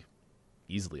off pretty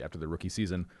easily after the rookie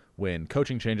season when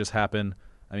coaching changes happen.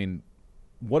 I mean,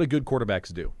 what do good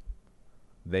quarterbacks do?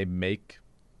 They make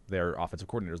their offensive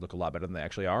coordinators look a lot better than they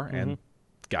actually are, and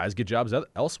guys get jobs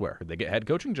elsewhere. They get head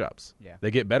coaching jobs. Yeah.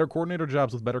 They get better coordinator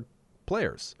jobs with better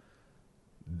players.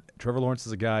 Trevor Lawrence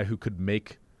is a guy who could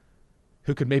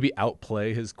maybe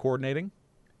outplay his coordinating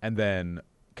and then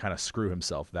kind of screw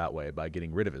himself that way by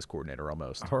getting rid of his coordinator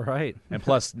almost. All right. And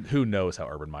plus, who knows how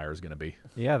Urban Meyer is going to be?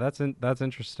 Yeah, that's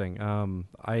interesting.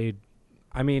 I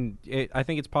think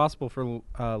it's possible for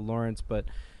Lawrence, but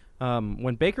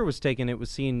when Baker was taken, it was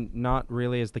seen not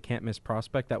really as the can't miss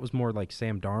prospect. That was more like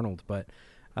Sam Darnold. But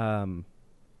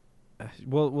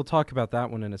we'll talk about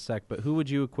that one in a sec. But who would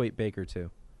you equate Baker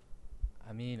to?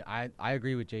 I mean, I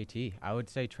agree with JT. I would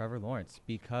say Trevor Lawrence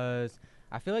because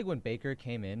I feel like when Baker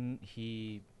came in,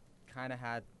 he kind of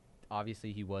had,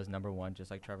 obviously he was number one, just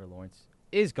like Trevor Lawrence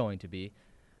is going to be.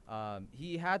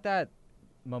 He had that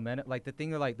momentum, like the thing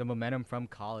where like the momentum from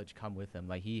college come with him.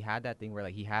 Like he had that thing where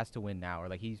like he has to win now, or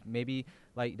like he's maybe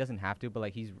like he doesn't have to, but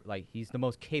like he's the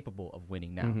most capable of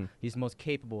winning now. He's the most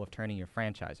capable of turning your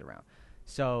franchise around.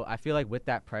 So I feel like with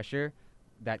that pressure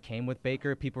that came with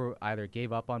Baker, people either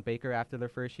gave up on Baker after their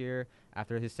first year,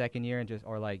 after his second year, and just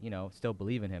or like still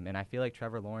believe in him. And I feel like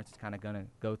Trevor Lawrence is kind of gonna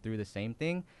go through the same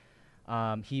thing.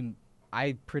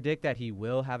 I predict that he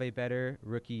will have a better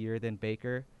rookie year than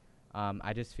Baker.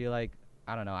 I just feel like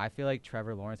I feel like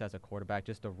Trevor Lawrence as a quarterback,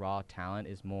 just the raw talent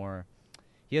is more.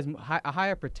 He has a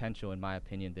higher potential in my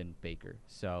opinion than Baker.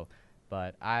 So,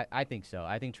 but I think so.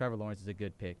 I think Trevor Lawrence is a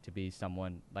good pick to be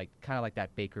someone like kind of like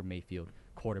that Baker Mayfield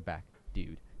quarterback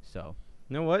dude. So,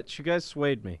 you know what? You guys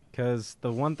swayed me because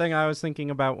the one thing I was thinking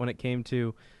about when it came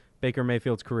to Baker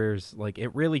Mayfield's career is like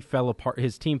it really fell apart.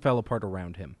 His team fell apart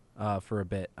around him for a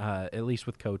bit, at least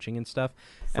with coaching and stuff.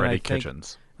 Freddie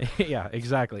Kitchens. Yeah,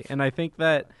 exactly. And I think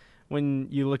that when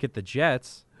you look at the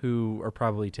Jets, who are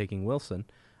probably taking Wilson,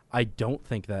 I don't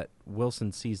think that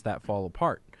Wilson sees that fall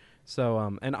apart.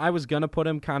 So, and I was going to put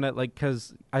him kind of like,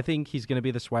 because I think he's going to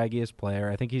be the swaggiest player.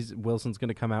 I think Wilson's going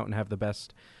to come out and have the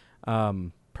best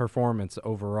performance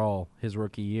overall his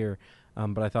rookie year.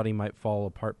 But I thought he might fall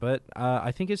apart. But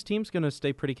I think his team's going to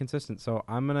stay pretty consistent. So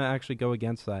I'm going to actually go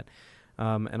against that.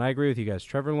 And I agree with you guys.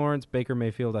 Trevor Lawrence, Baker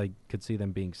Mayfield, I could see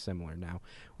them being similar now.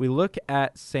 We look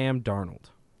at Sam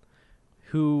Darnold,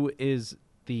 who is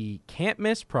the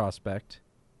can't-miss prospect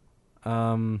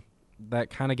that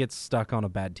kind of gets stuck on a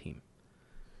bad team.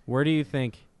 Where do you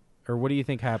think, or what do you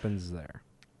think happens there?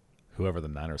 Whoever the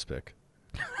Niners pick.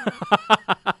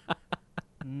 I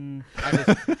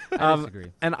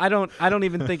disagree. And I don't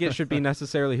even think it should be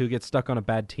necessarily who gets stuck on a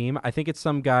bad team. I think it's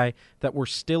some guy that we're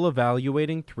still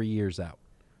evaluating 3 years out.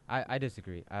 I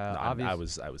disagree. No, I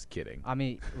was kidding. I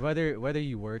mean, whether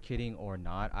you were kidding or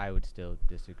not, I would still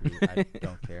disagree. I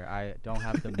don't care. I don't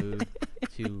have the mood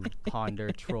to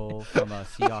ponder troll from a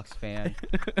Seahawks fan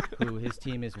who his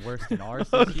team is worse than ours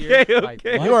this year. Like,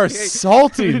 You are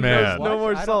salty, man. No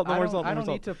more salt. No more salt. I don't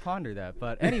need to ponder that.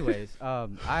 But anyways,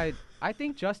 I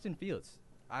think Justin Fields.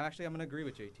 I'm going to agree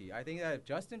with JT. I think that if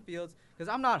Justin Fields, because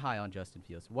I'm not high on Justin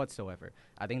Fields whatsoever.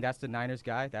 I think that's the Niners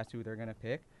guy. That's who they're going to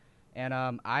pick. And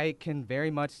I can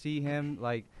very much see him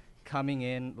like coming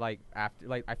in like after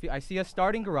like I see us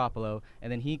starting Garoppolo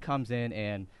and then he comes in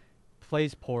and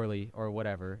plays poorly or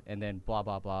whatever and then blah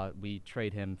blah blah we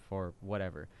trade him for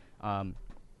whatever.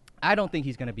 I don't think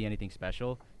he's gonna be anything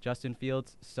special, Justin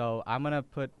Fields. So I'm gonna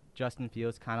put Justin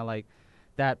Fields kind of like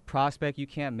that prospect you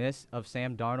can't miss of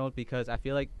Sam Darnold because I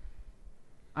feel like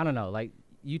I don't know like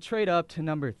you trade up to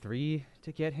number 3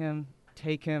 to get him,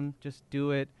 take him, just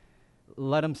do it.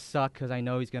 Let him suck because I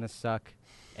know he's going to suck,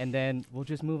 and then we'll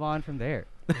just move on from there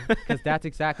because that's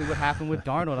exactly what happened with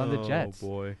Darnold on the Jets. Oh,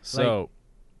 boy. So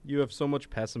you have so much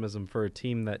pessimism for a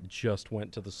team that just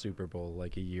went to the Super Bowl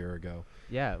like a year ago.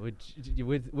 Yeah,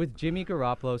 with Jimmy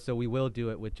Garoppolo, so we will do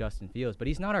it with Justin Fields, but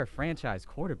he's not our franchise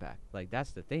quarterback. Like,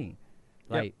 that's the thing.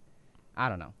 Like, I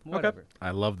don't know. Whatever.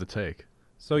 I love the take.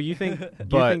 So you think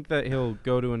that he'll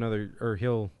go to another, or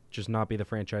he'll just not be the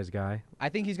franchise guy? I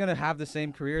think he's going to have the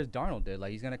same career as Darnold did.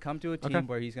 Like, he's going to come to a team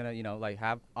where he's going to, like,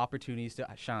 have opportunities to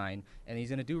shine, and he's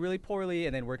going to do really poorly,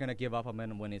 and then we're going to give up on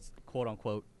him when it's,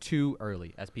 quote-unquote, too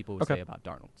early, as people would say about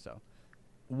Darnold. So,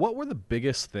 what were the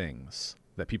biggest things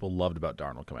that people loved about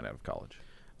Darnold coming out of college?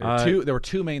 There were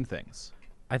two main things.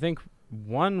 I think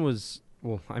one was,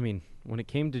 when it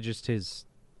came to just his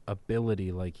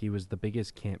ability, like, he was the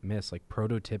biggest can't miss. Like,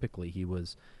 prototypically, he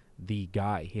was the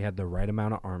guy. He had the right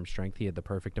amount of arm strength. He had the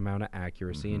perfect amount of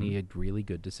accuracy, and he had really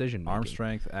good decision making. Arm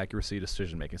strength, accuracy,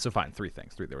 decision making. So fine, 3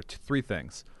 things. There were 3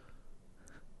 things.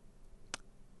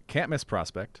 Can't miss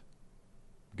prospect.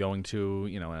 going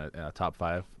to, a top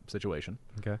 5 situation,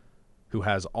 Okay. who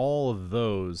has all of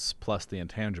those plus the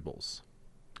intangibles.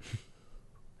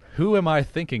 Who am I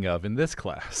thinking of in this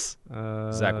class?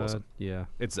 Zach Wilson. Yeah.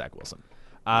 It's Zach Wilson.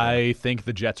 I think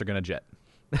the Jets are going to jet.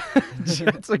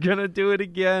 Jets are going to do it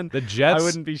again. The Jets. I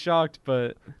wouldn't be shocked,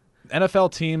 but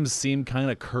NFL teams seem kind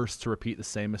of cursed to repeat the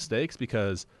same mistakes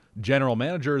because general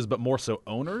managers, but more so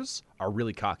owners, are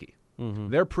really cocky.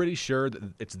 They're pretty sure that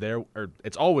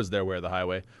it's always their way or the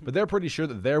highway, but they're pretty sure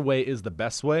that their way is the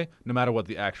best way, no matter what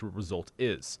the actual result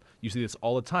is. You see this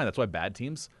all the time. That's why bad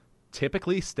teams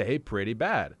typically stay pretty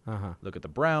bad. Look at the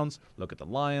Browns. Look at the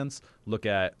Lions. Look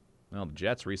at the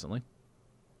Jets recently.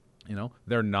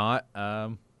 They're not.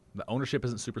 The ownership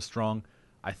isn't super strong.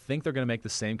 I think they're going to make the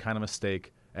same kind of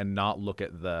mistake and not look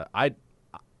at the.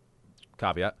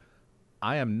 Caveat: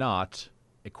 I am not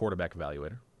a quarterback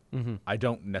evaluator. I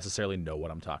don't necessarily know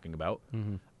what I'm talking about.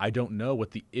 I don't know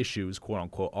what the issues, quote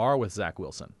unquote, are with Zach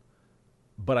Wilson.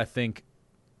 But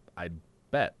I'd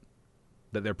bet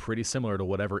that they're pretty similar to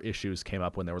whatever issues came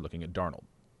up when they were looking at Darnold.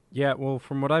 yeah. Well,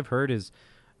 from what I've heard is,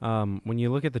 when you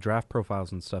look at the draft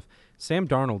profiles and stuff, Sam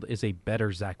Darnold is a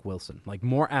better Zach Wilson, like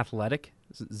more athletic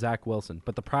Zach Wilson.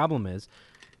 But the problem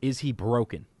is he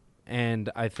broken? And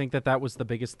I think that was the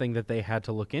biggest thing that they had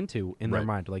to look into in their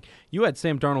mind. Like, you had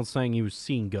Sam Darnold saying he was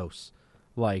seeing ghosts.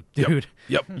 Like, dude,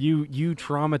 Yep. you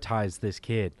traumatized this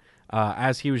kid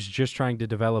as he was just trying to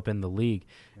develop in the league.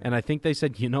 And I think they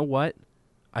said, you know what?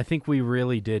 I think we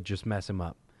really did just mess him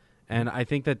up. And I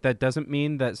think that doesn't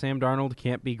mean that Sam Darnold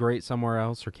can't be great somewhere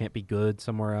else or can't be good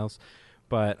somewhere else.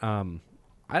 But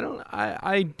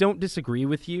I don't disagree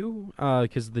with you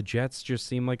because the Jets just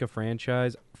seem like a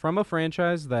franchise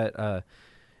that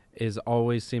is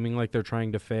always seeming like they're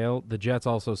trying to fail. The Jets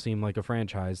also seem like a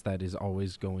franchise that is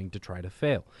always going to try to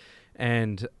fail.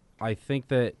 And I think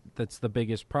that's the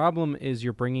biggest problem is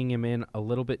you're bringing him in a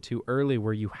little bit too early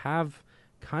where you have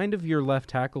kind of your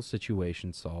left tackle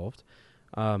situation solved.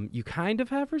 You kind of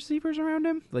have receivers around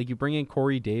him. Like, you bring in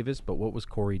Corey Davis, but what was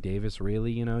Corey Davis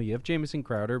really? You have Jamison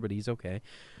Crowder, but he's okay.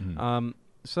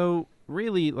 So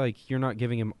really, like, you're not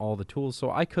giving him all the tools.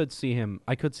 So I could see them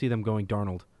going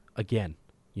Darnold again,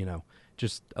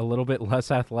 just a little bit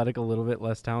less athletic, a little bit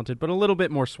less talented, but a little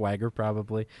bit more swagger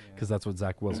probably because that's what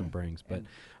Zach Wilson brings. But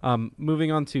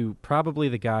moving on to probably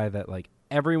the guy that, like,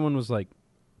 everyone was like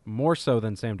more so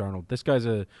than Sam Darnold. This guy's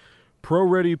a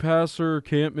pro-ready passer,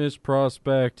 can't-miss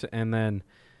prospect, and then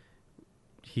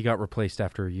he got replaced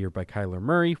after a year by Kyler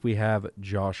Murray. We have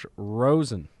Josh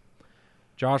Rosen.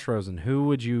 Josh Rosen, who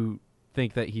would you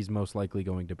think that he's most likely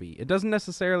going to be? It doesn't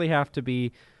necessarily have to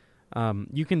be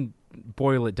you can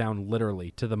boil it down literally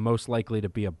to the most likely to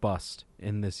be a bust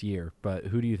in this year, but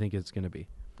who do you think it's going to be?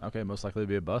 Okay, most likely to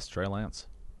be a bust, Trey Lance.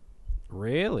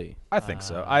 Really? I think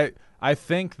so. I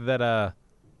think that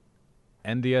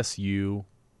NDSU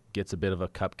gets a bit of a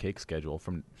cupcake schedule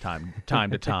from time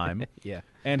to time. Yeah.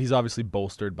 And he's obviously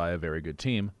bolstered by a very good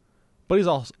team, but he's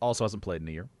also hasn't played in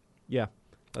a year. Yeah.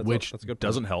 Which that's a good point.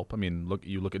 doesn't help. I mean,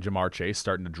 you look at Jamar Chase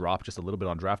starting to drop just a little bit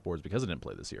on draft boards because he didn't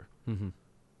play this year.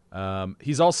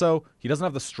 He doesn't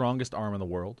have the strongest arm in the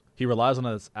world. He relies on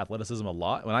his athleticism a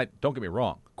lot. Don't get me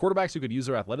wrong, quarterbacks who could use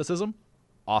their athleticism,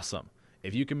 awesome.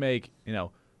 If you can make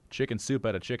chicken soup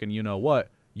out of chicken,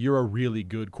 you're a really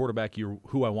good quarterback. You're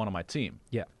who I want on my team.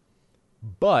 Yeah.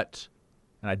 But,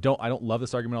 and I don't love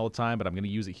this argument all the time, but I'm going to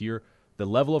use it here. The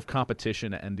level of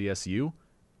competition at NDSU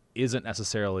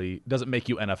doesn't make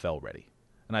you NFL ready.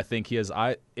 And I think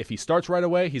if he starts right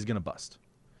away, he's going to bust.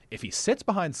 If he sits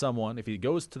behind someone, if he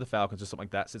goes to the Falcons or something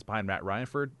like that, sits behind Matt Ryan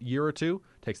for a year or two,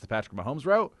 takes the Patrick Mahomes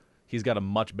route, he's got a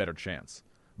much better chance.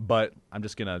 But I'm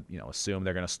just going to assume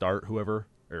they're going to start whoever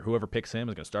picks him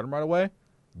is going to start him right away.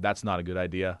 That's not a good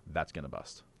idea. That's going to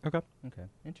bust. Okay.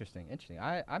 Interesting.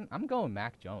 I'm going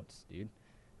Mac Jones, dude.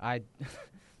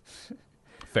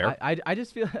 Fair. I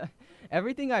just feel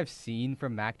everything I've seen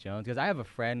from Mac Jones, because I have a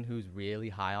friend who's really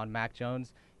high on Mac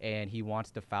Jones, and he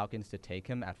wants the Falcons to take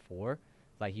him at 4.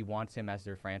 Like, he wants him as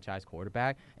their franchise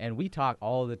quarterback. And we talk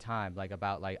all the time, like,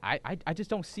 about, like, I just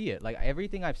don't see it. Like,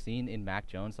 everything I've seen in Mac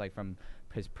Jones, like, from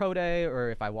his pro day or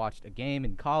if I watched a game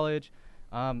in college,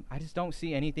 I just don't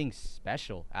see anything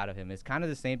special out of him. It's kind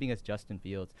of the same thing as Justin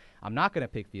Fields. I'm not going to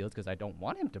pick Fields because I don't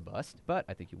want him to bust, but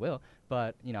I think he will.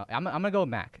 But, I'm going to go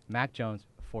Mac Jones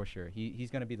for sure.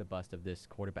 He's going to be the bust of this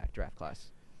quarterback draft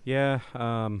class. Yeah,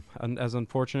 and as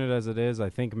unfortunate as it is, I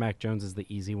think Mac Jones is the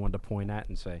easy one to point at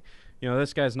and say,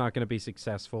 this guy's not going to be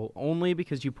successful only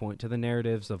because you point to the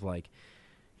narratives of, like,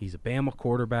 he's a Bama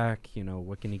quarterback,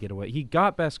 what can he get away? He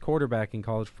got best quarterback in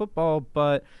college football,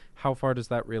 but how far does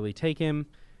that really take him?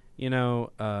 He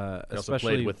also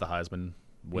Especially played with the Heisman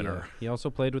winner. Yeah. He also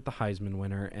played with the Heisman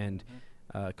winner and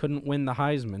couldn't win the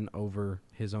Heisman over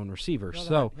his own receiver. He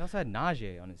So also had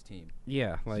Najee on his team.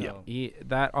 yeah, like So-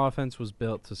 that offense was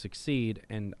built to succeed,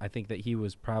 and I think that he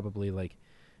was probably like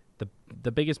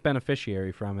the biggest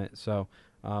beneficiary from it. So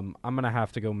I'm gonna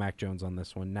have to go Mac Jones on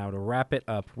this one. Now to wrap it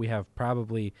up, we have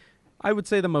probably, I would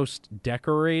say, the most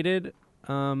decorated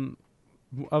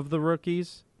of the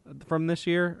rookies from this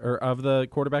year, or of the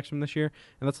quarterbacks from this year,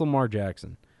 and that's Lamar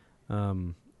Jackson.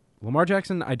 Lamar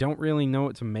Jackson, I don't really know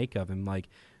what to make of him. Like,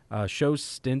 shows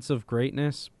stints of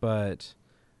greatness, but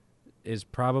is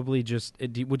probably just.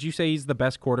 Would you say he's the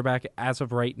best quarterback as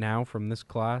of right now from this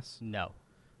class, No.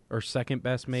 or second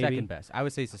best maybe? Second best. I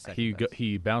would say he's the second best.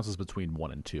 He bounces between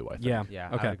 1 and 2, I think. Yeah. Yeah,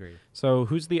 Okay. I agree. So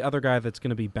who's the other guy that's going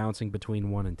to be bouncing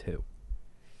between 1 and 2?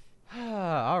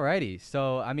 Alrighty.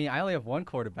 So, I mean, I only have one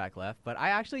quarterback left, but I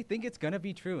actually think it's going to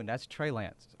be true, and that's Trey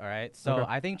Lance. All right. So Okay.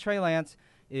 I think Trey Lance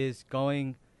is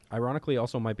going. Ironically,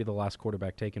 also might be the last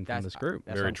quarterback taken from this group.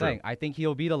 That's Very what I'm true. saying. I think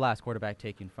he'll be the last quarterback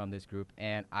taken from this group,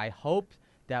 and I hope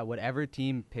that whatever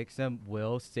team picks him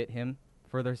will sit him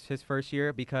for his first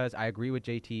year, because I agree with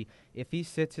JT. If he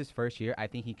sits his first year, I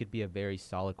think he could be a very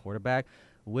solid quarterback.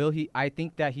 Will he? I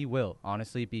think that he will,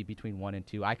 honestly, be between 1 and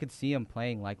 2. I could see him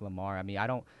playing like Lamar. I mean,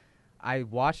 I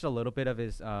watched a little bit of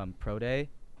his pro day.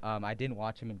 I didn't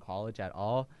watch him in college at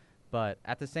all. But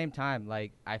at the same time,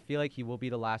 like, I feel like he will be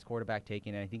the last quarterback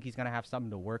taken, and I think he's going to have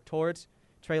something to work towards,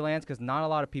 Trey Lance, because not a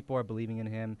lot of people are believing in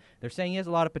him. They're saying he has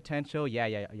a lot of potential,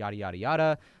 yada, yada,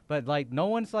 yada. But, like, no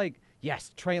one's like,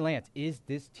 yes, Trey Lance is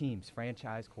this team's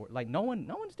franchise quarterback. Like, no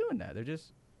one's doing that. They're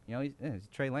just, he's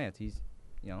Trey Lance. He's,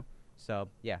 So,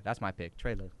 yeah, that's my pick,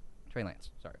 Trey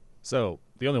Lance. Sorry. So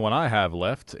the only one I have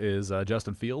left is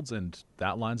Justin Fields, and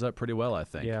that lines up pretty well, I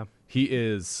think. Yeah. He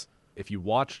is, if you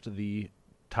watched the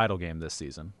title game this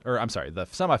season, or I'm sorry, the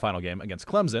semifinal game against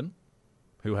Clemson,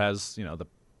 who has, the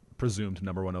presumed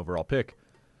number 1 overall pick,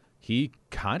 he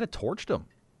kind of torched him.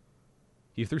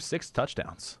 He threw 6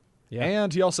 touchdowns. Yeah.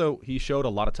 And he showed a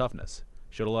lot of toughness,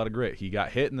 showed a lot of grit. He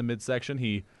got hit in the midsection.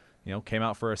 He, came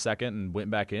out for a second and went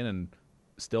back in and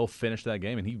still finished that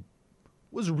game, and he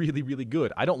was really, really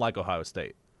good. I don't like Ohio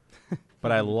State,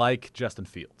 but I like Justin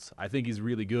Fields. I think he's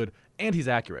really good, and he's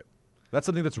accurate. That's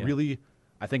something that's really,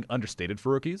 I think, understated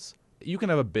for rookies. You can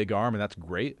have a big arm, and that's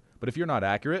great, but if you're not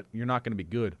accurate, you're not going to be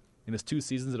good. In his 2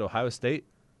 seasons at Ohio State,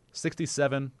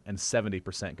 67 and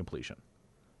 70% completion.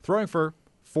 Throwing for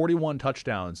 41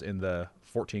 touchdowns in the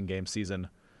 14-game season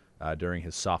during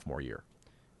his sophomore year.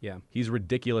 Yeah. He's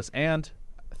ridiculous, and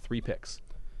 3 picks.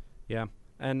 Yeah.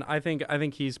 And I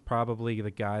think he's probably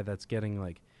the guy that's getting,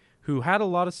 like, who had a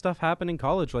lot of stuff happen in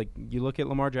college. Like, you look at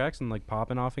Lamar Jackson, like,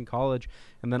 popping off in college,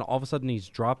 and then all of a sudden he's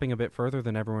dropping a bit further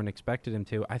than everyone expected him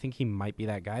to. I think he might be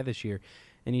that guy this year.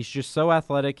 And he's just so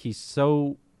athletic. He's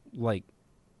so, like,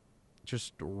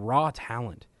 just raw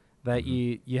talent that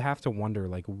you have to wonder,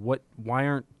 like, why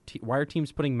are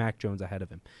teams putting Mac Jones ahead of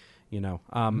him?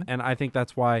 And I think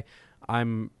that's why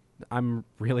I'm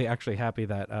really actually happy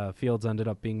that Fields ended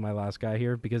up being my last guy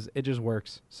here, because it just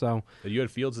works. So You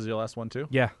had Fields as your last one, too?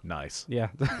 yeah, Nice. yeah,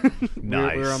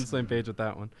 Nice. we're on the same page with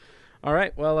that one. All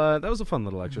right, well, that was a fun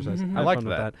little exercise. I liked fun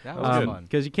that. With That was good. fun.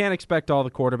 because you can't expect all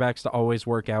the quarterbacks to always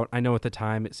work out. I know at the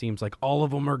time it seems like all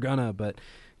of them are gonna, but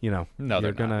No, they're you're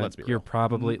not. gonna. Let's be You're real.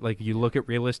 probably like, you look at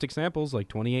realistic samples like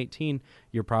 2018.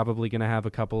 You're probably gonna have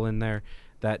a couple in there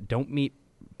that don't meet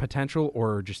potential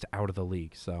or are just out of the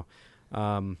league. So,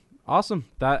 awesome.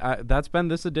 That's been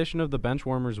this edition of the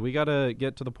Benchwarmers. We gotta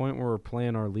get to the point where we're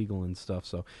playing our legal and stuff.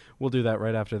 So we'll do that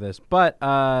right after this. But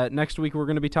next week we're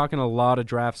gonna be talking a lot of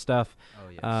draft stuff. Oh,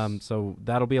 yes. So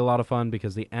that'll be a lot of fun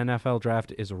because the NFL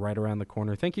draft is right around the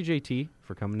corner. Thank you, JT,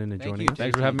 for coming in and Thank joining you, us.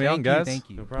 Thanks for JT. having me on, guys. Thank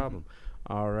you. No problem.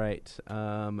 All right.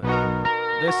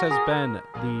 This has been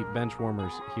the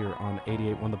Benchwarmers here on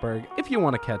 88.1 The Berg. If you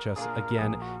want to catch us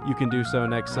again, you can do so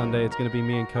next Sunday. It's going to be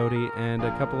me and Cody and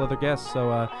a couple other guests.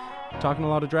 So talking a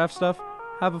lot of draft stuff.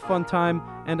 Have a fun time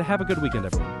and have a good weekend,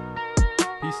 everyone.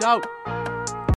 Peace out.